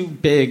was too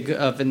big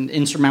of an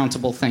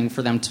insurmountable thing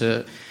for them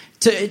to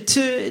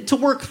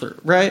work through,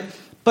 right?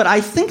 But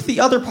I think the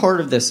other part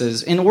of this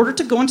is, in order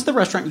to go into the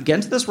restaurant, you get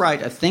into this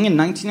ride. A thing in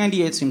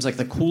 1998 seems like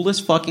the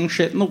coolest fucking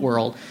shit in the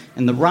world.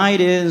 And the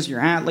ride is,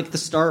 you're at like the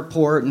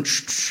starport, and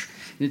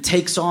it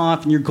takes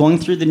off, and you're going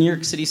through the New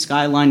York City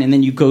skyline, and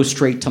then you go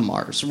straight to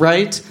Mars,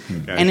 right?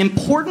 Okay. An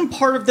important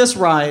part of this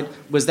ride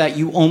was that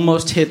you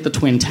almost hit the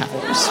Twin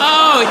Towers.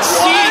 Oh,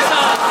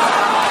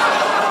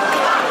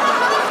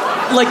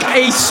 Jesus! Like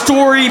a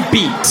story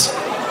beat.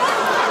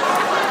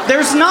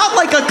 There's not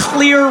like a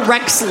clear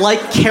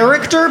Rex-like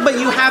character, but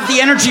you have the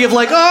energy of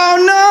like, oh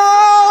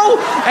no!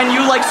 And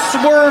you like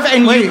swerve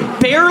and you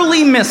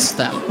barely miss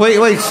them. Wait.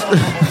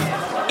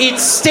 It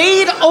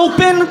stayed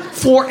open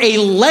for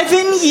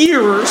 11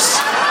 years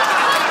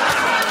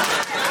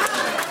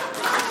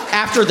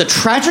after the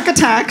tragic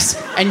attacks,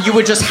 and you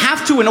would just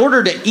have to, in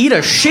order to eat a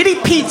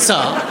shitty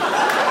pizza,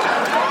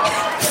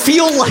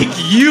 feel like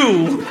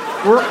you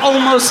were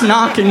almost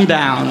knocking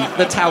down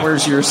the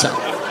towers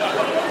yourself.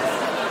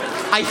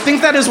 I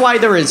think that is why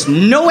there is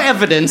no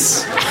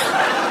evidence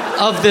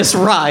of this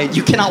ride.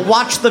 You cannot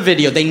watch the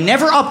video. They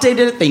never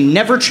updated it. They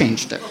never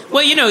changed it.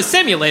 Well,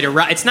 simulator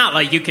ride, it's not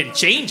like you can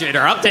change it or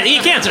update it. You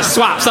can't just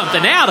swap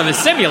something out of a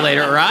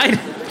simulator ride.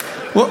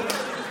 Well,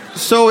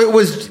 so it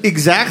was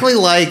exactly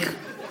like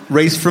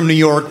Race from New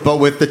York, but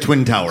with the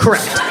Twin Towers.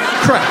 Correct.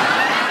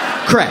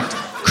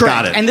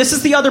 Got it. And this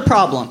is the other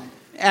problem.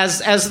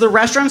 As the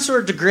restaurant sort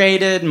of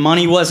degraded,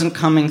 money wasn't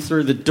coming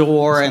through the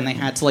door, and they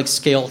had to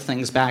scale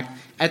things back.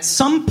 At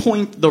some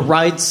point, the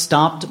ride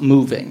stopped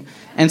moving.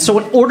 And so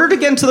in order to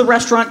get into the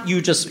restaurant,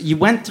 you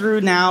went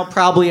through now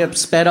probably a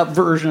sped up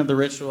version of the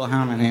ritual.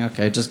 How many?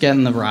 Okay, just get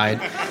in the ride.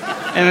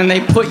 And then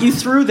they put you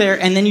through there,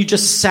 and then you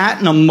just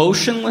sat in a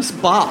motionless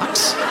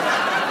box.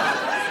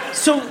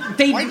 So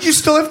why did you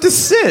still have to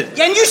sit?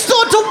 And you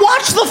still had to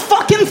watch the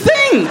fucking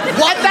thing. At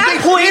that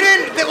point,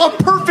 a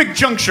perfect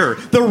juncture.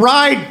 The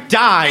ride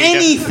died.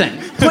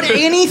 Anything. Put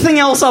anything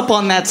else up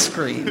on that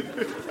screen.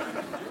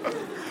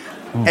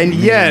 And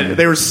yet,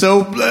 they were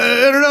so,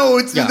 I don't know,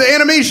 it's the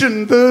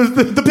animation,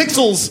 the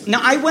pixels. Now,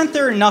 I went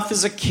there enough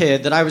as a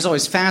kid that I was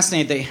always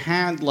fascinated.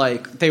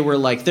 They were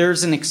like,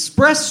 there's an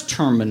express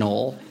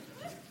terminal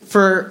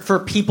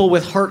for people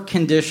with heart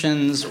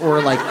conditions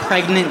or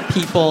pregnant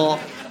people.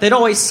 They'd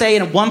always say,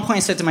 and at one point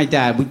I said to my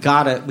dad, we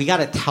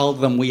gotta tell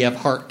them we have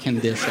heart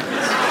conditions.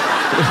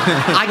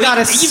 I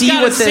gotta see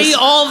what this... see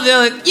all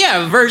the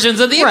versions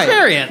of the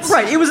experience.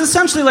 Right. It was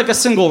essentially like a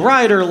single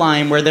rider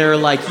line where they're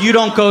like, you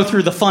don't go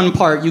through the fun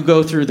part, you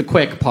go through the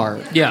quick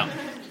part. Yeah.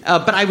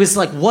 But I was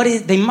like,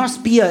 they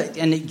must be a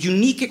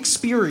unique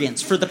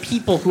experience for the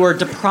people who are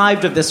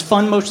deprived of this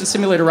fun motion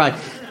simulator ride.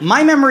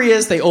 My memory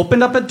is they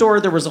opened up a door,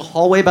 there was a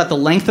hallway about the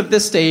length of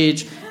this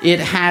stage.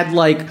 It had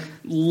light,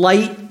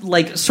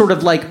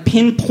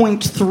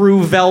 pinpoint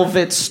through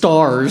velvet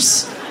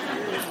stars.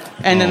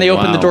 And then they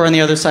opened the door on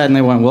the other side and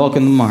they went,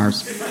 welcome to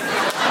Mars.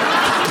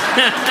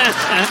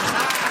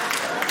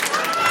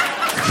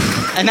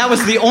 And that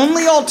was the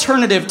only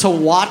alternative to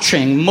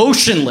watching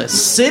motionless,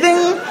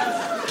 sitting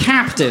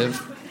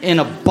captive in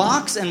a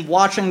box and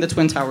watching the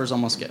Twin Towers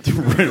almost get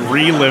through.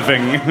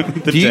 Reliving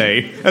the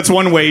day. That's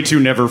one way to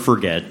never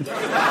forget.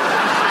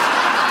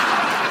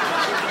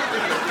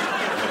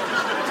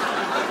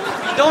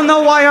 Don't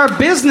know why our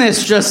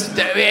business just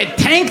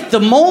tanked the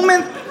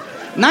moment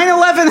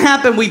 9/11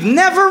 happened. We've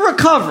never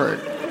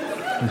recovered.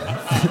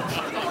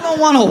 Don't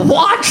want to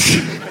watch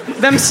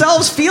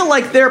themselves feel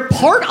like they're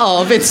part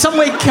of, in some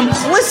way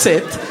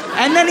complicit,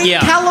 and then eat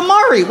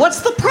calamari.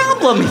 What's the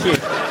problem here?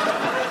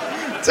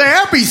 It's a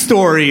happy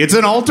story. It's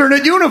an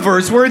alternate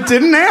universe where it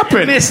didn't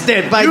happen. Missed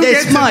it by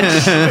this much.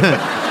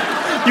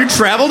 You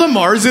travel to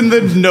Mars in the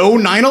no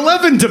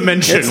 9/11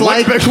 dimension. It's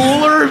What's like a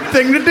cooler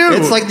thing to do?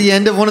 It's like the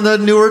end of one of the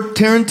newer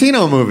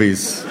Tarantino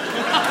movies.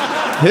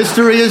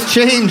 History has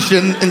changed,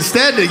 and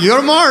instead you're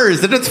to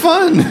Mars, and it's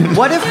fun.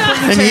 What if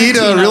and you eat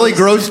a really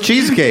gross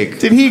cheesecake?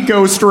 Did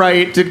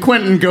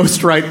Quentin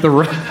ghostwrite the?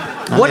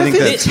 What if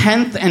his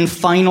 10th and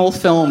final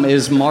film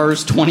is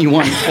Mars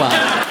 2112?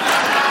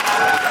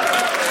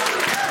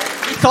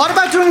 He thought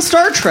about doing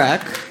Star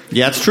Trek.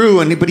 Yeah, it's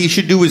true, but he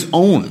should do his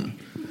own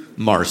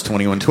Mars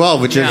 2112,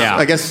 which is,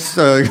 I guess,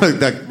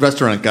 that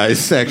restaurant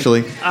guy's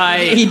actually.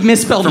 He'd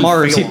misspelled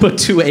Mars. He put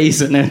 2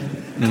 A's in it.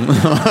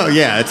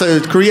 Yeah,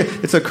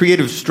 it's a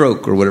creative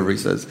stroke or whatever he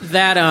says.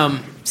 That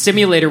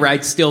simulator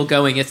ride's still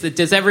going.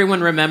 Does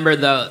everyone remember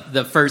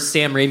the first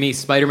Sam Raimi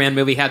Spider-Man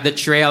movie had the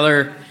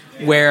trailer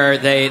where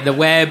the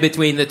web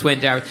between the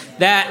Twin Towers?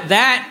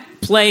 That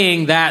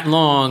playing that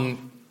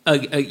long,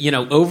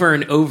 over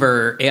and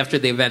over after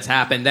the events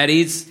happened. That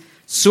is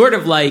sort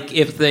of like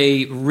if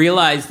they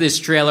realized this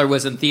trailer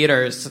was in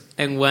theaters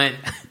and went,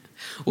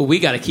 well, we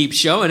got to keep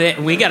showing it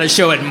and we got to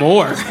show it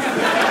more.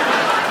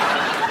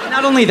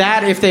 Not only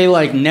that, if they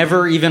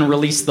never even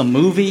released the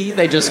movie,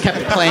 they just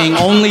kept playing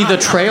only the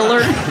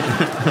trailer.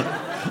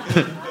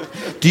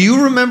 Do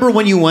you remember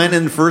when you went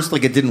in first,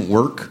 it didn't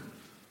work?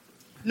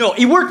 No,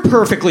 it worked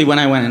perfectly when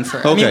I went in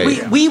first. Okay. I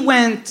mean, we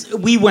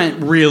went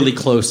really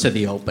close to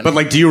the opening.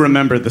 But do you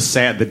remember the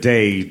sad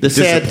day? The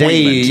sad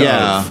day,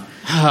 yeah.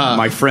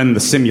 My friend, the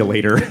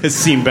simulator, has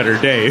seen better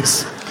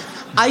days.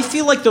 I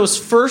feel like those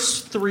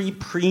first 3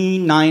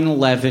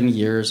 pre-9/11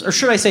 years, or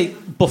should I say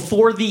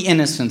before the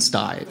innocents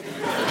died,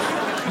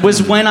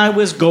 was when I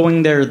was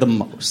going there the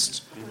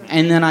most.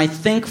 And then I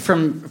think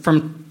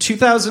from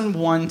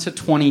 2001 to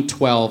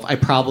 2012, I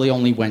probably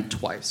only went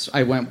twice.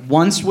 I went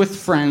once with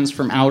friends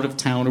from out of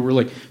town who were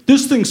like,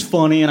 this thing's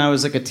funny, and I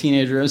was like a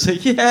teenager. I was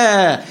like,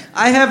 yeah,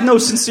 I have no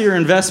sincere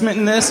investment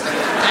in this.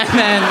 And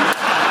then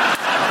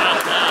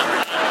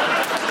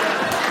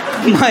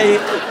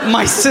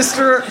my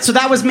sister, so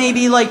that was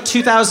maybe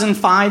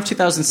 2005,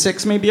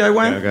 2006 maybe I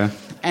went. Okay.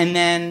 And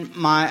then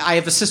I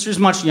have a sister who's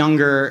much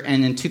younger,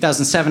 and in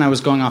 2007 I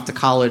was going off to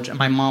college, and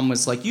my mom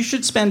was like, you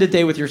should spend a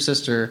day with your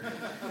sister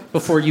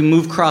before you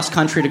move cross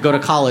country to go to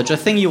college, a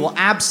thing you will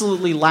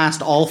absolutely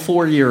last all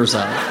 4 years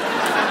of.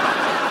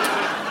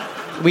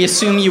 We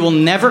assume you will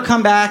never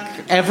come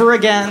back ever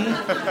again.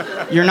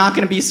 You're not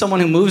going to be someone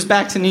who moves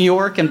back to New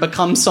York and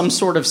becomes some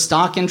sort of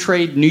stock and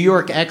trade New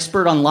York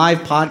expert on live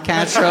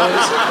podcast shows.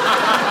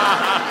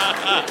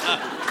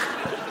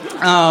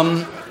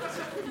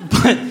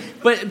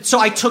 But so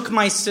I took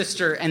my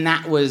sister, and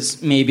that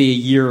was maybe a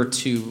year or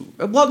two.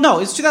 Well, no,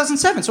 it's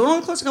 2007, so we're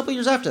only close a couple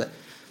years after that.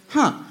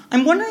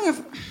 I'm wondering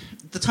if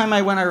the time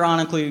I went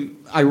ironically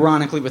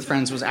with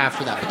friends was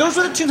after that. But those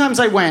were the 2 times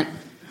I went.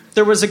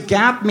 There was a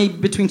gap maybe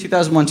between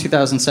 2001 and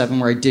 2007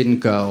 where I didn't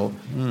go.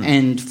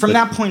 And from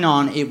that point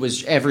on,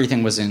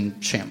 everything was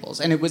in shambles.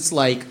 And it was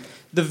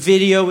the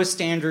video was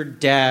standard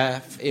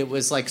def. It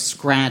was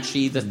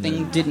scratchy. The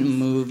thing didn't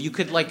move. You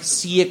could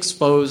see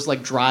exposed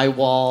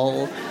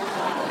drywall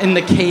in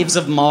the caves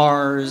of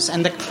Mars,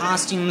 and the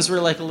costumes were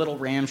a little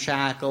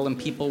ramshackle, and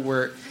people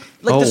were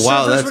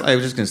wow! I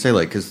was just gonna say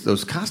because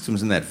those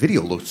costumes in that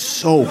video looked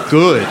so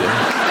good.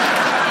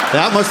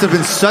 That must have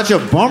been such a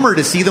bummer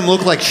to see them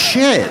look like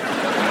shit.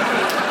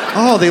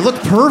 Oh, they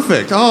looked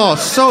perfect. Oh,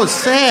 so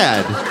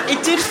sad.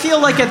 It did feel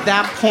like at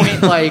that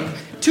point,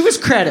 to his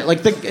credit,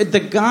 the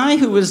guy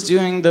who was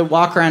doing the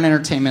walk around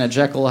entertainment at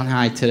Jekyll and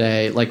Hyde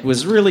today,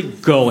 was really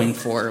going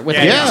for it. With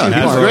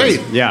that was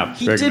great. Yeah,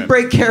 he did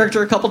break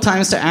character a couple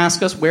times to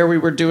ask us where we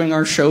were doing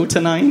our show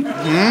tonight.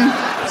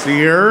 See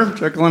here,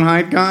 Jekyll and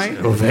Hyde guy.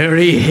 Oh,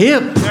 very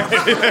hip.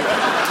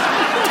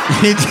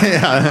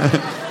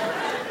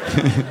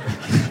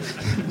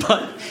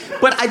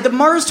 But the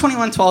Mars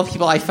 2112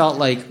 people, I felt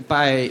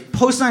by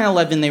post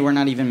 9/11, they were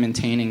not even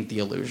maintaining the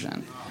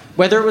illusion.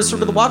 Whether it was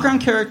sort of the walk-around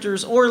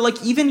characters or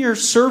even your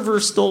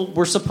servers still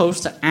were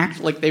supposed to act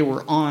like they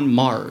were on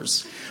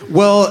Mars.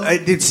 Well,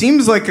 it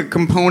seems like a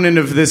component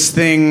of this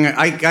thing.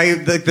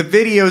 The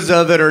videos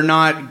of it are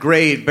not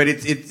great, but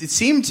it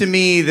seemed to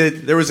me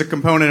that there was a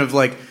component of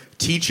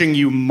teaching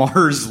you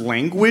Mars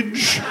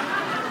language.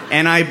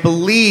 And I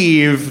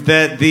believe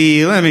that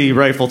let me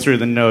rifle through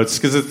the notes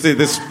because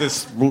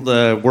this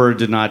word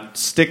did not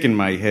stick in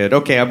my head.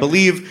 Okay, I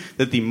believe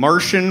that the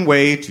Martian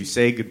way to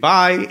say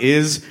goodbye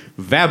is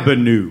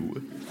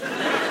Vabanu.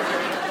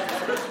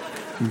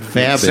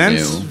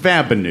 Sense?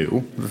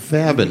 Vabinu.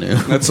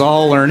 Vabinu. Let's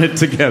all learn it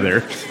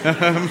together.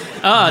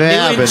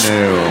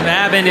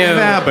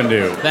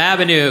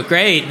 Vabinu.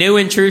 Great. New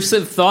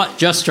intrusive thought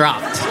just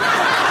dropped.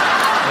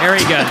 Very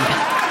good.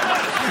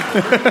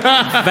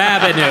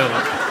 Vabinu.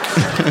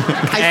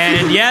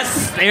 And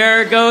yes,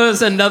 there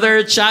goes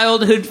another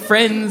childhood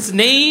friend's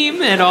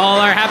name and all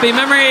our happy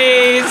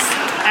memories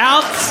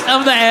out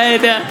of the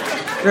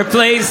head,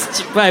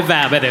 replaced by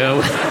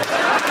Vabinu.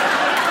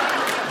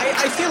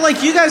 I feel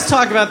like you guys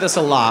talk about this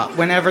a lot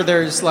whenever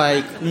there's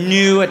like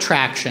new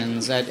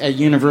attractions at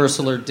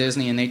Universal or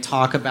Disney, and they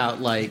talk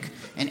about like,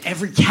 and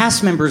every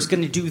cast member is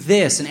going to do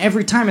this, and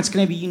every time it's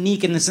going to be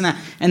unique and this and that,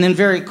 and then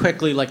very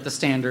quickly like the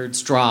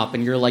standards drop,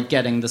 and you're like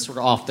getting this sort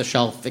of off the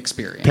shelf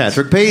experience.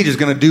 Patrick Page is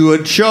going to do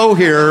a show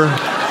here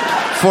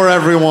for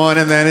everyone,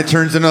 and then it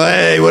turns into,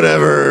 hey,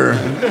 whatever.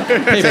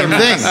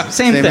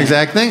 Same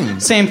exact thing.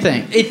 Same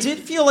thing. It did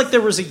feel like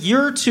there was a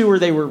year or two where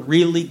they were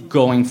really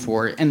going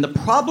for it, and the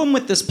problem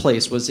with this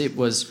place was it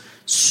was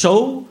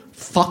so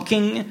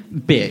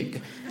fucking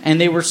big,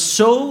 and they were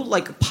so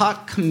like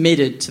pot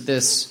committed to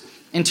this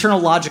internal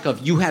logic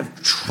of you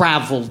have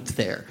traveled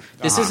there.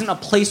 This isn't a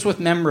place with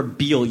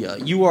memorabilia.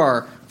 You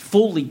are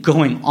fully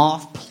going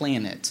off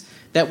planet.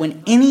 That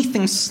when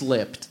anything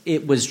slipped,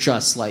 it was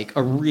just like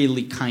a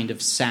really kind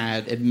of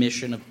sad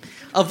admission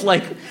of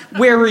like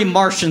wary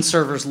Martian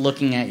servers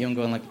looking at you and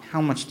going like, how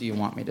much do you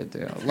want me to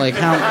do? Like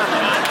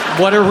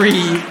what are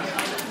we?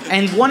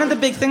 And one of the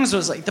big things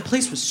was like the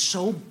place was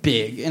so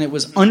big and it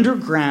was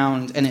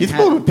underground and it had...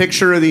 pulled a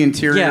picture of the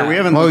interior. Yeah. We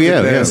haven't looked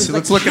at this.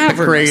 Let's look at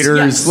the craters.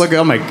 Yes. Look,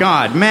 oh my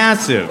God,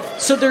 massive.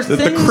 So there's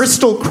the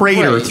crystal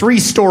crater, right. 3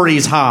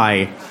 stories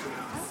high.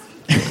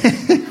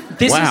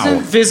 This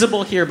isn't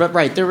visible here, but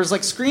right, there was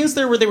like screens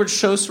there where they would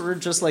show sort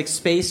of just like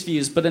space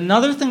views, but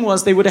another thing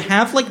was they would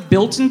have like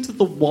built into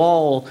the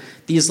wall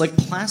these like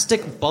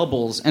plastic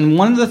bubbles, and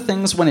one of the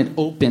things when it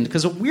opened,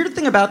 because a weird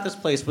thing about this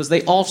place was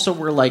they also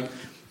were like,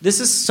 this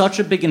is such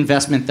a big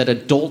investment that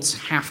adults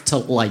have to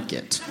like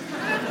it.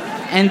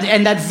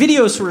 And that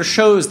video sort of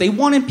shows they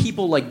wanted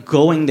people like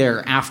going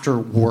there after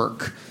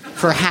work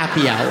for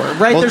happy hour,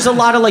 right? Well, there's a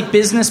lot of like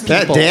business people.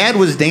 That dad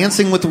was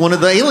dancing with one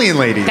of the alien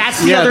ladies. That's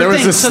the other thing. There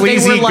was a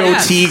sleazy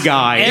goatee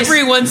guy.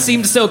 Everyone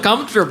seemed so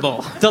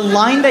comfortable. The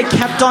line they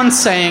kept on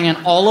saying in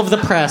all of the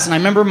press, and I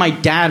remember my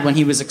dad when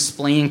he was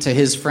explaining to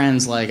his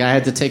friends, like, I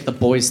had to take the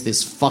boys to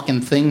this fucking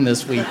thing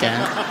this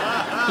weekend.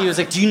 He was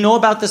like, do you know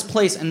about this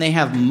place? And they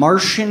have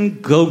Martian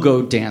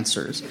go-go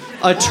dancers,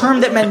 a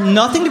term that meant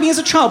nothing to me as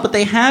a child, but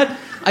they had...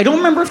 I don't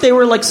remember if they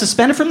were like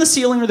suspended from the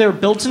ceiling or they were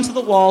built into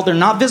the wall. They're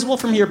not visible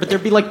from here, but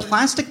there'd be like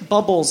plastic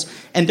bubbles,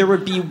 and there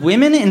would be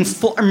women in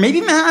full, or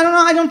maybe men, I don't know,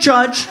 I don't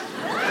judge.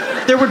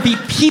 There would be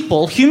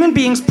people, human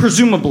beings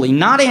presumably,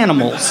 not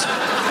animals.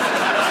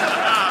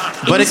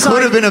 But inside, it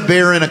could have been a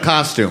bear in a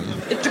costume.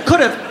 It could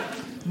have.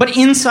 But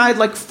inside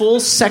like full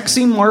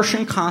sexy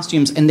Martian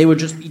costumes, and they would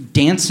just be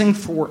dancing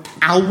for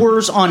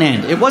hours on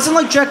end. It wasn't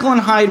like Jekyll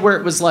and Hyde where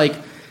it was like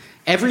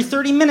every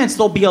 30 minutes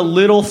there'll be a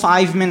little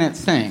 5-minute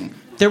thing.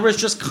 There was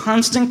just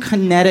constant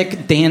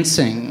kinetic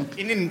dancing.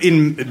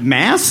 In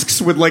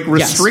masks with like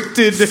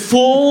restricted... Yes.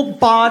 Full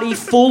body,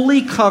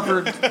 fully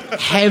covered,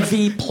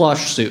 heavy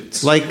plush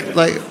suits.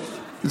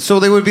 So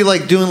they would be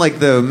like doing like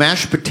the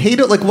mashed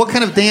potato? Like what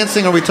kind of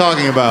dancing are we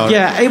talking about?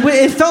 Yeah,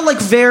 it felt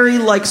like very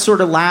like sort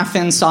of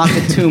laughing, sock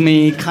it to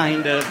me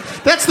kind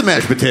of. That's the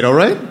mashed potato,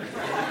 right?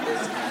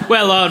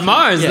 Well, on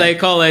Mars they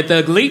call it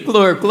the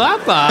Gleeklor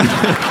Glapa.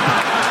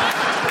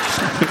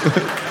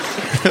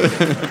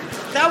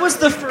 That was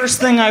the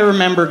first thing I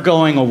remember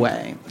going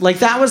away. Like,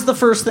 that was the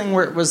first thing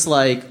where it was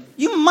like,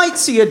 you might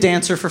see a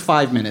dancer for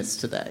 5 minutes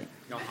today.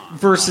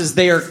 Versus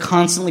they are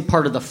constantly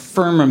part of the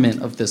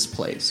firmament of this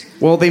place.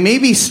 Well, they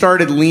maybe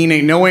started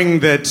leaning, knowing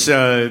that,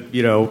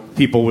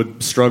 people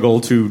would struggle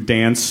to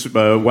dance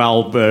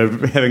while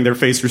having their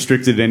face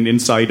restricted and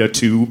inside a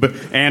tube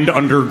and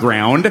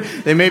underground.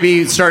 They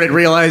maybe started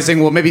realizing,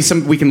 well, maybe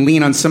we can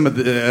lean on some of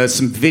the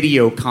some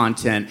video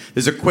content.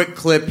 There's a quick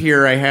clip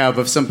here I have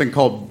of something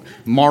called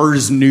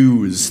Mars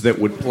News that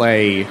would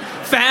play.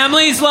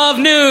 Families love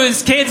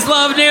news. Kids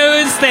love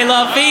news. They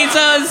love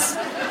visas.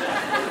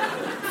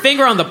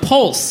 Finger on the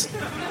pulse.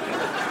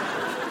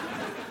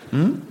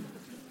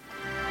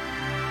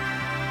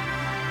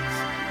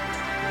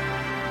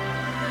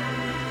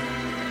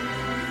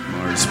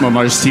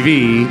 Mars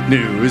TV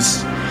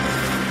News.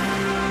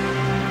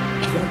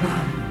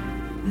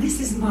 This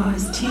is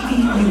Mars TV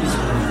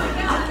Newsroom.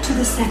 Up to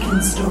the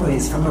second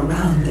stories from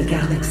around the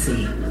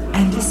galaxy.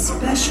 And a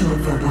special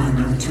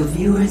verbano to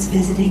viewers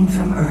visiting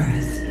from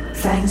Earth.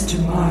 Thanks to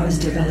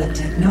Mars-developed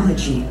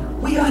technology,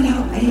 we are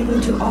now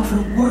able to offer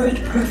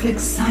word-perfect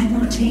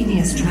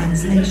simultaneous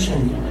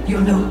translation.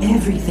 You'll know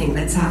everything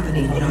that's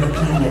happening on our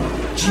planet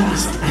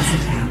just as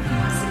it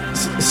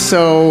happens.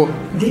 So...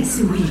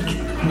 This week...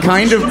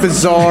 Kind of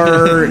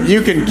bizarre.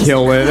 You can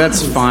kill it.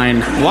 That's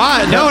fine.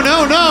 Why? No.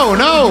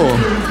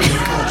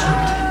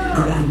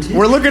 Granted.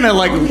 We're looking at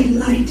like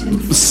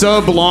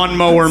sub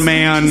lawnmower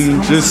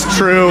man, just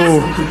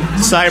true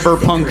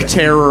cyberpunk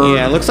terror.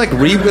 Yeah, it looks like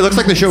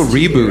the show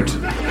Reboot.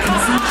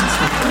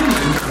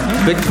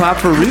 Big pop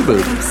for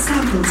Reboot.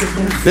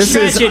 This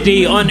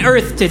tragedy on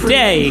Earth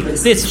today,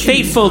 this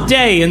fateful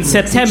day in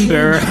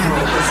September.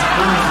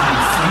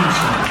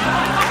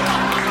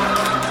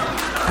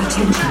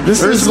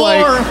 This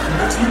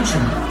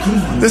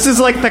is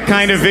like the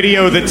kind of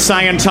video that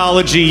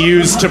Scientology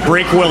used to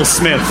break Will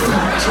Smith.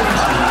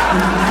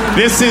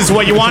 This is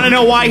what you want to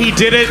know why he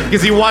did it?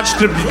 Because he watched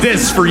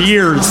this for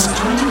years.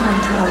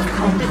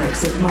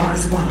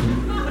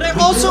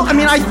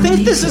 But I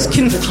think this is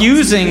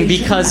confusing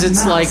because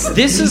it's like,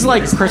 this is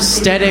like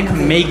prosthetic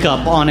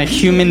makeup on a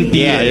human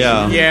being.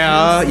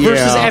 Yeah.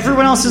 Versus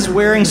everyone else is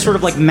wearing sort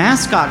of like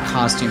mascot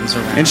costumes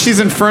around. And she's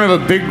in front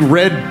of a big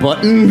red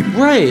button.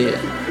 Right.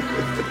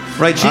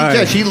 Right,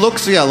 she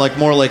looks like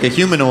more like a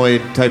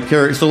humanoid type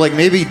character. So like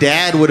maybe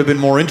Dad would have been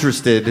more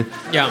interested.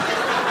 Yeah.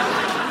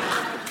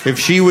 If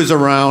she was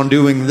around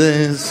doing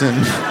this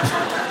and.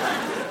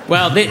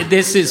 Well,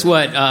 this is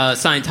what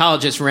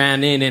Scientologists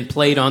ran in and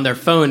played on their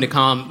phone to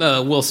calm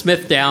Will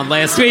Smith down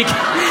last week.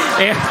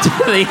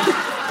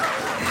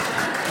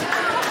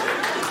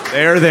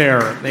 They're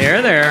there.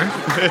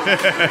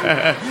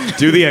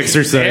 Do the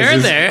exercises. They're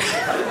there.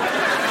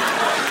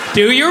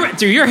 Do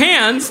your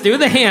hands. Do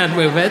the hand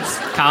movements.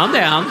 Calm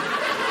down.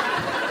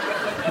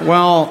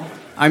 Well,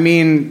 I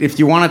mean, if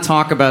you want to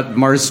talk about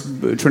Mars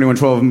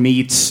 2112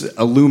 meets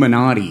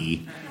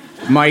Illuminati,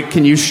 Mike,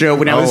 can you show?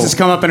 Now, this has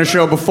come up in a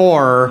show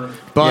before,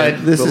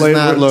 but this is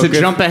not look. To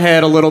jump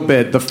ahead a little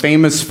bit, the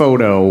famous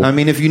photo. I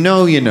mean, if you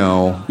know, you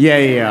know.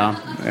 Yeah.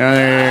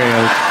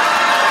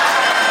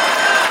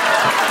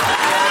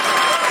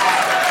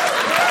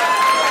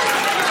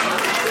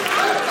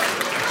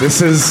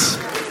 This is.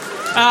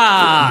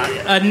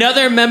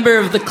 Another member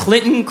of the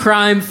Clinton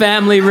crime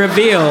family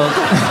revealed.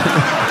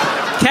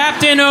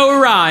 Captain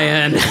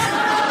Orion.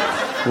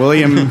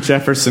 William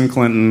Jefferson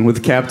Clinton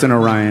with Captain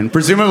Orion.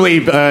 Presumably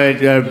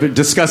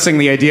discussing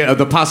the idea of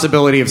the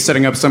possibility of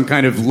setting up some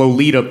kind of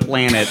Lolita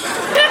planet.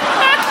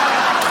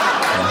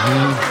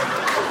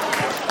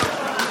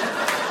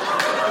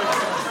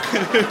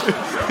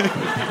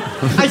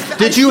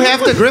 Did you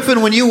have to,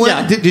 Griffin, when you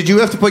went, did you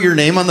have to put your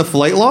name on the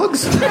flight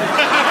logs?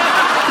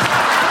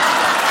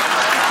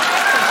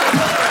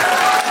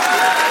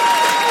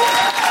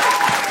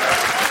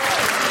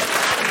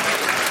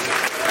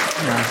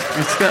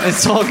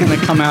 It's all going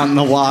to come out in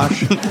the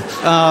wash.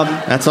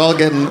 That's all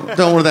getting.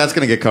 Don't worry, that's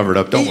going to get covered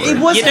up. Don't worry. It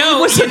was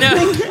a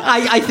thing.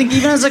 I think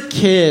even as a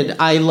kid,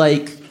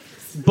 I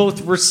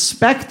both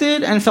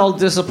respected and felt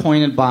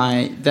disappointed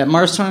by that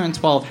Mars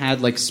 2112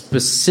 had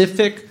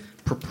specific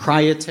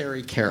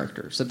proprietary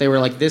characters. That they were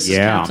like, this is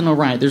Captain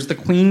Orion. There's the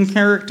Queen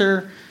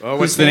character. Oh,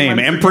 what's the name?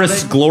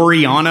 Empress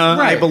Gloriana,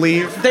 right. I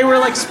believe. They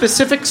were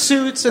specific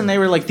suits, and they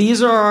were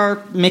these are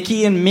our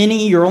Mickey and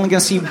Minnie. You're only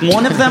going to see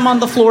one of them on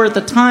the floor at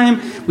the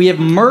time. We have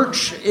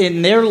merch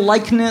in their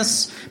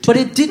likeness, but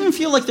it didn't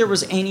feel like there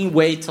was any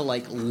way to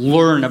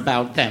learn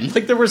about them.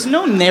 There was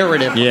no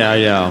narrative.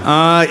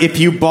 Yeah. If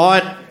you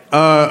bought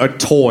a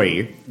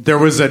toy, there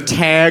was a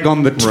tag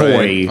on the toy.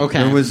 Right.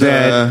 Okay. There was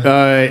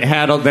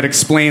that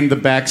explained the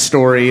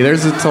backstory.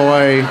 There's a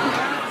toy.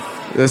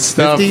 This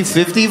stuff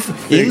 50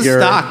 in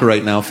stock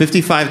right now.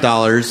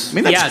 $55. I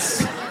mean,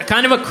 yes,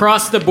 kind of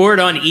across the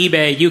board on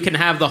eBay. You can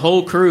have the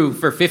whole crew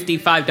for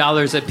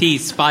 $55 a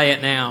piece. Buy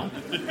it now.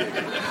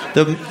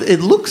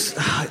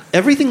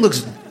 Everything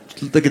looks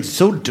like it's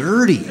so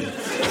dirty.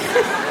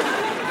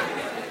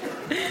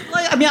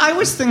 I mean, I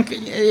always think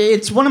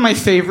it's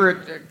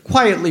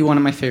quietly one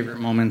of my favorite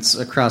moments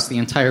across the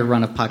entire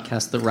run of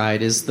Podcast The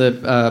Ride is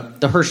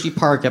the Hershey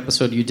Park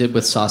episode you did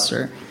with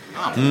Saucer.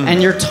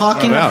 And you're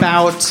talking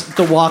about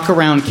the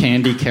walk-around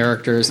candy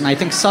characters, and I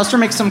think Susser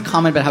makes some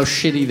comment about how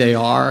shitty they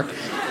are.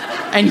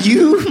 And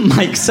you,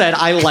 Mike, said,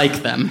 I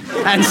like them.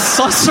 And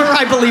Susser,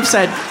 I believe,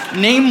 said,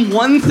 name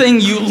one thing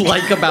you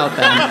like about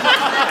them.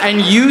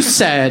 And you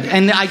said,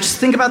 and I just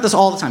think about this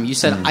all the time, you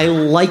said, I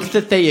like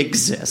that they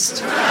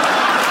exist. And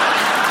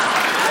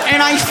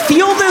I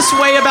feel this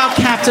way about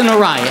Captain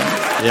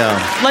Orion. Yeah.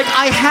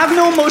 I have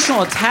no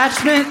emotional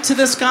attachment to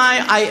this guy.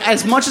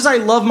 As much as I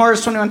love Mars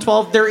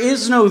 2112, there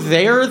is no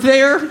there.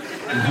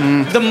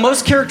 Mm-hmm. The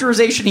most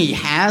characterization he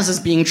has is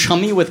being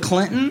chummy with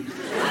Clinton.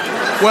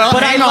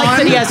 But I like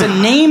that he has a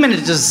name and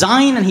a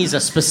design, and he's a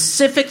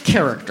specific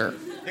character.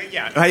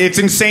 Yeah, it's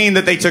insane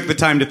that they took the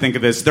time to think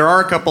of this. There are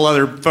a couple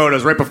other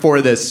photos right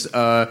before this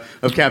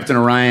of Captain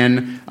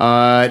Orion.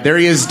 There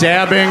he is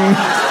dabbing.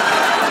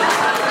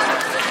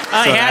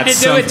 I had to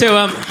do it to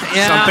him.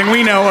 Yeah. Something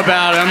we know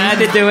about him. I had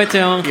to do it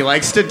to him. He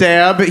likes to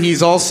dab.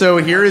 He's also,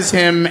 here is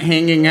him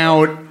hanging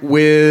out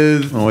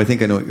with... Oh, I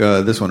think I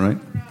know this one, right?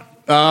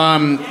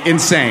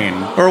 Insane.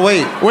 Or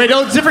wait,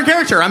 different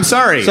character. I'm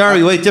sorry.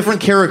 Wait,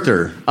 different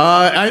character.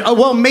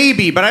 Well,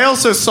 maybe, but I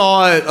also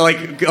saw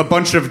a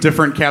bunch of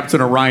different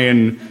Captain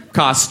Orion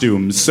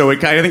costumes, so I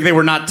think they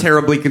were not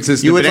terribly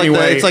consistent. You but it's,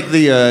 anyway, it's like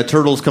the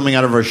turtles coming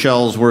out of our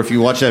shells, where if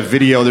you watch that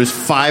video, there's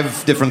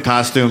 5 different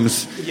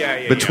costumes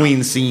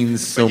between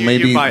scenes. So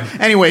maybe.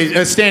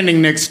 Anyway,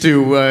 standing next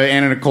to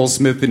Anna Nicole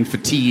Smith in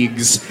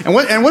fatigues, and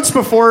what's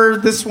before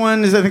this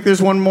one is I think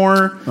there's one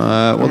more.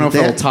 I don't know if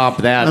it'll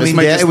top that. I mean,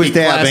 it was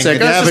dabbing. Let's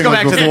just go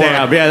back to the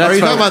dab. Yeah, that's Are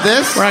you fine. talking about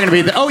this? We're not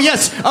going to be. Oh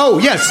yes.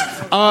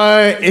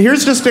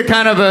 Here's just a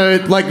kind of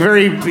a like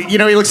very. He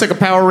looks like a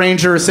Power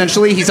Ranger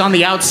essentially. He's on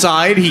the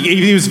outside.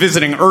 He was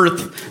visiting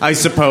Earth, I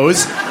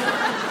suppose.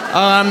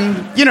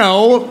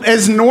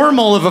 As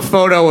normal of a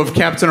photo of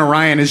Captain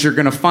Orion as you're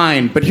going to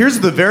find. But here's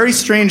the very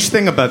strange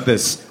thing about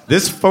this.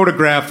 This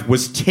photograph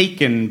was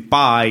taken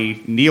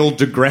by Neil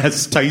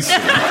deGrasse Tyson.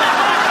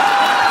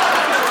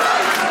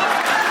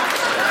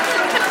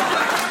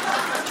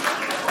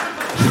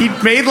 He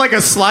made like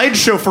a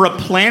slideshow for a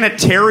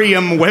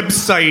planetarium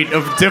website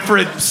of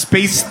different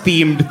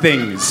space-themed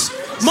things.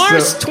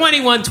 Mars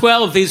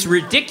 2112 is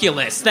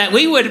ridiculous that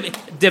we would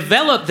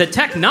develop the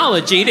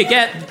technology to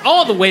get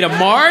all the way to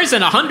Mars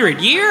in 100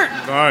 years.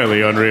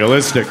 Highly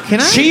unrealistic.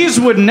 Cheese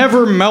would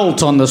never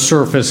melt on the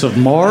surface of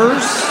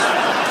Mars.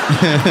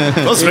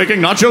 Thus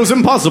making nachos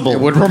impossible. It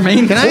would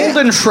remain cold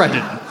and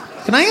shredded.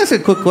 Can I ask a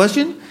quick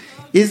question?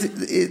 Is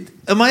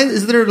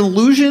there an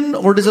illusion,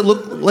 or does it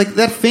look like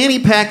that fanny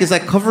pack? Is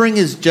that covering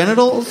his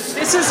genitals?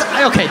 This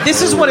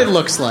is what it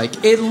looks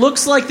like. It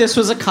looks like this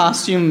was a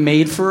costume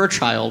made for a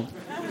child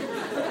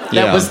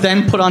that was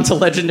then put onto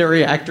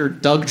legendary actor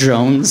Doug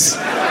Jones.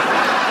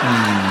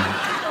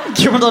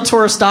 Guillermo del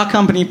Toro stock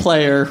company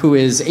player who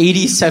is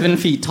 87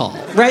 feet tall,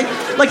 right?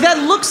 Like that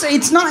looks,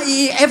 it's not,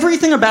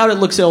 everything about it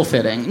looks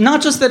ill-fitting.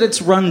 Not just that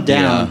it's run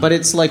down, but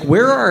it's like,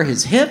 where are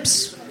his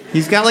hips?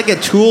 He's got like a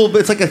tool,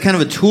 it's like a kind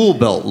of a tool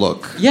belt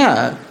look.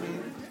 Yeah.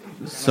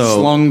 So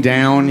slung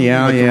down,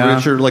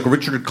 like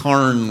Richard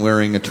Karn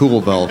wearing a tool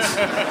belt.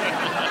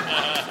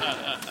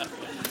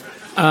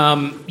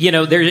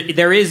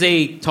 There is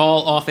a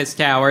tall office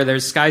tower.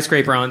 There's a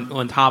skyscraper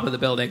on top of the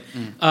building.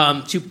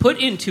 To put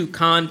into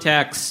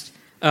context,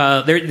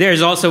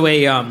 there's also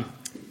a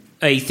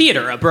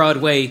theater, a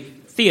Broadway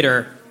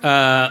theater.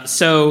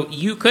 So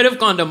you could have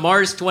gone to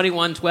Mars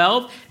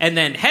 2112 and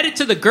then headed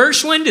to the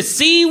Gershwin to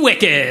see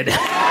Wicked.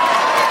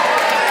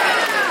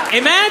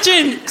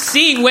 Imagine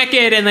seeing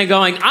Wicked and then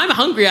going, I'm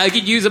hungry, I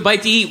could use a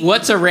bite to eat.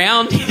 What's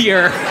around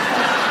here?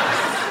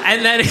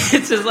 And then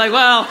it's just like,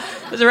 well,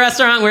 there's a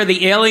restaurant where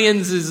the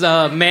aliens'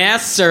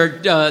 masks are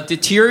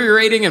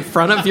deteriorating in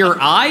front of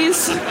your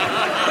eyes.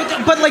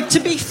 But, like, to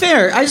be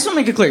fair, I just want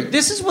to make it clear.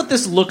 This is what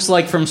this looks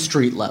like from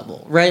street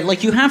level, right?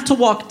 Like, you have to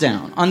walk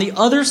down. On the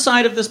other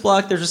side of this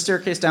block, there's a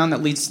staircase down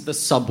that leads to the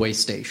subway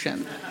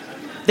station.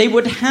 They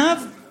would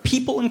have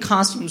people in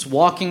costumes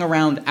walking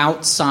around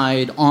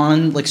outside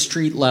on, like,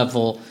 street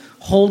level,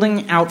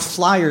 holding out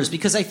flyers,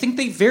 because I think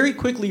they very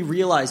quickly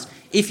realized,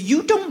 if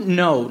you don't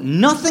know,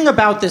 nothing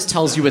about this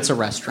tells you it's a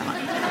restaurant.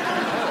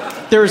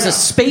 There is a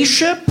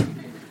spaceship.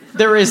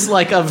 There is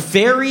like a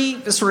very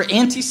sort of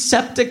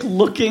antiseptic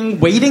looking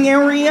waiting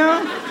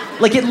area.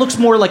 Like it looks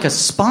more like a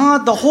spa.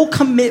 The whole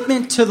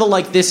commitment to the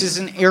like this is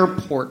an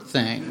airport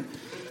thing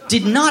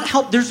did not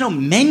help. There's no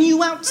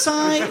menu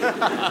outside.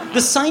 The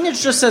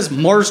signage just says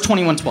Mars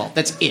 2112.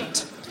 That's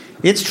it.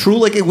 It's true.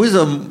 Like it was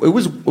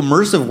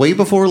immersive way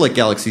before like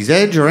Galaxy's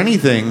Edge or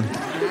anything.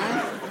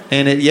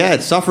 And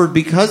it suffered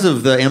because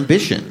of the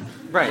ambition.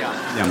 Right.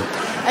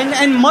 Yeah.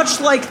 And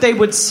much like they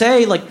would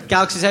say, like,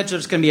 Galaxy's Edge,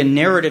 there's going to be a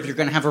narrative, you're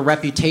going to have a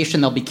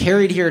reputation, they'll be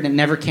carried here, and it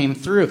never came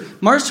through.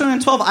 Mars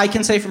 2012, I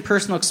can say from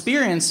personal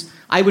experience,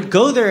 I would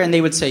go there and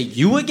they would say,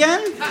 you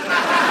again?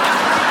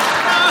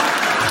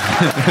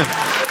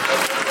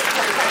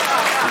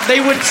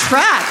 They would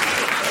track.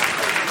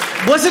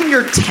 Wasn't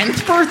your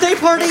 10th birthday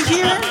party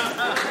here?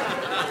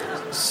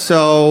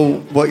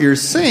 So, what you're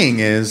saying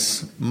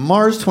is,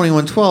 Mars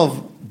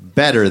 2112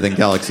 better than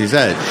Galaxy's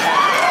Edge.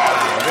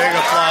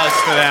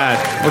 To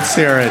that. Let's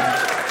hear it.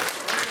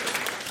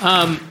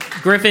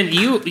 Griffin,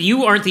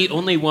 you aren't the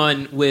only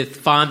one with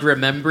fond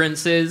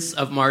remembrances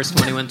of Mars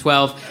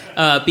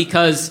 2112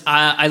 because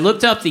I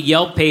looked up the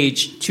Yelp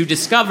page to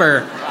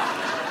discover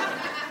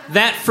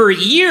that for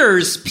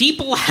years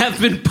people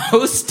have been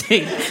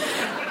posting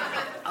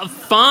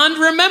fond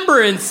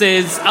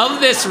remembrances of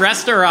this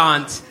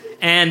restaurant.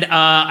 And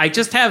I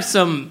just have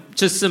some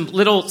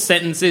little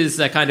sentences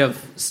that kind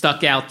of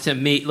stuck out to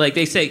me. Like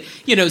they say,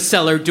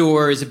 cellar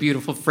door is a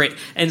beautiful phrase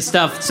and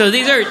stuff. So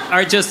these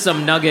are just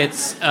some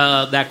nuggets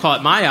that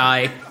caught my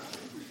eye.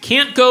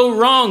 Can't go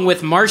wrong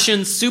with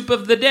Martian soup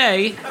of the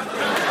day.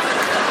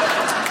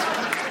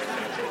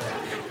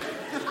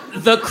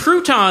 The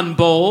crouton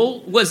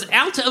bowl was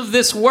out of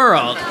this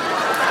world. The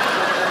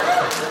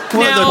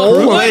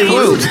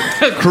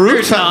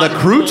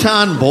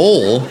crouton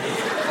bowl?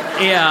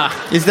 Yeah.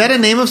 Is that a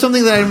name of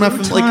something that I'm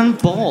not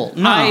like? Bowl.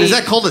 No. Is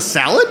that called a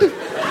salad?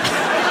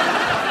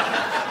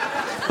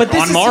 But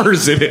on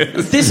Mars it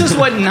is. This is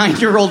what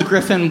 9-year-old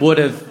Griffin would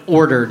have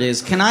ordered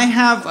is, can I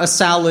have a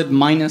salad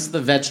minus the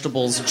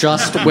vegetables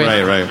just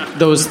with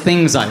those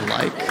things I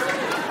like?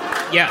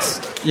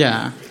 Yes.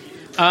 Yeah.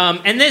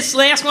 And this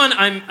last one,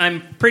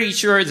 I'm pretty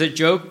sure is a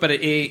joke, but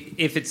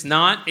if it's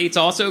not, it's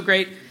also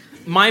great.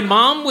 My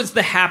mom was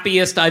the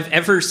happiest I've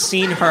ever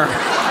seen her.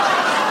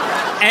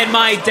 And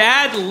my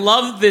dad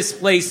loved this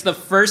place the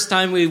first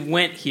time we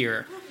went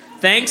here.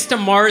 Thanks to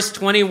Mars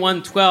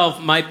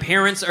 2112, my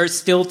parents are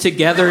still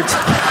together. What?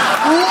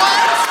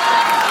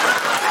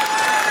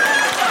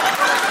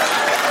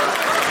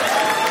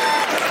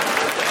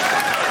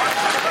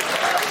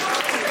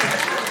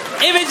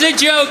 If it's a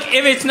joke,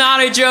 if it's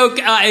not a joke,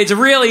 it's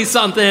really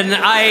something.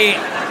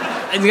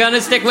 It's going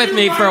to stick with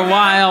me for a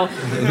while.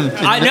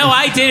 I know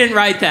I didn't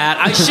write that.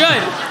 I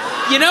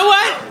should. You know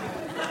what?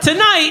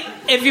 Tonight,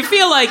 if you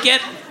feel like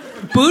it,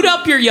 boot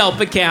up your Yelp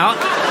account,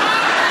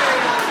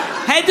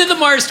 head to the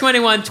Mars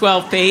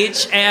 2112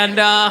 page, and,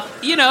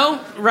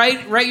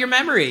 write your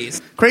memories.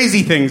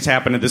 Crazy things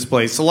happen at this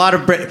place. A lot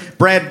of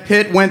Brad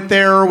Pitt went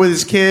there with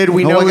his kid.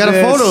 We know I got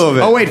this. a photo of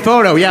it. Oh, wait,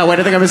 photo. Yeah, wait,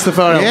 I think I missed the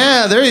photo.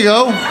 Yeah, there you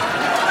go.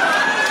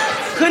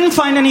 Couldn't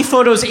find any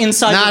photos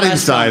inside Not the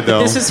restaurant. inside,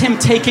 though. This is him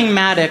taking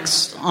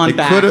Maddox on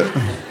back.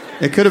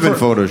 It could have been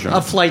Photoshop.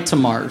 A flight to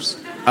Mars.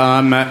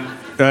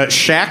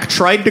 Shaq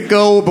tried to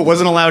go, but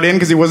wasn't allowed in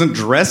because he wasn't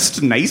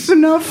dressed nice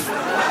enough.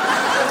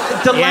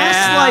 The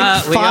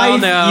last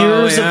 5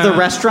 years of the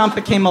restaurant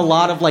became a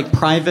lot of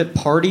private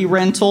party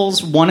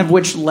rentals, one of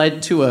which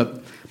led to a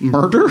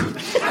murder.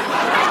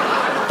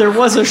 There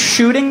was a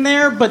shooting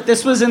there, but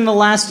this was in the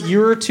last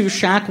year or two.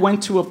 Shaq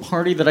went to a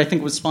party that I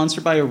think was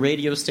sponsored by a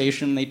radio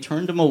station. They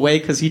turned him away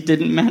because he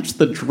didn't match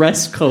the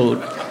dress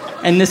code.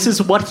 And this is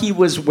what he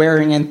was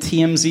wearing, and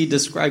TMZ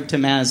described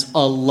him as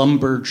a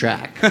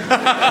lumberjack.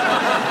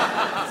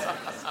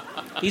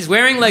 He's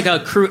wearing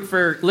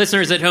for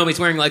listeners at home, he's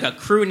wearing a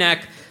crew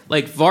neck,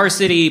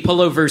 varsity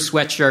pullover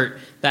sweatshirt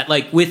that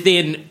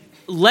within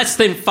less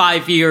than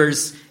 5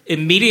 years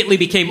immediately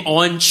became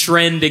on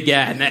trend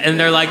again. And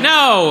they're like,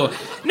 no,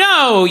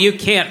 you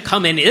can't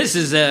come in. This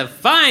is a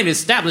fine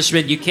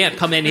establishment. You can't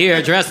come in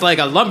here dressed like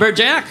a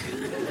lumberjack.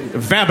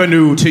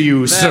 Vabanu to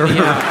you, sir.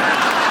 Yeah.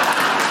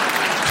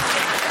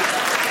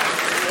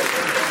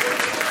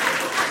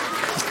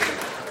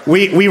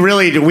 We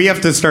really do. We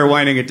have to start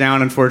winding it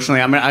down,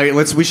 unfortunately.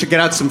 We should get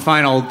out some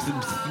final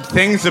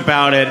things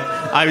about it.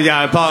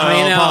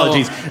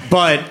 Apologies,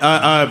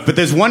 but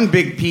there's one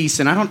big piece,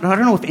 and I don't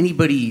know if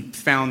anybody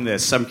found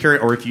this. I'm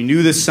curious, or if you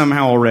knew this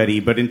somehow already.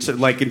 But in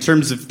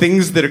terms of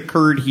things that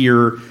occurred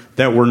here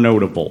that were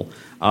notable,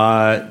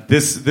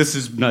 this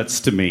is nuts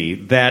to me.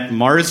 That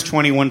Mars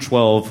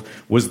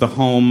 2112 was the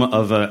home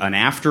of an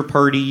after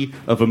party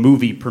of a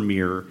movie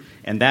premiere.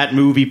 And that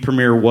movie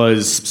premiere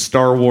was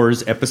Star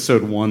Wars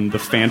Episode 1, The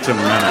Phantom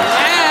Menace.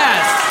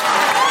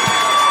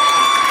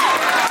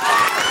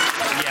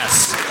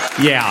 Yes!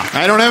 Yeah.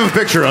 I don't have a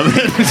picture of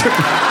it.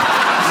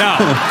 No.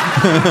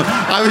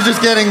 I was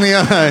just getting the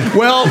eye.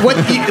 Well,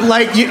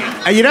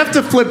 you'd have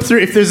to flip through.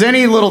 If there's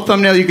any little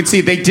thumbnail you can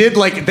see, they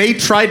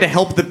tried to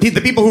help the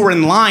people who were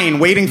in line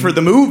waiting for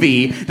the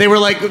movie. They were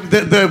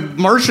the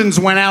Martians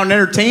went out and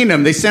entertained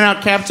them. They sent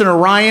out Captain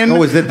Orion.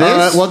 Oh, is it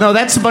this? Well, no,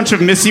 that's a bunch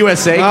of Miss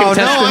USA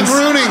contestants. No,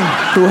 I'm rooting.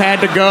 Who had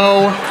to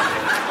go.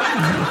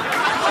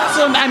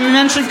 So I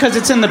mentioned, because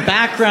it's in the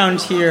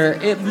background here,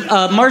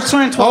 Mars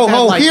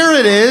 2012 here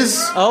it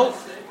is.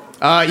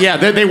 Yeah,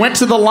 they went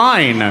to the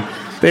line.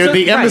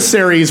 The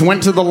emissaries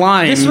went to the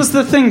line. This was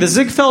the thing. The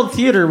Ziegfeld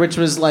Theater, which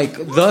was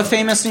the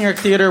famous New York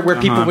theater where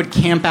people would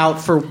camp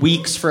out for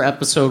weeks for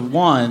Episode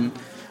 1,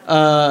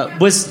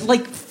 was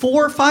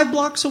 4 or 5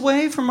 blocks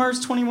away from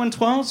Mars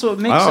 2112. So it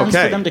makes sense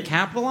for them to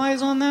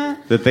capitalize on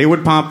that. That they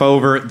would pop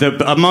over.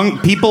 Among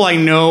people I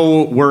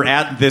know were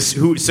at this,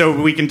 so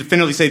we can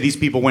definitively say these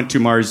people went to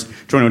Mars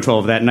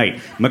 2112 that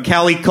night.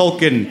 Macaulay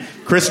Culkin,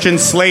 Christian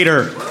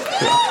Slater,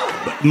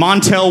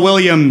 Montel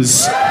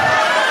Williams,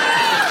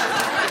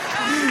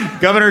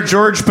 Governor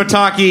George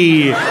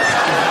Pataki,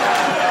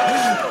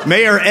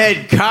 Mayor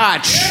Ed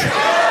Koch,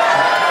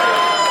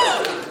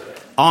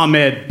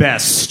 Ahmed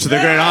Best, the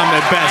great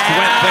Ahmed Best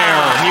went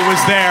there. He was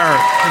there.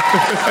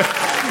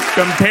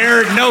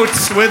 Compared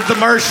notes with the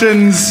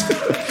Martians.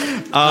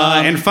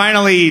 And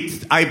finally,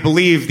 I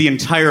believe the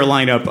entire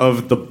lineup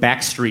of the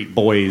Backstreet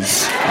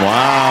Boys.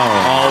 Wow.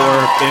 All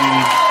were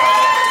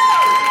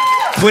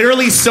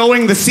clearly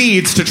sowing the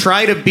seeds to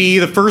try to be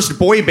the first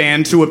boy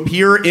band to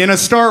appear in a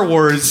Star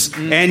Wars,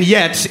 and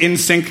yet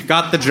NSYNC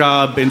got the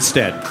job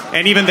instead.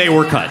 And even they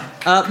were cut.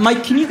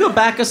 Mike, can you go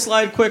back a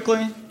slide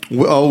quickly?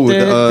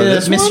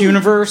 The Miss one?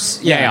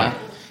 Universe? Yeah.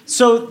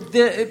 So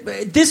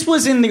this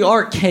was in the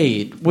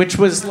arcade, which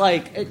was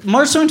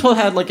Mars 2012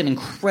 had an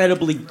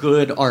incredibly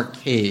good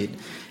arcade.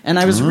 And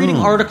I was reading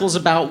articles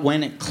about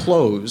when it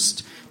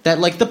closed, that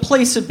the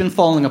place had been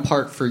falling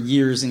apart for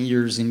years and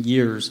years and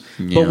years.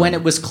 Yeah. But when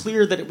it was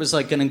clear that it was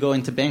going to go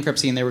into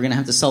bankruptcy and they were going to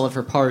have to sell it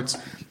for parts,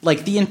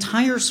 the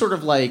entire sort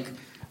of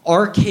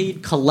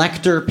arcade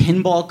collector,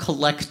 pinball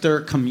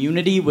collector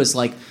community was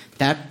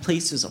that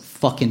place is a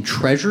fucking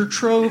treasure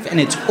trove, and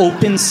it's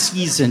open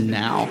season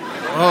now.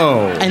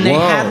 Oh, and they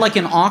had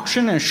an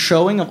auction and a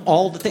showing of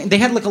all the things. They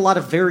had a lot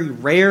of very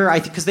rare,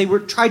 because they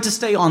tried to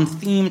stay on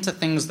theme to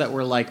things that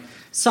were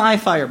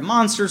sci-fi or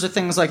monsters or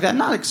things like that.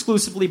 Not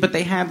exclusively, but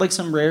they had like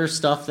some rare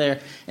stuff there.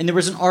 And there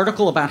was an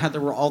article about how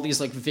there were all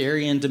these like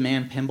very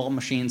in-demand pinball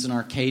machines and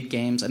arcade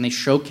games, and they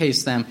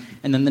showcased them.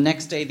 And then the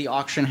next day the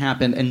auction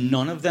happened, and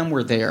none of them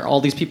were there.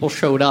 All these people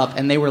showed up,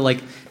 and they were like,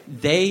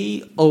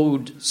 they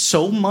owed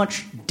so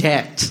much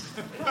debt.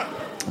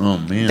 Oh,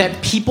 man.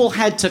 That people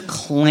had to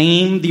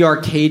claim the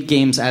arcade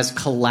games as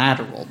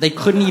collateral. They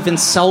couldn't even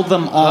sell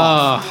them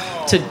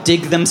off to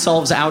dig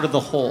themselves out of the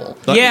hole.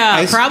 But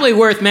probably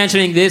worth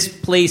mentioning this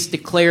place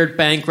declared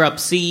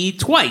bankruptcy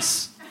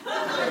twice.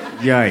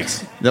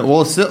 Yikes.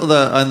 Well, still,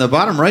 on the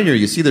bottom right here,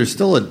 you see there's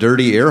still a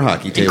dirty air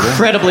hockey table.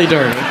 Incredibly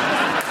dirty.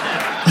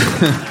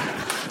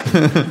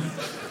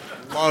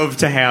 Love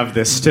to have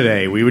this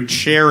today. We would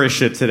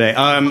cherish it today.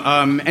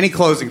 Any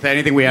closing?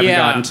 Anything we haven't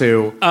gotten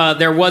to?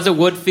 There was a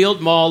Woodfield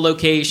Mall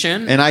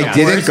location. And I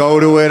didn't go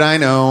to it, I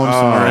know. I'm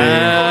sorry.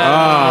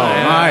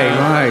 My.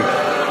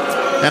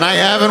 And I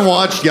haven't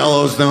watched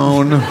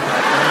Yellowstone.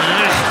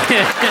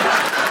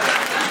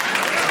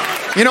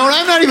 You know what?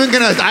 I'm not even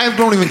gonna. I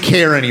don't even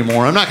care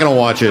anymore. I'm not gonna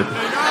watch it.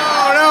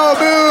 No,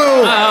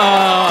 boo!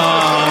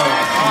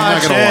 I'm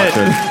not gonna watch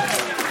it.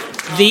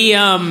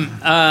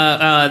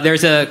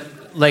 There's a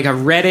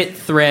Reddit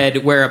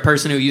thread where a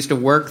person who used to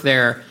work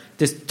there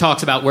just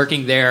talks about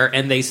working there,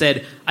 and they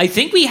said, I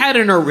think we had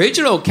an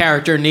original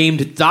character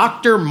named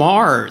Dr.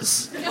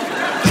 Mars.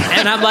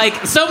 And I'm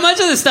like, so much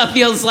of this stuff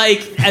feels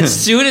like as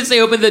soon as they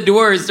open the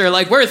doors, they're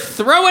like, we're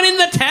throwing in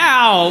the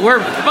towel. We're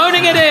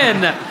voting it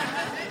in.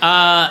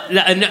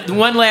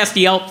 One last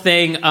Yelp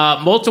thing.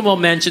 Multiple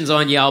mentions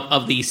on Yelp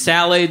of the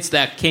salads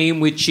that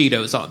came with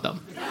Cheetos on them.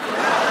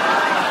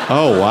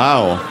 Oh,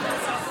 wow.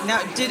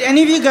 Now, did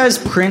any of you guys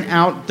print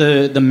out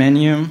the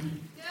menu?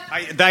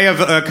 I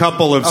have a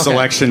couple of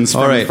selections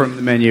from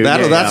the menu.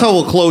 That's how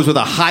we'll close with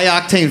a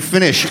high-octane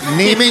finish,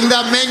 naming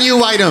the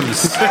menu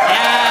items.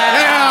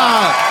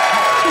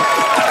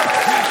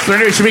 So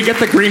should we get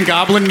the Green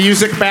Goblin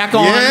music back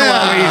on?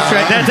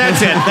 Yeah.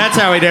 That's it. That's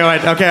how we do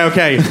it.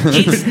 Okay.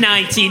 It's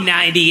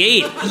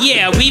 1998.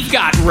 Yeah, we've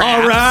got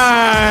raps. All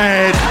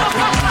right.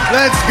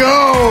 Let's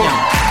go.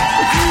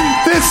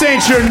 This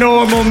ain't your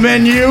normal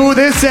menu.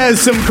 This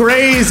has some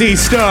crazy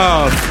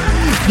stuff.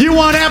 You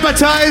want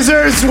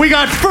appetizers? We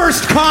got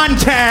First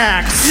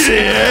Contacts.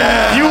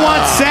 Yeah. You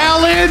want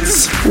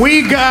salads?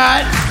 We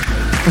got...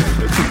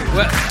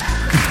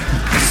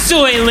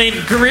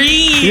 Soylent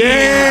Green.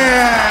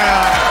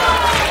 Yeah.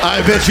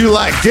 I bet you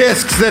like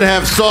discs that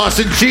have sauce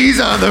and cheese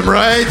on them,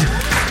 right?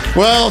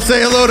 Well,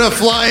 say hello to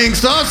Flying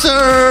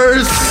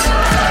Saucers.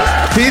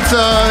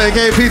 Pizza,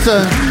 aka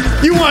pizza.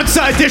 You want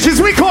side dishes?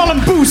 We call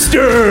them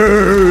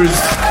boosters.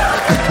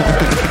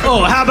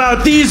 Oh, how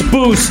about these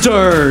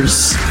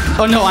boosters?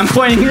 Oh, no, I'm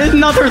pointing at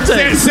another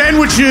thing.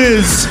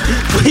 Sandwiches.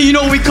 You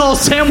know what we call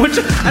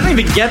sandwiches? I don't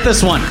even get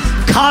this one.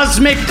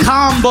 Cosmic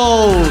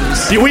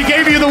combos. We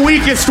gave you the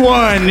weakest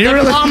one.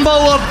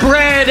 Combo of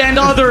bread and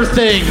other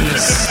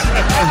things.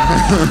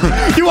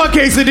 You want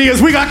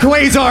quesadillas? We got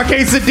Quasar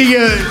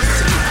quesadillas.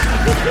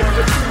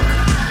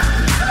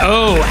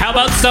 Oh, how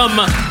about some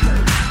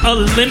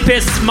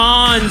Olympus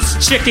Mons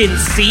Chicken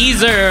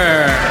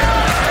Caesar?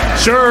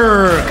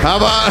 Sure. How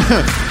about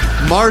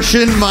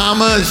Martian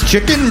Mama's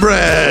chicken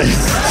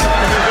breast?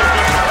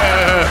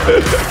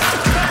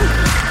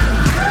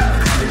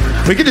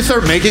 We could just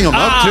start making them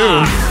up,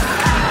 too.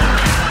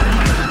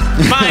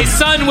 My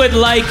son would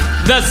like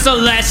the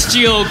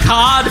celestial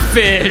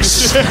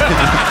codfish.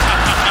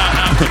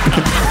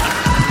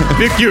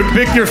 Pick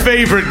your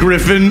favorite,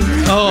 Griffin.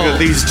 Oh.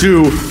 These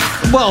two.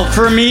 Well,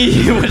 for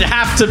me, it would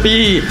have to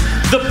be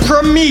the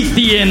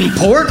Promethean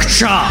pork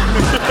chop.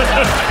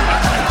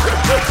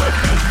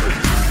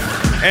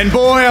 And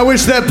boy, I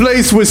wish that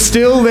place was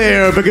still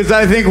there, because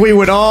I think we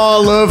would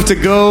all love to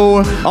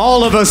go,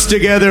 all of us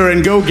together,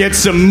 and go get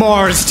some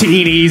Mars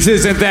teenies.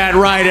 Isn't that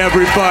right,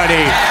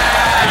 everybody?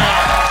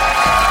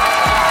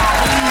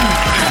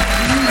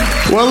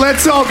 Well,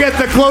 let's all get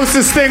the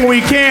closest thing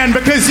we can,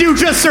 because you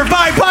just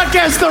survived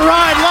Podcast The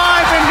Ride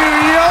live in New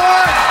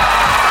York.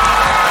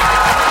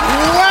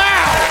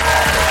 Wow!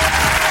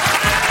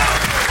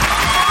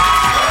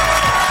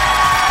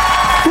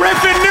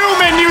 Griffin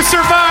Newman, you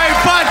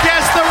survived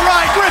Podcast The Ride.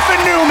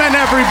 Griffin Newman,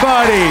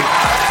 everybody.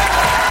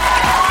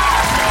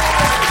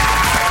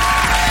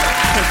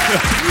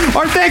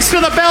 Our thanks to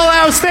the Bell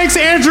House. Thanks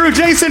Andrew,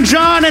 Jason,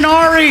 John, and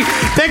Ari.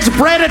 Thanks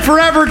Brett at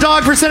Forever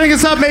Dog for setting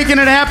us up, making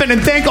it happen.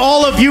 And thank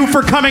all of you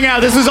for coming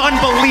out. This is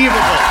unbelievable.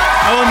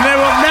 I will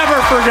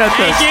never forget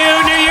this. Thank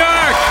you, New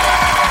York.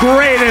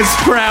 Greatest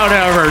crowd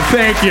ever.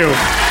 Thank you.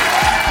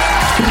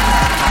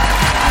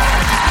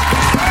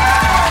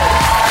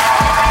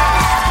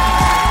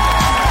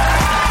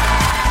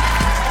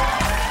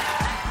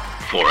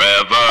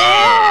 Forever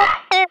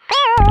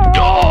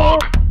Dog.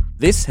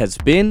 This has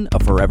been a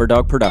Forever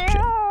Dog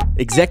production.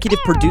 Executive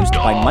produced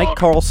by Mike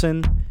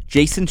Carlson,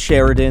 Jason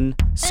Sheridan,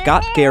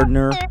 Scott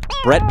Gardner,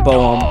 Brett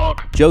Boehm,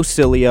 Joe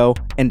Cilio,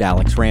 and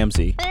Alex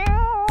Ramsey.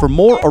 For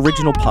more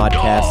original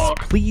podcasts,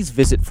 please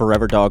visit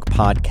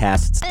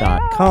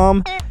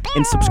foreverdogpodcasts.com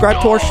And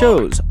subscribe to our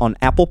shows on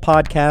Apple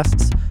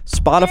Podcasts,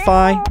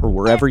 Spotify, or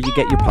wherever you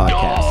get your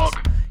podcasts.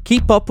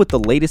 Keep up with the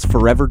latest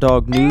Forever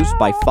Dog news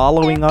by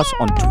following us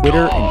on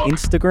Twitter and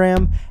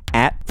Instagram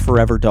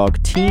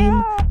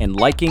 @ForeverDogTeam and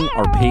liking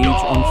our page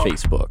on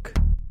Facebook.